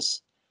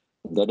 serverless,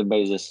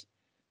 databases.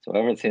 So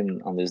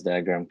everything on this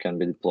diagram can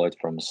be deployed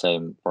from the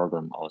same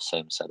program or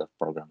same set of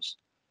programs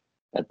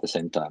at the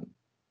same time.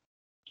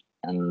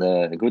 And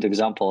a good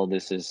example of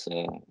this is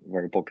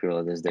very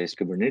popular these days,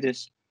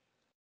 Kubernetes.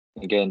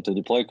 Again, to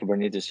deploy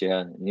Kubernetes,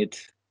 you need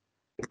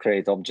to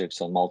create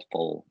objects on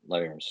multiple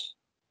layers.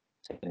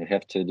 So you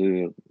have to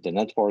do the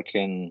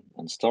networking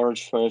and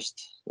storage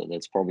first. So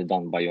that's probably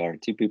done by your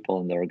IT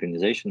people in the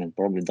organization, and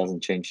probably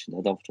doesn't change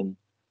that often.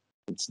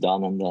 It's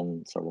done and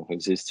then sort of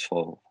exists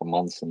for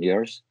months and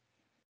years.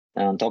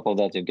 And on top of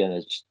that, you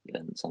get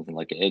something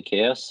like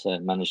AKS,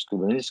 managed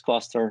Kubernetes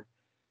cluster.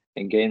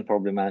 Again,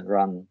 probably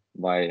run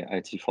by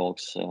IT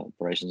folks,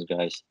 operations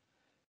guys.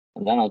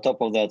 And then on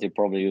top of that, you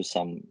probably use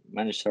some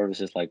managed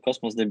services like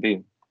Cosmos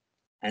DB,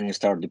 and you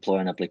start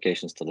deploying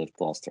applications to that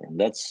cluster. And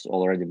that's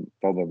already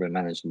probably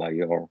managed by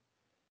your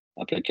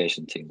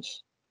application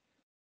teams.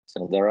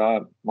 So there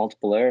are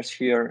multiple layers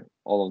here.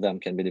 All of them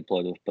can be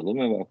deployed with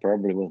Pulumi, or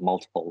probably with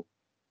multiple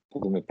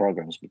Pulumi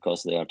programs,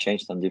 because they are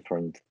changed at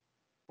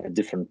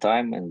different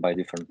time and by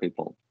different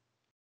people.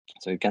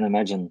 So you can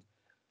imagine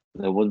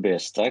there would be a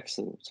stack.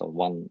 So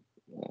one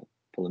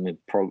Pulumi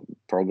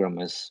program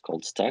is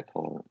called stack,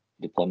 or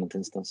deployment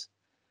instance,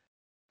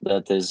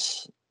 that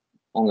is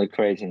only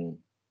creating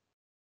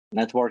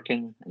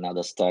networking,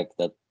 another stack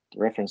that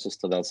references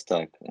to that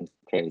stack and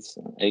creates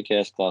an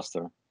AKS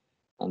cluster,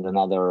 and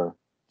another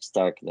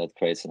stack that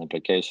creates an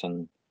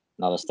application,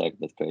 another stack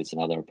that creates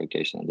another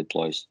application and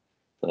deploys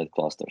to that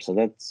cluster. So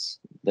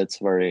that's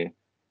very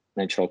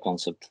natural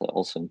concept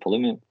also in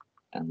Pulumi.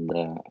 And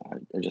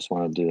I just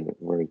want to do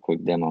a very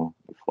quick demo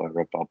before I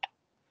wrap up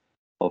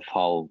of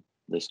how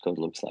this code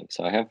looks like.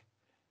 So I have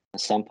a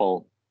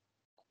sample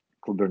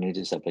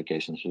Kubernetes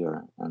application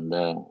here, and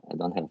I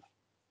don't have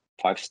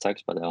 5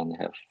 stacks, but I only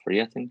have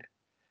 3, I think.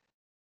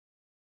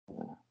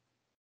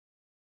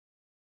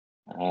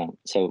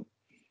 So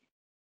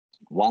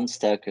one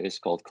stack is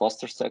called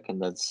cluster stack,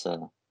 and that's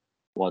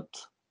what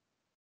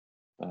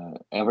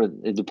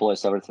it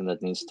deploys everything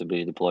that needs to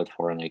be deployed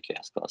for an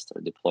AKS cluster.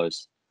 It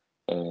deploys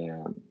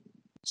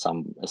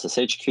some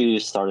SSH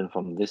keys, starting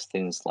from these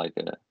things like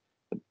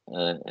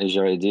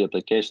Azure AD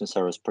application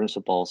service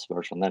principals,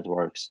 virtual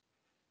networks,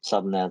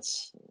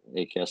 subnets,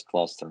 AKS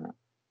cluster,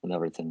 and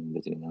everything in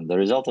between. And the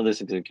result of this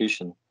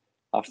execution,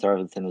 after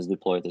everything is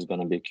deployed, is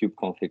going to be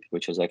kubeconfig,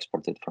 which is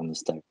exported from the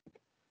stack,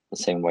 the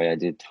same way I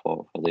did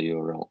for the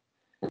URL.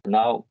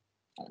 Now,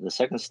 the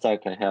second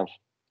stack I have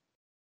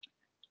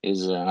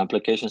is an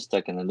application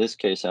stack, and in this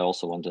case, I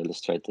also want to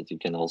illustrate that you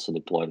can also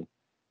deploy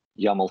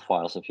YAML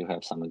files if you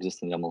have some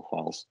existing YAML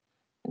files,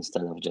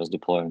 instead of just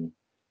deploying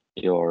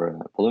your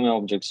Pulumi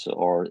objects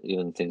or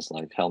even things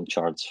like Helm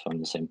charts from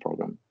the same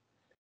program.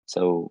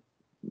 So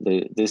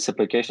this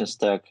application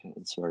stack,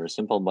 it's very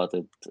simple, but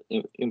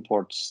it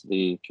imports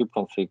the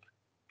kubeconfig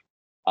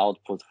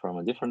output from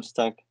a different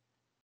stack,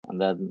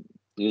 and then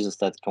uses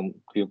that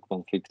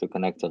kubeconfig to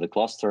connect to the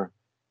cluster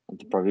and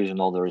to provision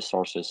all the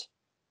resources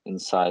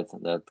inside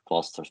that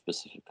cluster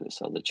specifically.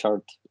 So the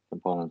chart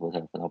component would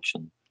have an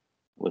option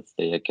with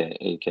the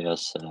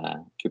AKS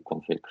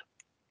kubeconfig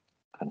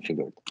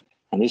configured.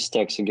 And these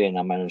stacks, again,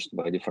 are managed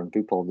by different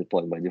people,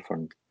 deployed by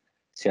different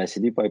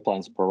CI/CD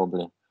pipelines,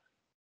 probably.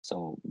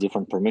 So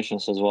different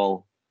permissions as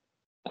well.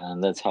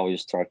 And that's how you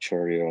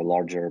structure your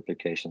larger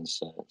applications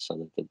so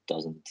that it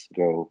doesn't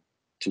go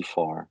too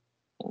far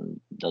and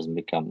doesn't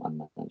become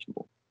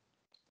unmanageable.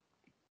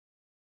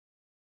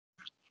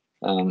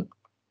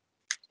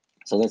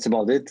 So that's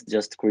about it.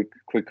 Just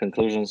quick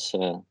conclusions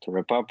to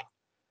wrap up.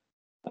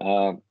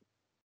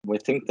 We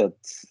think that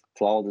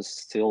cloud is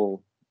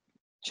still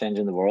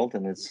changing the world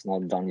and it's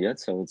not done yet.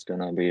 So it's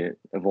going to be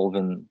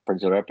evolving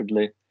pretty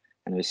rapidly.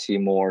 And we see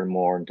more and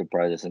more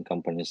enterprises and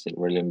companies that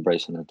really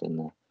embracing it in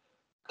a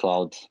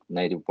cloud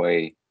native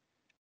way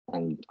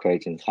and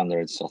creating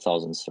hundreds of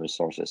thousands of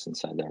resources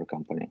inside their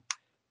company.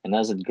 And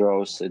as it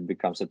grows, it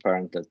becomes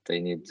apparent that they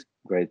need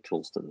great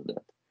tools to do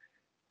that.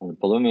 And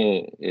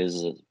Pulumi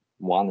is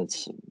one,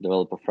 it's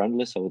developer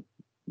friendly, so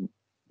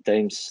it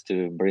aims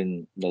to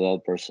bring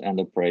developers and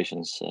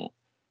operations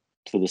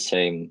to the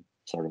same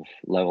sort of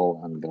level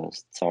and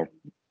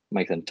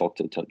make them talk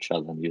to each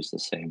other and use the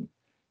same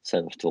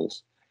set of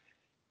tools.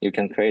 You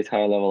can create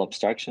high level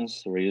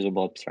abstractions,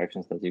 reusable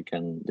abstractions that you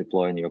can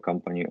deploy in your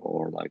company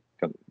or like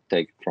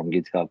take from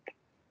GitHub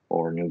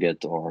or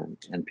NuGet or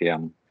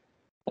NPM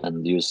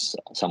and use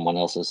someone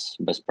else's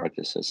best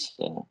practices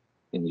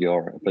in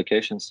your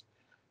applications.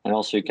 And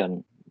also you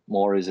can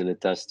more easily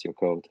test your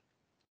code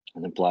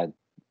and apply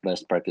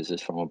best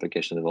practices from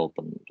application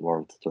development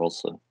world to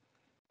also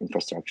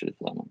infrastructure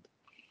deployment.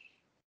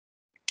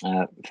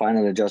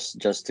 Finally,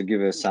 just to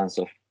give you a sense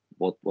of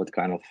what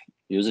kind of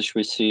usage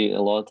we see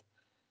a lot.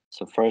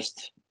 So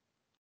first,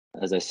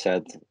 as I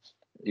said,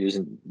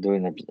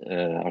 doing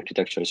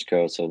architecture as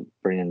code, so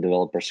bringing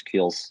developer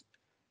skills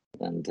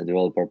and the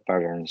developer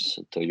patterns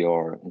to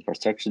your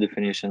infrastructure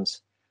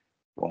definitions.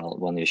 While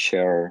when you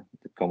share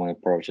the common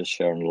approaches,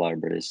 sharing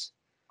libraries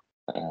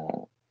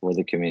with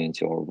the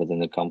community or within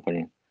the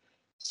company.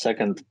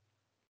 Second,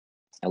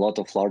 a lot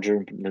of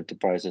larger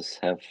enterprises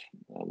have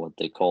what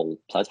they call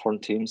platform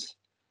teams,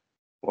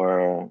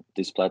 where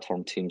these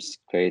platform teams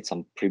create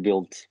some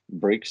pre-built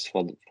bricks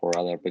for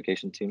other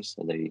application teams.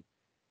 So they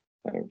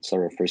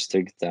sort of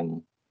restrict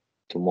them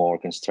to more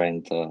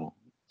constrained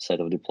set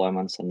of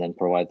deployments and then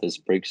provide these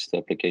bricks to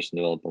application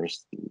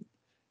developers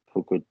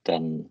who could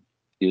then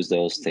use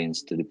those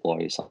things to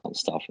deploy some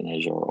stuff in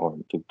Azure or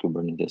to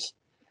Kubernetes.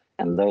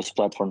 And those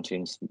platform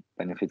teams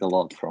benefit a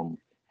lot from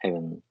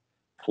having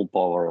full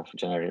power of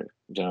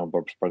general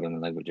purpose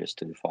programming languages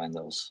to define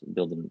those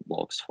building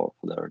blocks for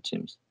their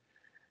teams.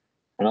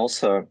 And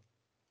also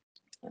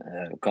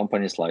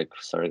companies like,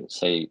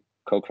 say,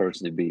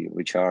 CockroachDB,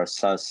 which are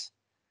SaaS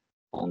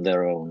on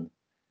their own.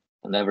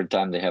 And every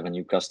time they have a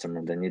new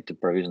customer, they need to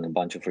provision a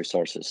bunch of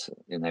resources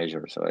in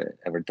Azure. So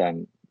every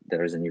time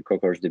there is a new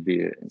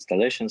CockroachDB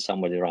installation,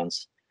 somebody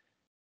runs,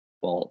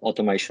 well,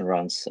 automation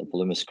runs a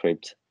Pulumi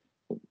script,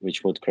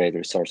 which would create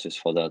resources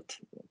for that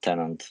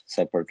tenant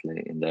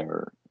separately in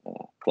their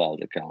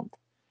cloud account.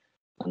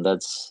 And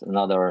that's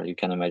another, you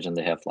can imagine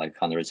they have like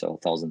hundreds of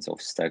thousands of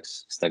stack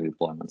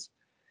deployments.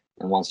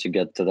 And once you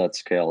get to that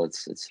scale,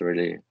 it's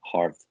really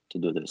hard to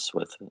do this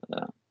with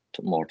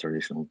more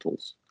traditional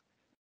tools.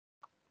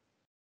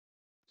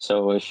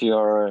 So if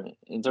you're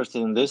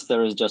interested in this,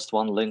 there is just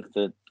one link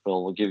that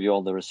will give you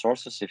all the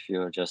resources. If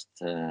you just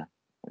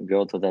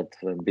go to that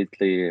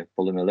bit.ly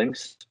Pulumi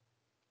links,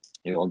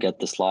 you will get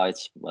the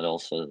slides, but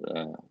also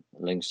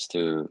links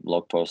to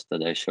blog posts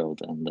that I showed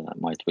and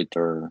my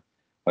Twitter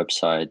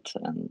website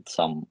and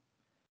some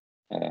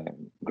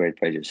great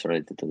pages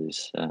related to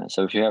this.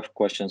 So if you have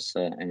questions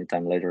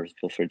anytime later,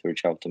 feel free to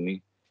reach out to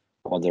me.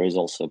 Or there is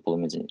also a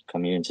Pulumi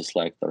community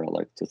Slack. There are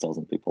like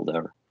 2,000 people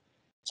there.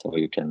 So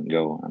you can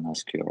go and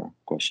ask your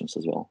questions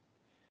as well.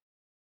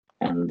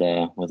 And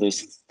with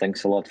this,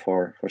 thanks a lot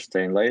for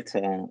staying late.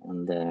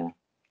 And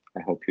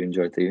I hope you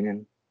enjoyed the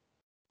union.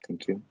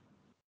 Thank you.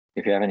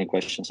 If you have any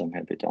questions, I'm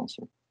happy to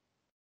answer.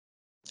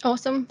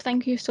 Awesome.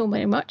 Thank you so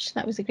very much.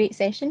 That was a great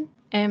session.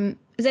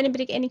 Has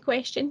anybody got any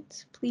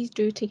questions? Please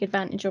do take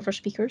advantage of our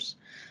speakers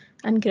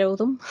and grill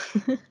them.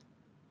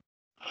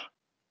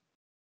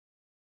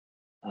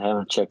 I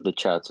haven't checked the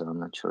chat, so I'm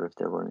not sure if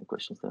there were any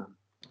questions there.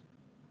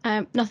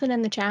 Nothing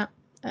in the chat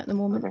at the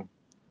moment. Okay.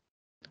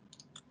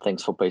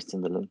 Thanks for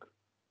pasting the link.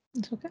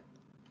 It's okay.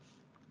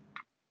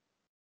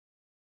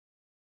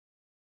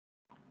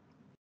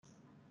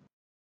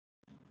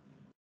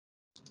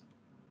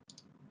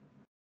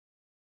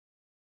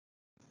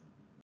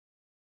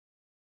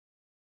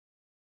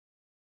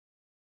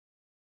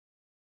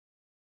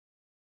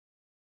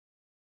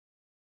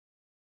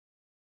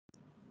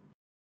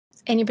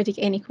 Does anybody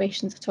get any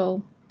questions at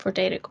all for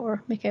Derek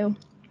or Mikhail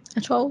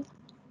at all?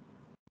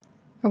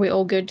 Are we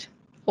all good?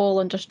 All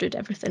understood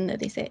everything that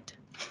they said?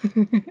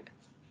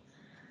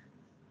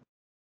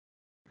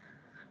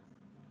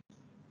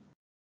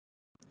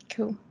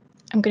 Cool.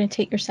 I'm going to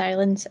take your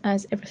silence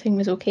as everything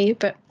was okay,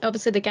 but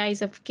obviously the guys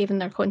have given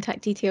their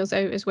contact details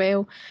out as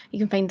well. You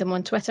can find them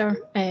on Twitter,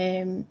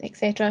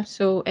 etc.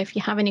 So if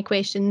you have any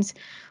questions,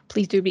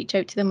 please do reach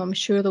out to them. I'm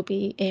sure they'll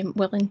be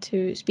willing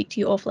to speak to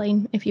you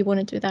offline if you want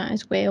to do that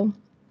as well.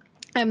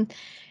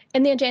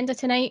 In the agenda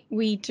tonight,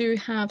 we do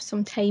have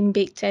some time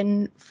baked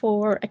in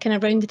for a kind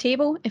of round the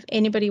table if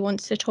anybody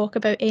wants to talk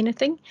about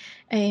anything.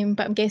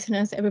 But I'm guessing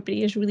as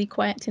everybody is really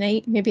quiet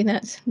tonight, maybe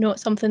that's not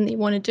something they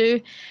want to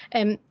do.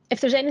 If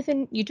there's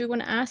anything you do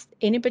want to ask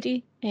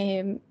anybody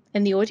in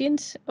the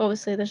audience,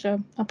 obviously there's a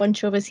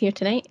bunch of us here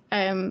tonight,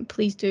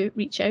 please do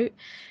reach out.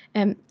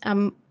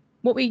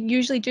 What we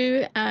usually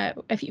do,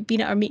 if you've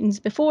been at our meetings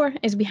before,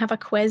 is we have a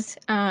quiz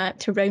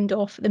to round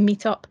off the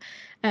meetup.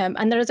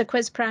 And there is a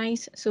quiz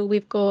prize, so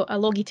we've got a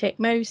Logitech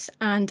mouse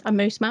and a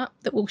mouse mat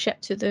that we'll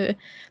ship to the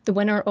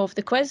winner of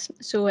the quiz,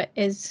 so it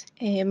is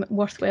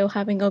worthwhile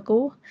having a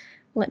go.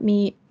 Let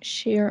me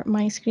share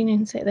my screen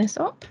and set this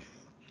up.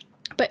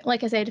 But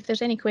like I said, if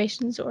there's any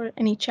questions or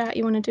any chat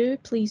you want to do,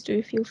 please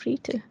do feel free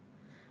to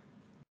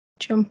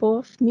jump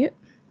off mute.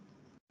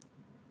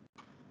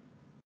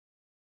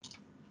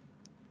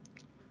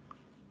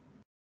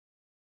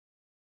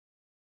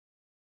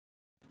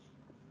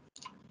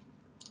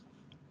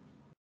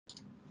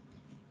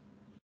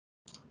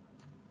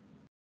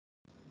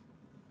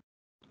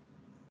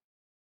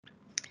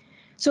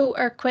 So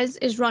our quiz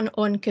is run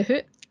on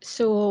Kahoot.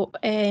 So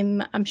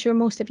I'm sure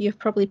most of you have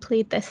probably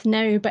played this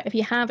now, but if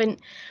you haven't,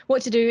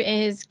 what to do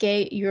is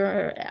get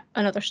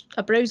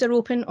a browser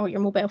open or your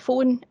mobile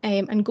phone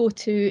and go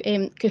to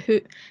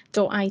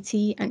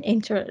kahoot.it and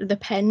enter the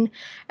PIN.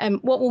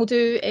 What we'll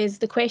do is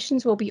the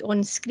questions will be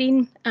on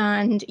screen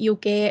and you'll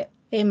get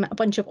a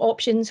bunch of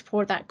options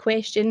for that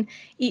question.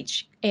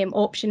 Each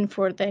option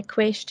for the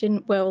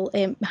question will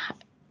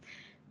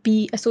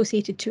be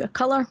associated to a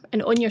colour,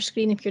 and on your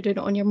screen, if you're doing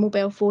it on your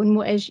mobile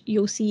phone,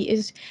 you'll see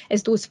is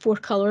those 4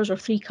 colours or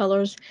 3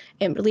 colours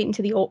relating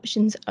to the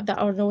options that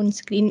are on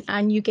screen,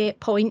 and you get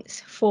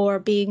points for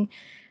being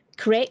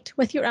correct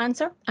with your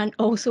answer and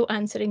also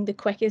answering the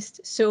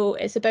quickest. So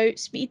it's about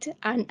speed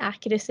and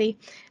accuracy,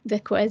 the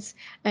quiz.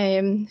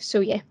 So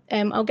yeah,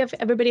 I'll give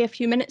everybody a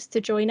few minutes to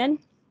join in,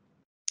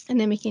 and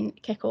then we can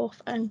kick off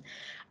and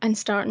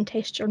start and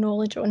test your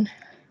knowledge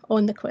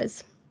on the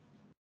quiz.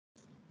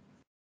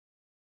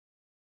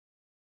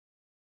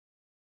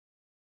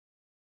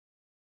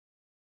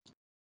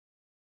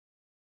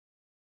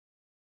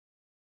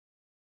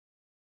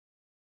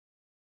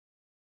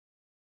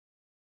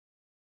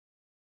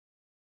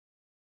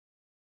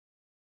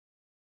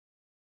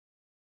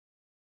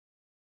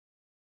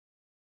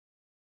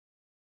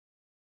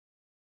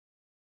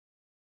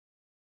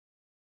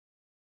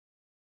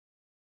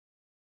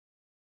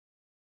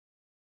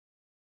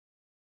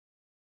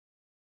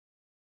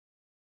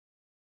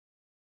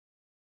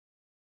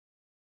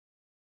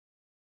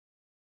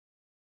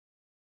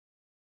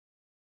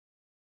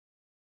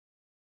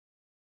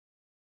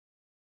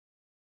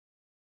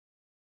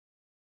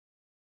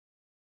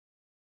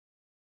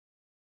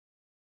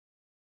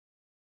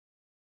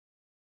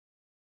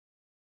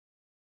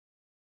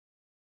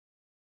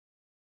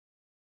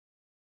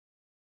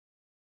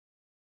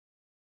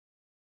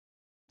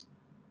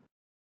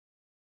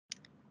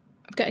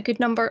 I've got a good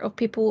number of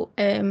people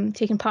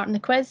taking part in the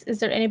quiz. Is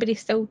there anybody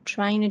still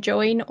trying to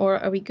join, or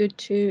are we good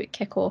to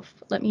kick off?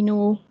 Let me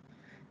know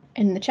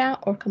in the chat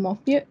or come off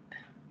mute.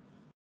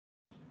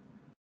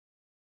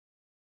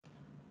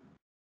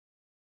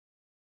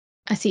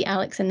 I see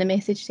Alex in the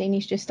message saying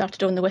he's just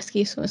started on the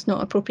whiskey, so it's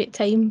not appropriate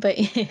time, but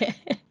is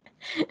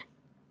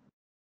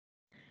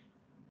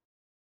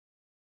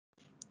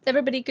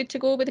everybody good to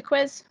go with the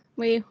quiz?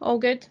 We all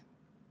good?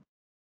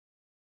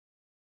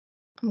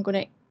 I'm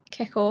going to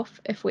kick off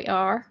if we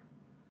are.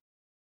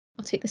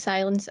 I'll take the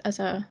silence as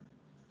a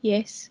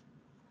yes.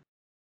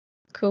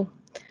 Cool.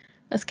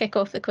 Let's kick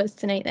off the quiz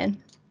tonight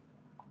then.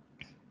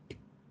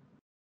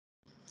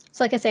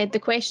 So like I said, the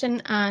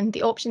question and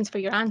the options for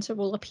your answer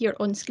will appear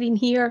on screen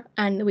here,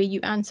 and the way you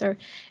answer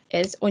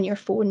is on your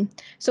phone.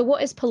 So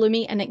what is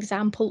Pulumi an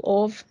example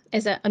of?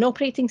 Is it an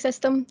operating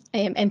system,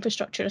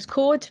 infrastructure as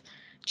code,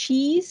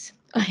 cheese,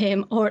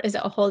 or is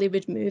it a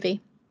Hollywood movie?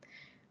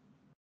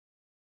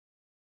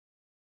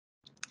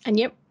 And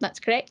yep,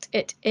 that's correct.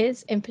 It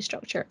is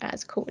infrastructure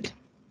as code.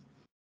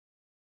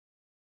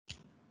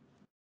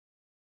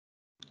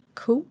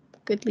 Cool,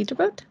 good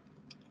leaderboard.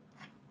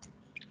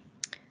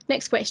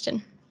 Next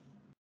question.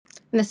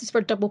 And this is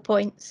for double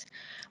points.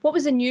 What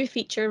was a new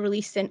feature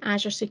released in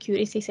Azure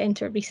Security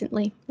Center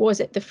recently? Was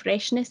it the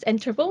freshness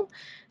interval,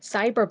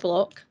 cyber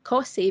block,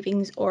 cost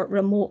savings, or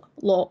remote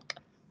lock?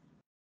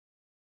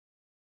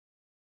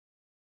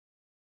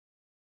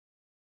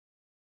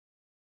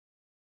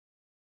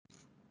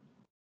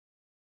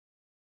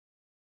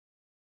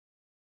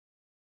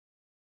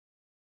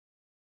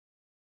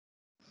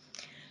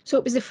 So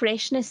it was the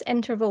freshness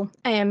interval,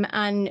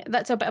 and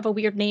that's a bit of a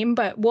weird name,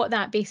 but what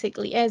that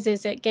basically is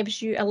it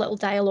gives you a little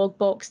dialog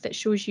box that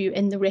shows you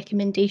in the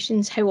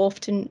recommendations how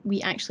often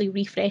we actually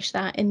refresh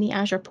that in the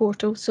Azure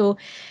portal. So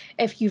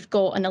if you've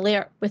got an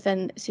alert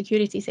within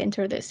Security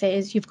Center that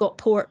says you've got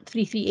port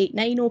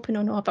 3389 open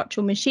on a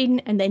virtual machine,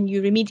 and then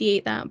you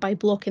remediate that by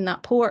blocking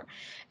that port,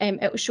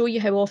 it will show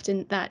you how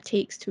often that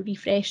takes to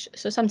refresh.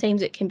 So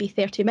sometimes it can be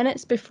 30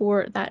 minutes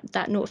before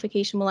that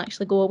notification will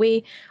actually go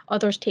away.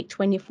 Others take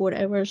 24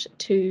 hours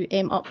to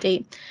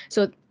update.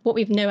 So what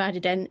we've now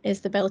added in is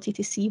the ability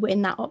to see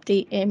when that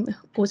update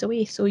goes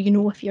away, so you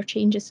know if your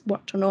changes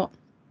worked or not.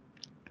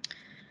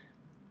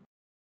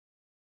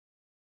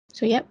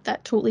 So yep,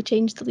 that totally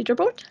changed the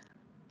leaderboard.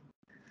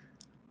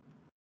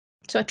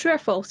 So a true or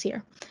false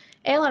here.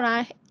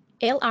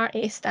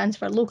 LRS stands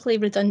for Locally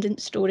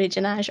Redundant Storage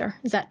in Azure.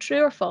 Is that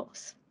true or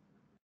false?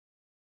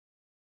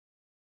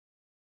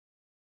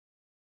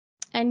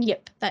 And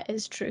yep, that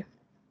is true.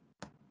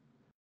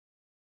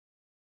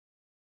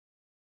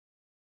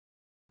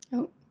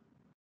 Oh.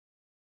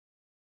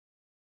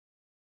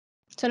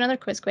 So another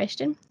quiz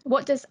question.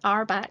 What does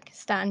RBAC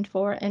stand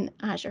for in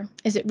Azure?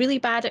 Is it really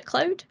bad at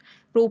cloud,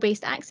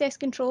 role-based access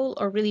control,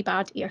 or really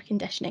bad air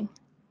conditioning?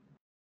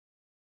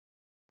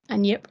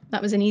 And yep,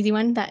 that was an easy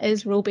one. That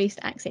is role-based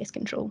access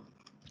control.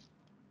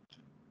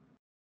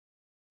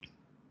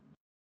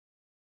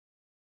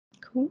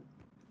 Cool.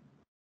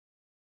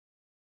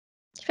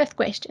 Fifth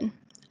question.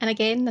 And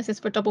again, this is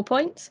for double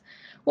points.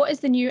 What is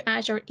the new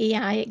Azure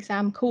AI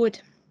exam code?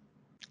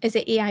 Is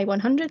it AI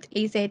 100,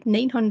 AZ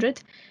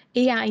 900,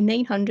 AI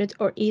 900,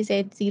 or AZ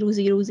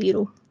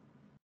 000?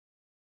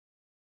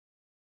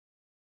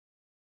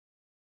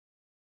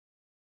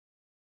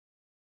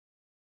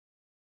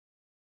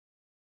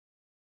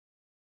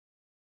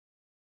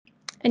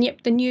 And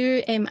yep, the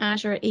new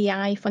Azure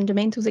AI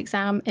Fundamentals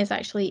exam is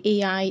actually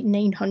AI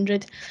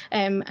 900.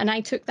 And I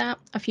took that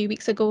a few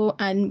weeks ago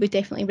and would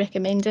definitely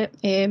recommend it.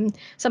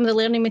 Some of the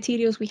learning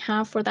materials we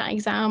have for that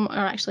exam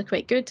are actually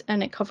quite good,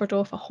 and it covered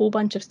off a whole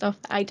bunch of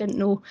stuff that I didn't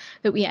know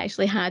that we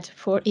actually had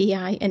for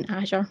AI in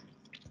Azure.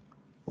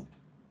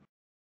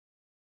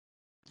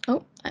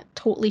 Oh, that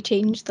totally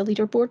changed the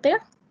leaderboard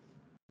there.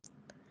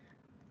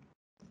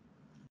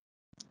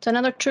 So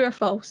another true or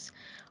false.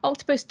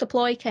 Octopus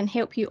Deploy can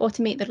help you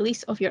automate the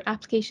release of your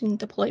application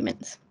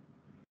deployments.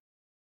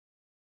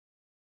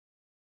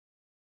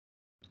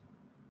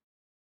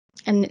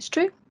 And it's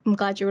true. I'm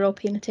glad you were all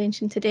paying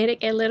attention to Derek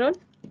earlier on.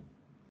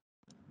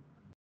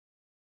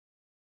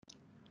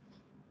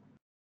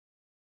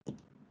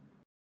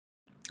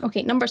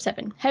 Okay, number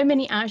 7. How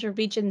many Azure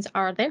regions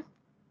are there?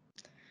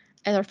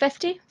 Either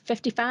 50,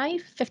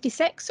 55,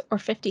 56, or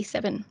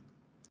 57.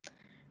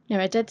 Now,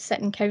 I did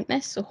sit and count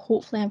this, so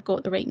hopefully I've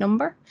got the right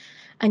number.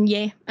 And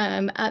yeah,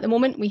 at the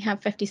moment we have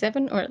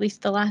 57, or at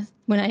least the last,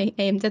 when I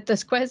did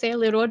this quiz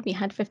earlier on, we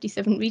had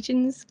 57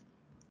 regions.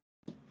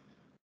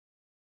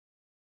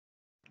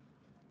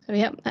 So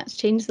yeah, that's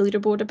changed the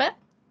leaderboard a bit.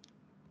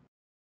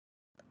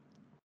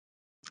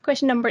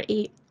 Question number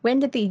 8. When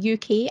did the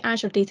UK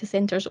Azure data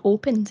centres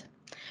opened?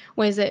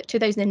 Was it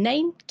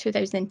 2009,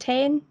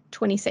 2010,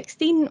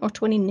 2016, or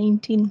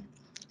 2019?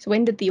 So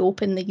when did they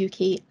open the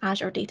UK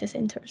Azure data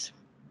centres?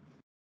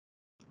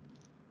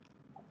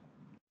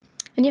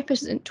 And yep, it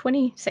was in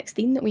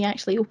 2016 that we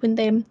actually opened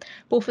them.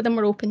 Both of them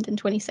were opened in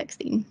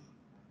 2016.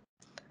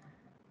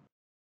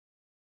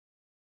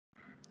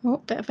 Oh,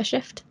 bit of a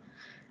shift.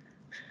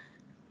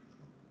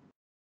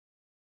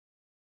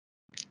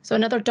 So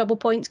another double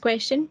points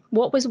question.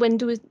 What was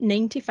Windows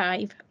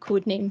 95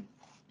 codename?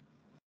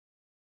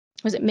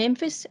 Was it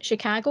Memphis,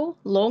 Chicago,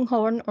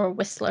 Longhorn, or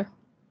Whistler?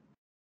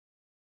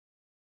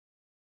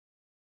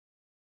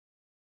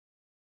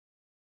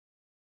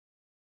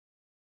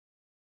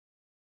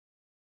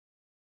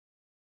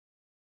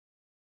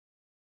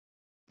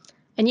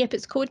 And yep,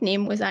 its code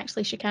name was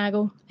actually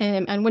Chicago.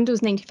 And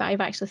Windows 95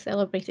 actually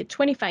celebrated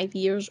 25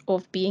 years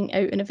of being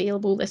out and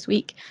available this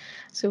week.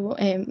 So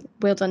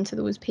well done to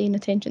those paying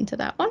attention to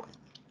that one.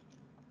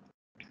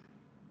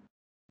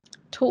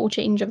 Total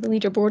change of the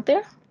leaderboard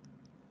there.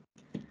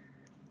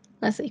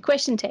 Let's see,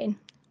 question 10.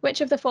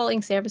 Which of the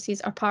following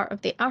services are part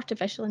of the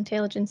Artificial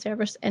Intelligence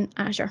Service in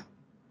Azure?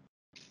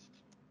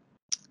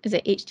 Is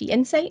it HD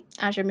Insight,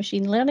 Azure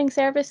Machine Learning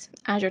Service,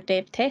 Azure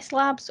Dev Test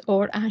Labs,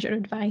 or Azure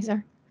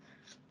Advisor?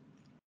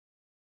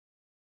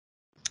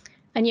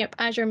 And yep,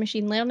 Azure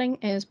Machine Learning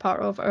is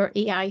part of our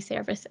AI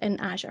service in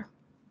Azure.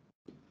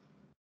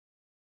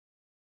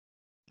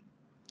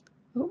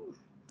 Oh,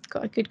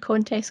 got a good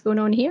contest going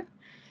on here.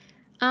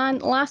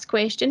 And last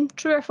question,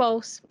 true or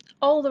false?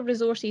 All the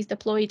resources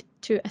deployed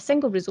to a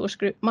single resource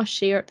group must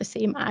share the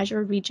same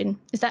Azure region.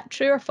 Is that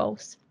true or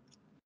false?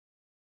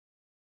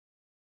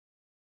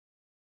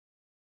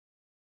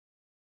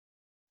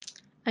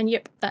 And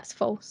yep, that's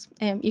false.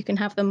 You can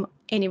have them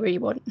anywhere you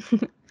want.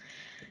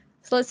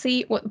 So let's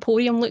see what the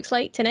podium looks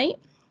like tonight.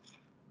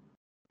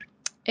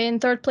 In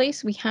third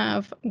place, we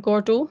have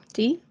Gordo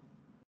D.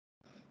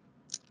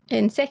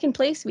 In second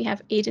place, we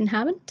have Aidan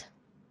Hammond.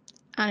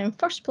 And in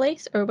first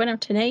place, our winner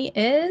tonight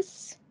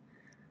is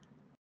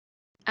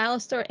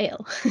Alistair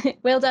L.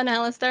 Well done,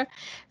 Alistair.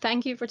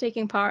 Thank you for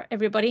taking part,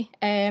 everybody.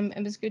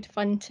 It was good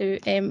fun to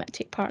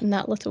take part in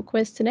that little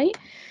quiz tonight.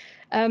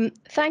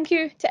 Thank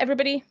you to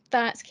everybody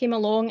that came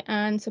along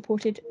and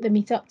supported the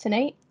meetup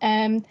tonight.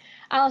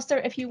 Alistair,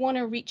 if you want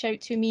to reach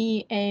out to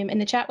me in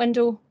the chat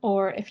window,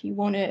 or if you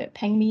want to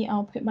ping me,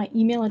 I'll put my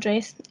email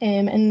address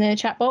in the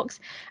chat box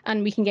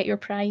and we can get your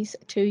prize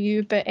to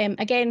you. But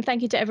again,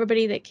 thank you to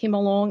everybody that came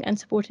along and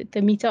supported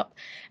the meetup.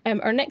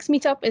 Our next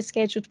meetup is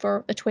scheduled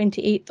for the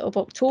 28th of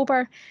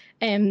October.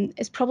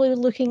 It's probably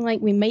looking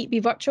like we might be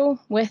virtual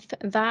with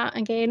that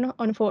again,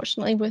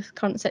 unfortunately, with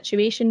current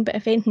situation. But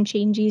if anything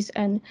changes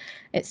and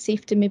it's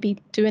safe to maybe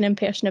do an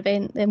in-person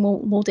event, then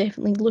we'll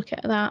definitely look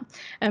at that.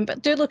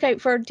 But do look out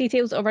for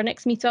details of our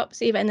next meetup,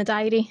 save it in the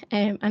diary.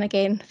 And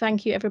again,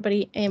 thank you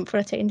everybody for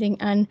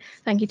attending, and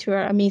thank you to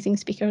our amazing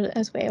speaker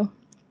as well.